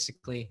him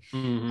basically.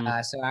 Mm-hmm.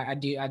 So I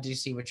do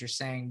see what you're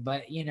saying.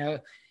 But,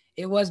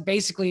 it was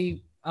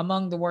basically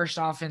among the worst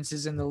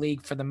offenses in the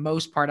league for the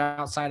most part,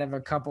 outside of a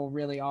couple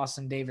really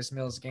awesome Davis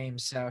Mills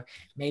games. So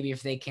maybe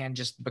if they can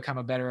just become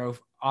a better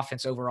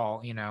offense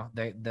overall,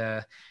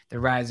 the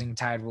rising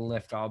tide will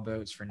lift all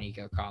boats for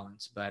Nico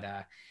Collins. But,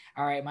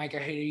 all right, Micah,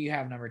 who do you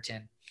have number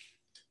 10?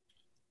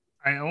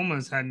 I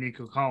almost had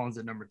Nico Collins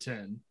at number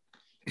 10.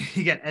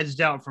 He got edged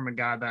out from a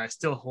guy that I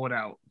still hold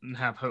out and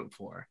have hope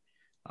for.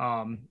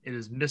 It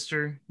is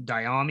Mr.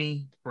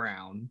 Dyami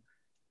Brown.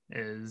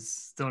 Is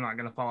still not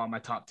going to fall out my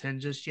top 10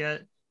 just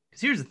yet.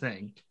 Because here's the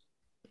thing.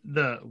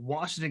 The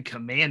Washington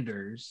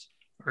Commanders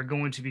are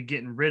going to be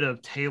getting rid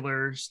of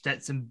Taylor,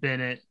 Stetson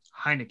Bennett,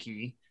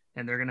 Heineke,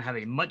 and they're going to have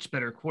a much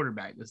better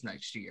quarterback this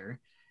next year.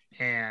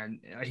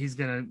 And he's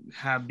going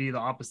to be the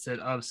opposite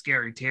of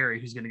Scary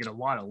Terry, who's going to get a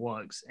lot of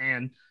looks.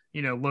 And,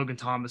 Logan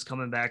Thomas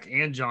coming back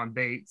and John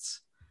Bates.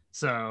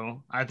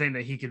 So I think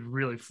that he could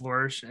really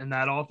flourish in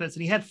that offense.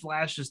 And he had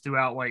flashes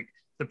throughout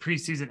the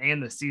preseason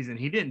and the season.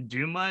 He didn't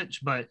do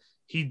much, but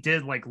he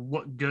did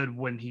look good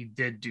when he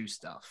did do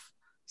stuff.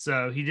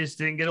 So he just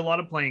didn't get a lot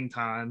of playing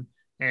time.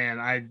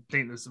 And I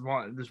think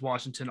this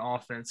Washington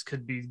offense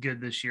could be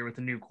good this year with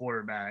a new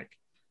quarterback.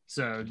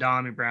 So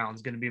Dyami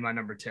Brown's going to be my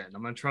number 10.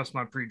 I'm going to trust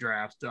my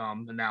pre-draft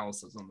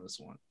analysis on this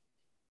one.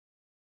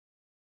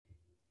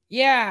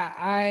 Yeah,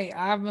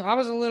 I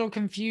was a little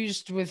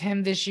confused with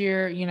him this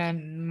year. You know,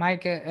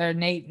 Micah or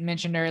Nate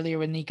mentioned earlier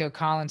with Nico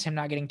Collins, him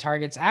not getting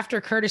targets. After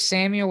Curtis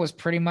Samuel was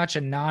pretty much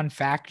a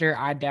non-factor,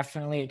 I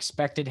definitely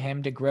expected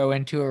him to grow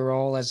into a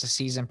role as the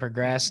season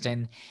progressed,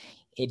 and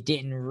it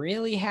didn't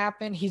really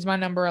happen. He's my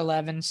number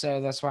 11, so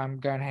that's why I'm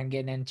going ahead and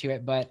getting into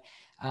it. But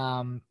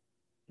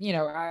you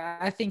know,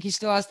 I think he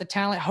still has the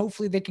talent.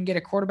 Hopefully they can get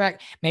a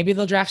quarterback. Maybe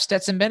they'll draft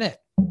Stetson Bennett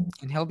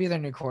and he'll be their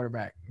new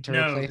quarterback to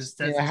No, replace because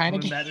Stetson's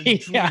coming back to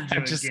Heineke. Yeah,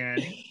 Georgia again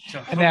to no,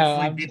 hopefully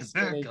I'm be the just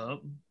kidding.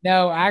 backup.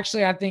 No,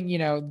 actually, I think, you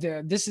know,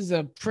 this is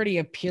a pretty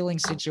appealing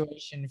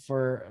situation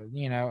for,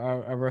 you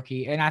know, a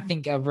rookie. And I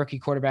think a rookie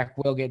quarterback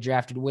will get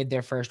drafted with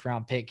their first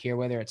round pick here,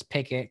 whether it's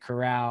Pickett,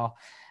 Corral,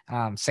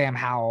 Sam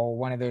Howell,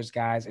 one of those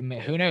guys. And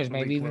who knows,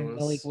 maybe even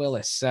Malik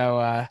Willis.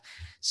 So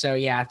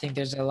yeah, I think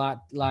there's a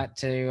lot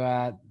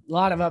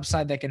of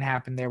upside that can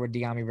happen there with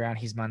De'Ami Brown.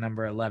 He's my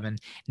number 11.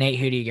 Nate,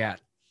 who do you got?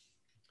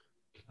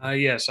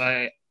 Yes,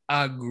 I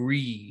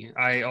agree.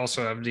 I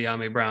also have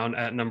De'Ami Brown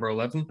at number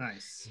 11.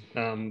 Nice.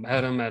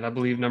 Had him at, I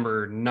believe,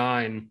 number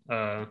 9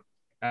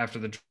 after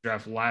the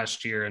draft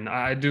last year. And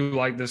I do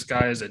like this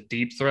guy as a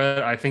deep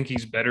threat. I think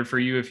he's better for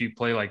you if you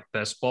play like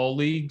best ball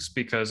leagues,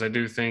 because I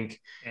do think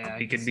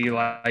he could be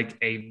like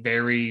a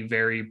very,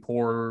 very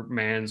poor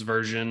man's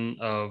version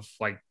of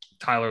like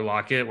Tyler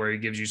Lockett, where he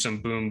gives you some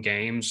boom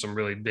games, some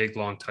really big,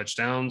 long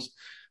touchdowns.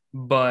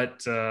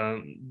 But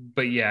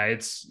yeah,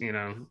 it's, you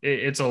know,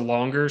 it's a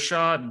longer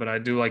shot, but I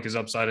do like his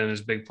upside and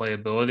his big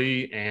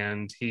playability,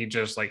 and he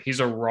just like, he's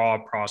a raw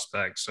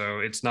prospect, so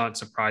it's not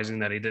surprising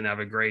that he didn't have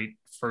a great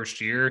first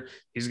year.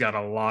 He's got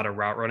a lot of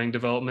route running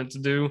development to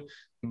do,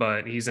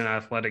 but he's an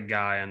athletic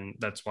guy, and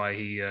that's why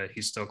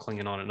he's still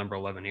clinging on at number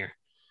 11 here.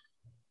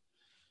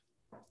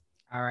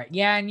 All right.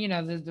 Yeah, and you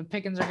know, the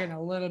pickings are getting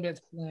a little bit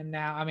slim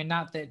now. I mean,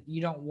 not that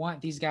you don't want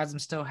these guys. I'm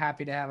still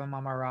happy to have them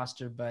on my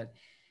roster, but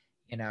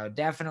you know,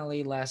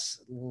 definitely less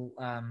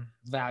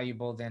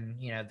valuable than,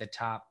 you know, the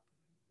top,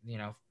 you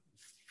know,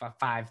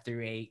 5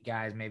 through 8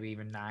 guys, maybe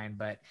even 9.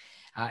 But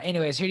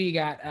anyways, who do you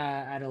got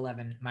at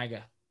 11,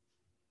 Micah?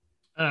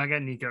 I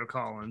got Nico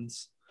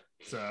Collins.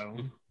 So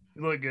he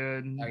looked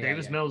good.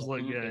 Davis Mills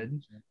looked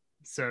good.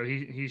 So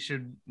he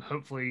should,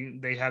 hopefully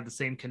they have the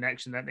same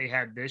connection that they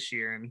had this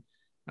year.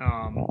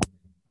 And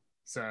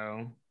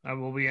so I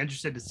will be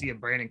interested to see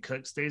if Brandon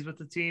Cook stays with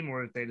the team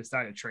or if they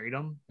decide to trade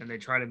him and they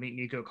try to meet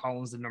Nico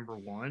Collins the number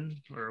 1,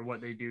 or what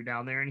they do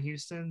down there in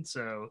Houston.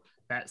 So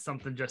that's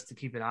something just to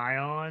keep an eye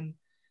on.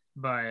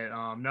 But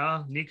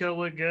no, Nico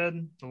looked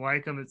good. I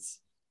like him.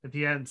 If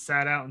he hadn't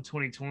sat out in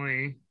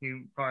 2020,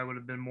 he probably would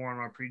have been more on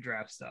our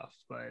pre-draft stuff,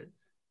 but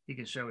he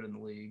can show it in the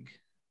league.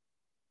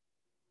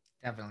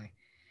 Definitely.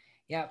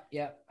 Yep.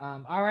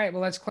 All right,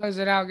 well, let's close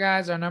it out,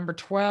 guys. Our number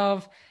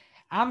 12.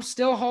 I'm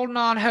still holding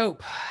on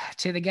hope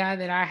to the guy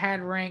that I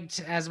had ranked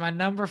as my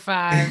number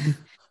 5.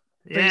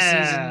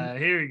 Yeah,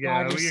 here we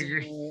go. We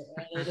agree.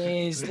 It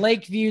is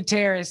Lakeview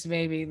Terrace,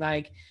 baby.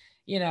 Like,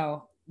 you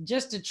know,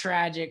 just a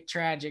tragic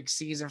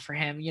season for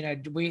him. You know,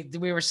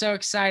 we were so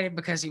excited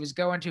because he was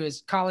going to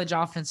his college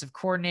offensive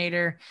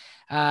coordinator,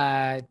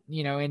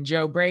 you know, in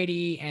Joe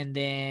Brady, and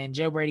then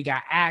Joe Brady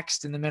got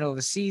axed in the middle of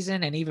the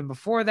season. And even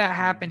before that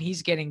happened,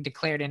 he's getting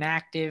declared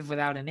inactive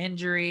without an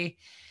injury.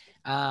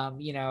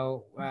 You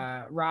know,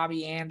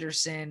 Robbie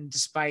Anderson,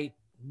 despite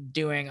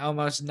doing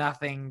almost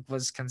nothing,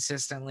 was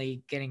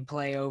consistently getting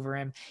play over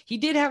him. He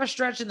did have a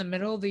stretch in the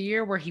middle of the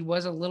year where he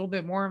was a little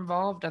bit more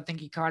involved. I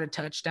think he caught a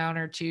touchdown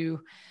or 2.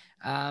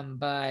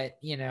 But,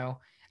 you know,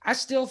 I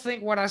still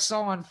think what I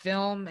saw on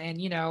film,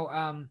 and, you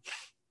know,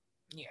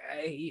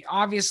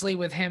 obviously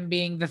with him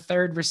being the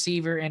 3rd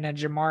receiver in a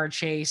Jamar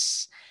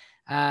Chase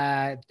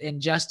and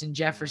Justin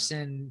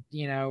Jefferson,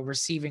 you know,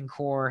 receiving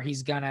core,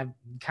 he's gonna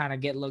kind of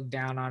get looked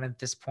down on at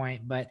this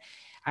point, but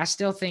I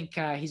still think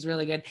he's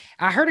really good.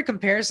 I heard a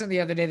comparison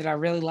the other day that I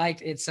really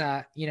liked. It's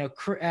you know,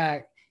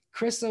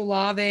 Chris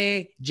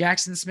Olave,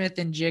 Jackson Smith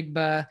and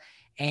Jigba,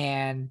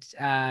 and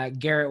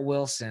Garrett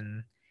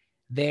Wilson.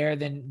 They're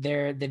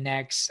the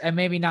next, and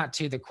maybe not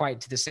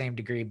quite to the same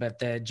degree, but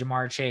the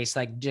Jamar Chase,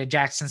 like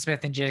Jackson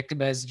Smith and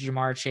Jigba's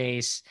Jamar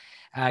Chase.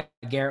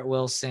 Garrett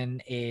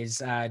Wilson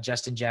is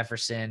Justin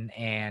Jefferson,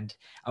 and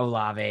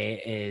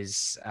Olave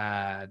is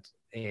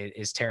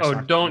Terrace. Oh,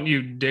 don't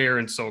you dare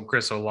insult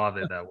Chris Olave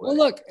that way. Well,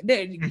 look,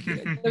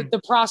 the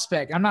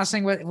prospect. I'm not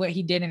saying what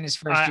he did in his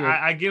first year.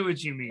 I get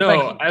what you mean.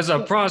 No, as a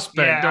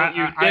prospect, don't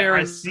you dare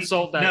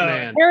insult that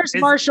man. Terrace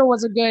Marshall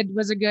was a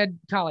good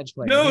college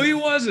player. No, he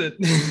wasn't.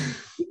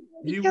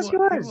 He was.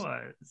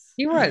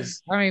 He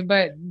was. I mean,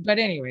 but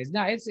anyways,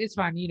 no, it's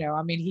fine. You know,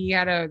 I mean, he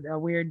had a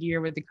weird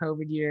year with the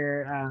COVID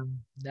year,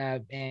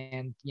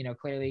 and you know,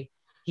 clearly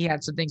he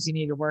had some things he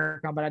needed to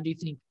work on. But I do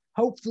think,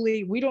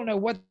 hopefully, we don't know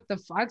what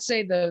I'd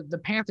say the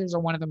Panthers are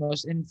one of the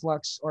most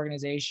influx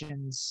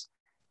organizations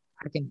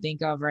I can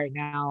think of right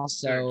now.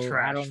 So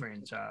I don't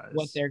know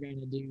what they're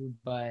going to do,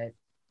 but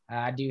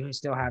I do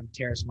still have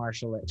Terrace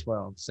Marshall at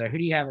 12. So who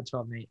do you have at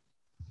 12, Nate?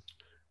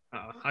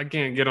 I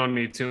can't get on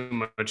you too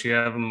much. You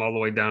have him all the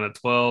way down at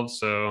 12,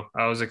 so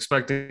I was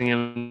expecting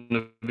him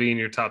to be in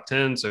your top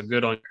 10. So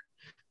good on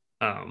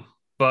you.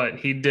 But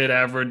he did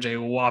average a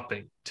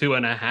whopping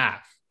 2.5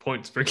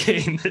 points per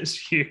game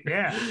this year.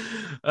 Yeah,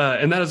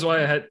 and that is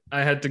why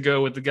I had to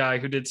go with the guy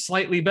who did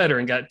slightly better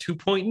and got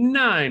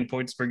 2.9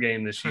 points per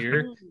game this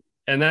year,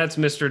 and that's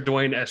Mr.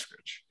 Dwayne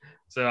Eskridge.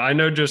 So I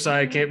know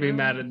Josiah can't be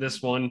mad at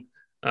this one.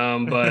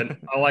 But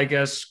I like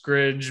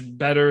Eskridge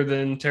better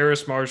than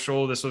Terrace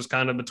Marshall. This was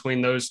kind of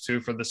between those two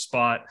for the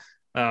spot.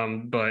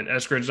 But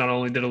Eskridge not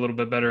only did a little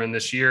bit better in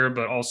this year,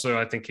 but also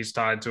I think he's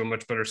tied to a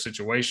much better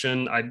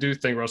situation. I do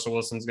think Russell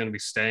Wilson's going to be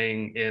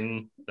staying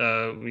in,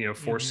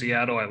 for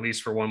Seattle at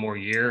least for one more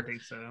year. I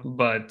think so.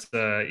 But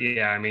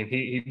yeah, I mean,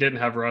 he didn't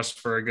have Russ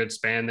for a good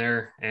span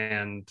there,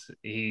 and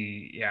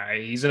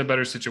he's in a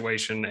better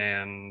situation.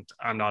 And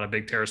I'm not a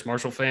big Terrace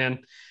Marshall fan.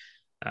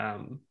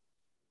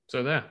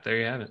 So there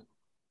you have it.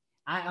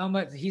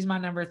 He's my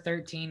number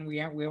 13.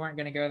 We weren't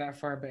going to go that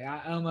far, but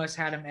I almost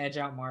had him edge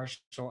out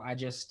Marshall. I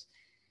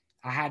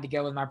had to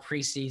go with my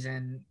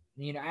preseason,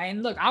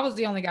 and look, I was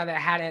the only guy that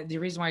had it. The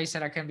reason why you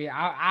said I couldn't be,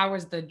 I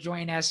was the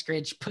Dwayne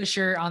Eskridge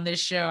pusher on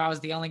this show. I was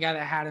the only guy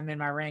that had him in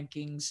my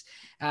rankings.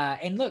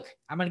 And look,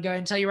 I'm going to go ahead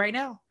and tell you right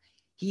now,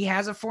 he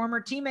has a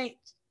former teammate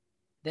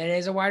that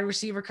is a wide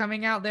receiver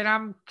coming out that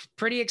I'm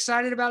pretty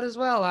excited about as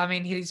well. I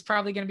mean, he's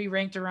probably going to be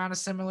ranked around a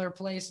similar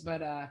place,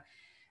 but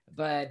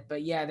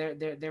yeah,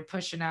 they're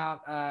pushing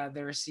out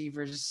the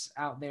receivers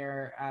out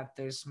there at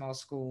those small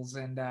schools,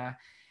 and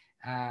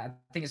I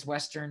think it's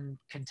Western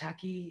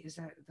Kentucky. Is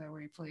that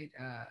where he played?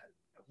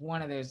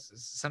 One of those,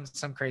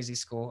 some crazy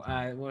school.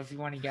 Well, if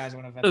one of you guys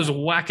want to vet those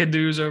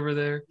wackadoos over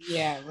there.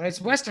 Yeah, it's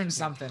Western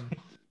something.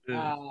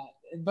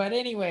 But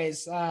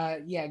anyways,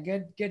 yeah,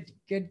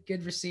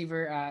 good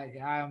receiver.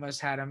 I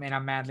almost had him, and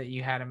I'm mad that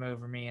you had him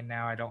over me, and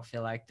now I don't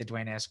feel like the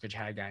Dwayne Eskridge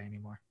high guy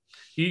anymore.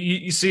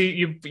 You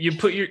see,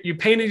 you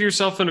painted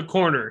yourself in a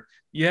corner.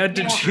 You had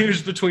to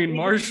choose between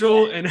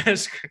Marshall and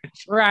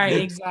Eskridge.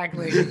 Right,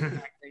 exactly.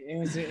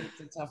 It's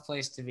a tough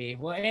place to be.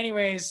 Well,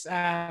 anyways,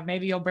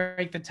 maybe you'll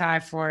break the tie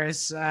for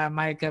us,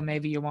 Micah.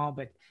 Maybe you won't,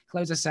 but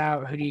close us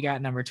out. Who do you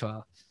got number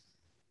 12?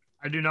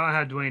 I do not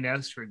have Dwayne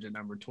Eskridge at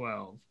number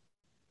 12,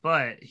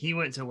 but he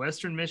went to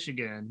Western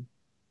Michigan,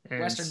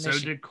 and so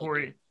did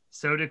Corey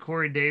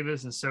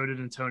Davis, and so did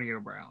Antonio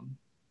Brown.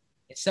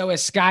 So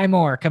is Sky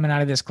Moore coming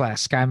out of this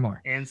class. Sky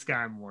Moore.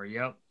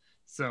 Yep.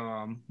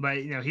 So, but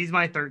he's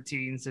my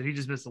 13, so he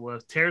just missed the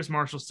list. Terrace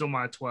Marshall's still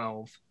my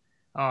 12.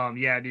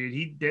 Yeah, dude,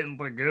 he didn't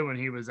look good when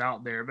he was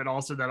out there, but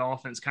also that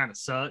offense kind of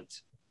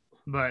sucked.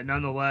 But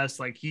nonetheless,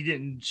 like, he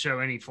didn't show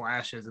any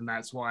flashes, and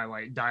that's why,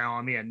 like,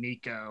 Diami and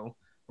Nico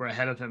were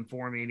ahead of him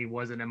for me, and he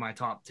wasn't in my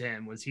top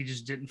 10. Was he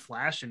just didn't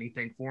flash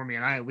anything for me,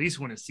 and I at least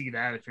want to see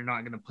that if you're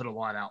not going to put a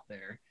lot out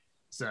there.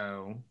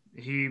 So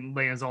he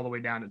lands all the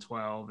way down to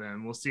 12,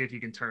 and we'll see if he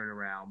can turn it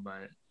around,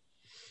 but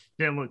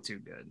didn't look too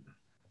good.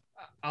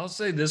 I'll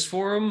say this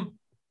for him.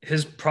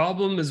 His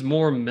problem is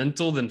more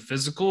mental than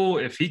physical.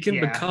 If he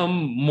can become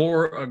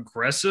more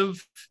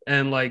aggressive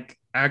and like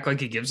act like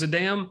he gives a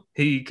damn,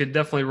 he could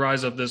definitely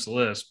rise up this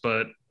list.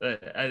 But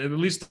at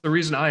least the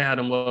reason I had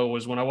him low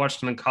was when I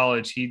watched him in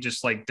college, he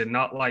just like did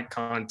not like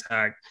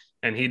contact,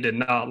 and he did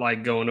not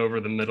like going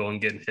over the middle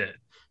and getting hit.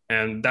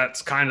 And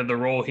that's kind of the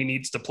role he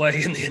needs to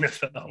play in the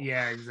NFL.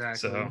 Yeah,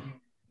 exactly. So,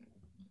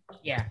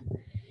 yeah,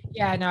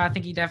 no, I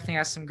think he definitely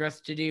has some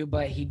growth to do,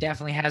 but he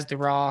definitely has the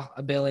raw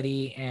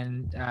ability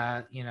and,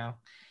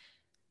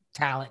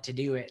 talent to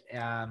do it.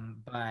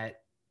 But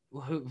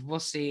we'll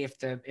see if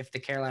the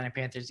Carolina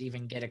Panthers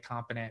even get a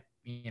competent,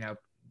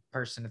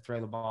 person to throw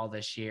the ball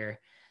this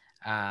year.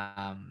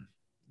 That'll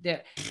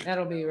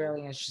be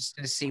really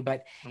interesting to see.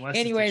 But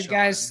anyways,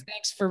 guys,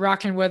 thanks for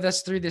rocking with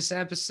us through this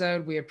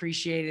episode. We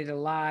appreciate it a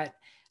lot.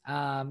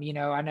 I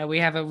know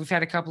we've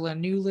had a couple of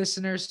new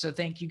listeners, so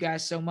thank you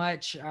guys so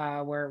much.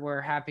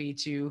 We're happy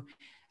to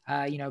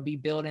be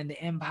building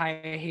the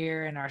empire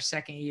here in our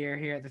second year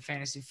here at the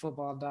Fantasy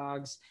Football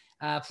Dogs.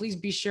 Please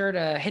be sure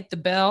to hit the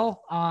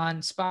bell on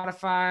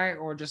Spotify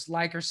or just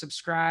like or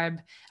subscribe.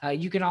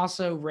 You can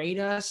also rate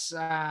us,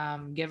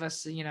 give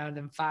us,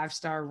 them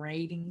 5-star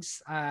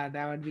ratings.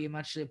 That would be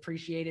much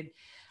appreciated.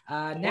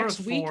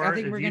 Next week, I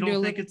think we're going to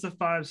do it's a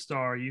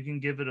 5-star, you can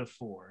give it a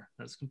 4.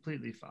 That's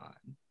completely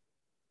fine.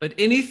 But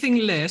anything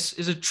less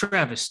is a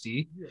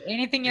travesty.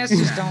 Anything else,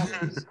 just don't.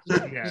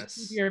 Yes,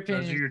 just keep your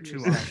opinion. Those are your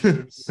 2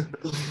 options.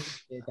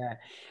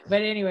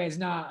 But anyways,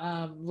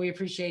 we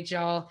appreciate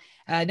y'all.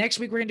 Next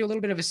week, we're going to do a little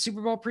bit of a Super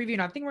Bowl preview.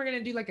 And I think we're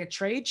going to do like a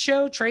trade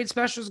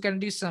special. Is going to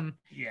do some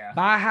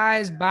buy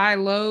highs, buy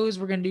lows.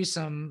 We're going to do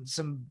some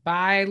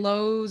buy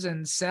lows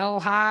and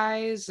sell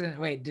highs. And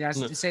wait, did I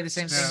say the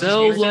same thing?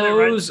 Sell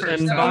lows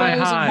and buy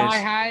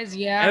highs.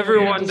 Yeah.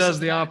 Everyone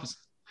does the opposite.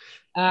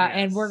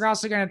 And we're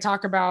also going to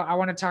I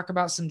want to talk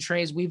about some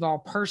trades we've all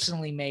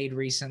personally made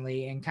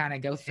recently and kind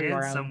of go through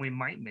our some we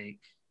might make.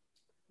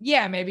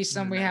 Yeah, maybe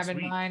some we have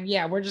in mind.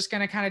 Yeah, we're just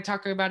going to kind of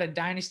talk about a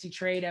dynasty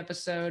trade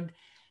episode.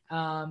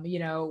 You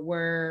know,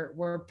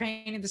 we're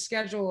painting the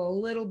schedule a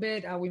little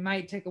bit. We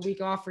might take a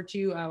week off or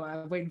two.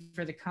 Waiting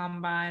for the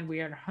combine.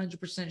 We aren't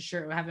 100%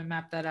 sure. We haven't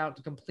mapped that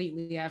out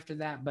completely after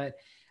that, but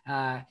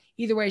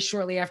either way,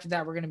 shortly after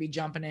that, we're going to be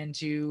jumping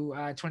into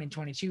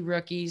 2022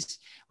 rookies,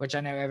 which I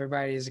know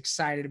everybody is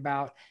excited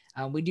about.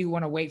 We do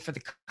want to wait for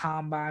the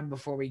combine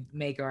before we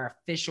make our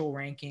official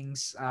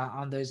rankings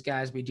on those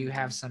guys. We do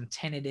have some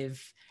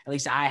tentative, at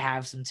least I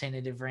have some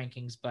tentative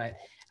rankings, but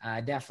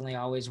definitely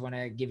always want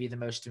to give you the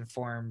most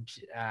informed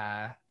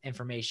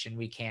information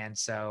we can.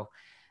 So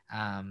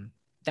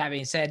that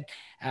being said,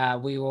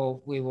 we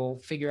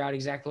will figure out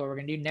exactly what we're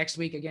going to do next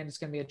week. Again, it's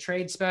going to be a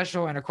trade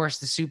special, and of course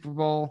the Super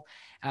Bowl.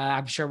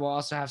 I'm sure we'll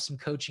also have some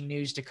coaching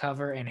news to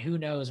cover, and who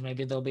knows,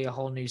 maybe there'll be a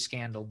whole new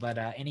scandal. But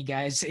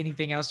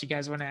anything else you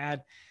guys want to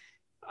add?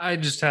 I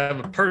just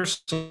have a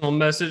personal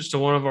message to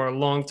one of our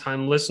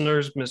longtime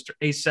listeners, Mr.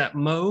 ASAP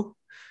Mo.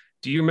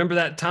 Do you remember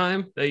that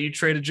time that you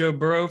traded Joe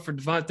Burrow for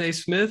Devontae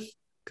Smith?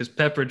 Because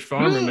Pepperidge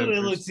Farm remembers.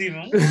 It looks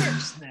even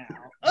worse now.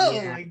 Oh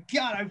Yeah. my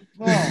God.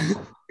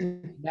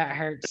 That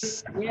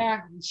hurts.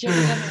 Yeah.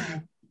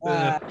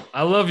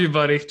 I love you,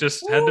 buddy.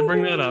 Just had to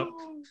bring that up.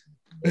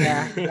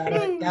 Yeah,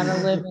 gotta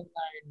live and learn.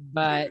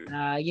 But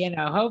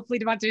hopefully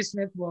Devontae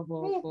Smith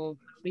will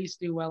at least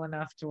do well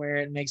enough to where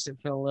it makes it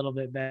feel a little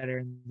bit better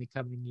in the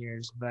coming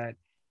years. But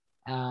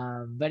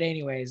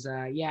anyways,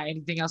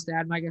 anything else to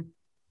add, Micah?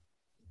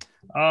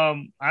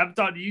 I haven't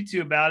talked to you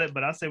two about it,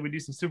 but I say we do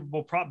some Super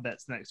Bowl prop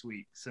bets next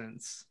week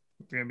since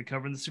we're gonna be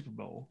covering the Super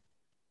Bowl.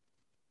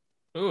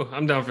 Oh,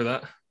 I'm down for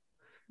that.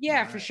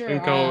 Yeah, for sure. We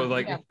can go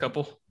with a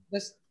couple.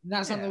 That's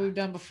not something we've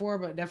done before,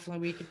 but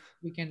definitely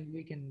we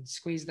can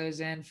squeeze those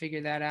in,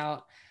 figure that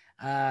out.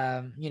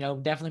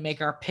 Definitely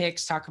make our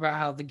picks, talk about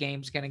how the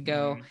game's gonna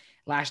go.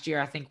 Last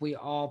year, I think we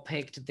all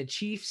picked the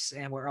Chiefs,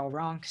 and we're all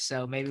wrong.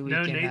 So maybe we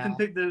can. Nathan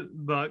picked the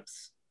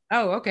Bucks.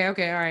 Oh, okay. All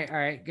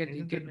right.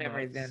 Good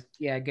memory then.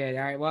 Yeah, good.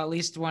 All right. Well, at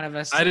least one of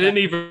us. I didn't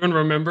even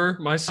remember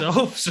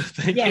myself. So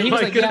thank you. He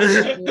was like,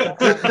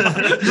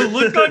 the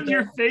look on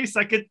your face,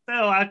 I could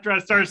tell after I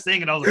started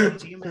saying it. I was like,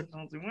 damn it, I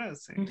don't think what I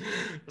was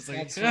like,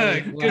 That's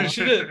yeah, funny. good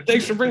shit.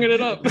 Thanks for bringing it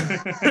up.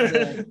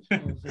 That's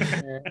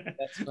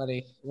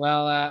funny.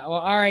 Well,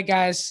 all right,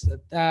 guys.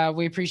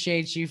 We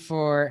appreciate you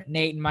for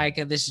Nate and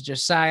Micah. This is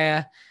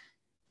Josiah.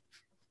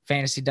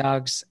 Fantasy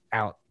Dogs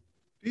out.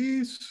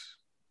 Peace.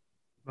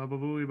 Baba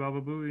booey,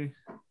 baba booey.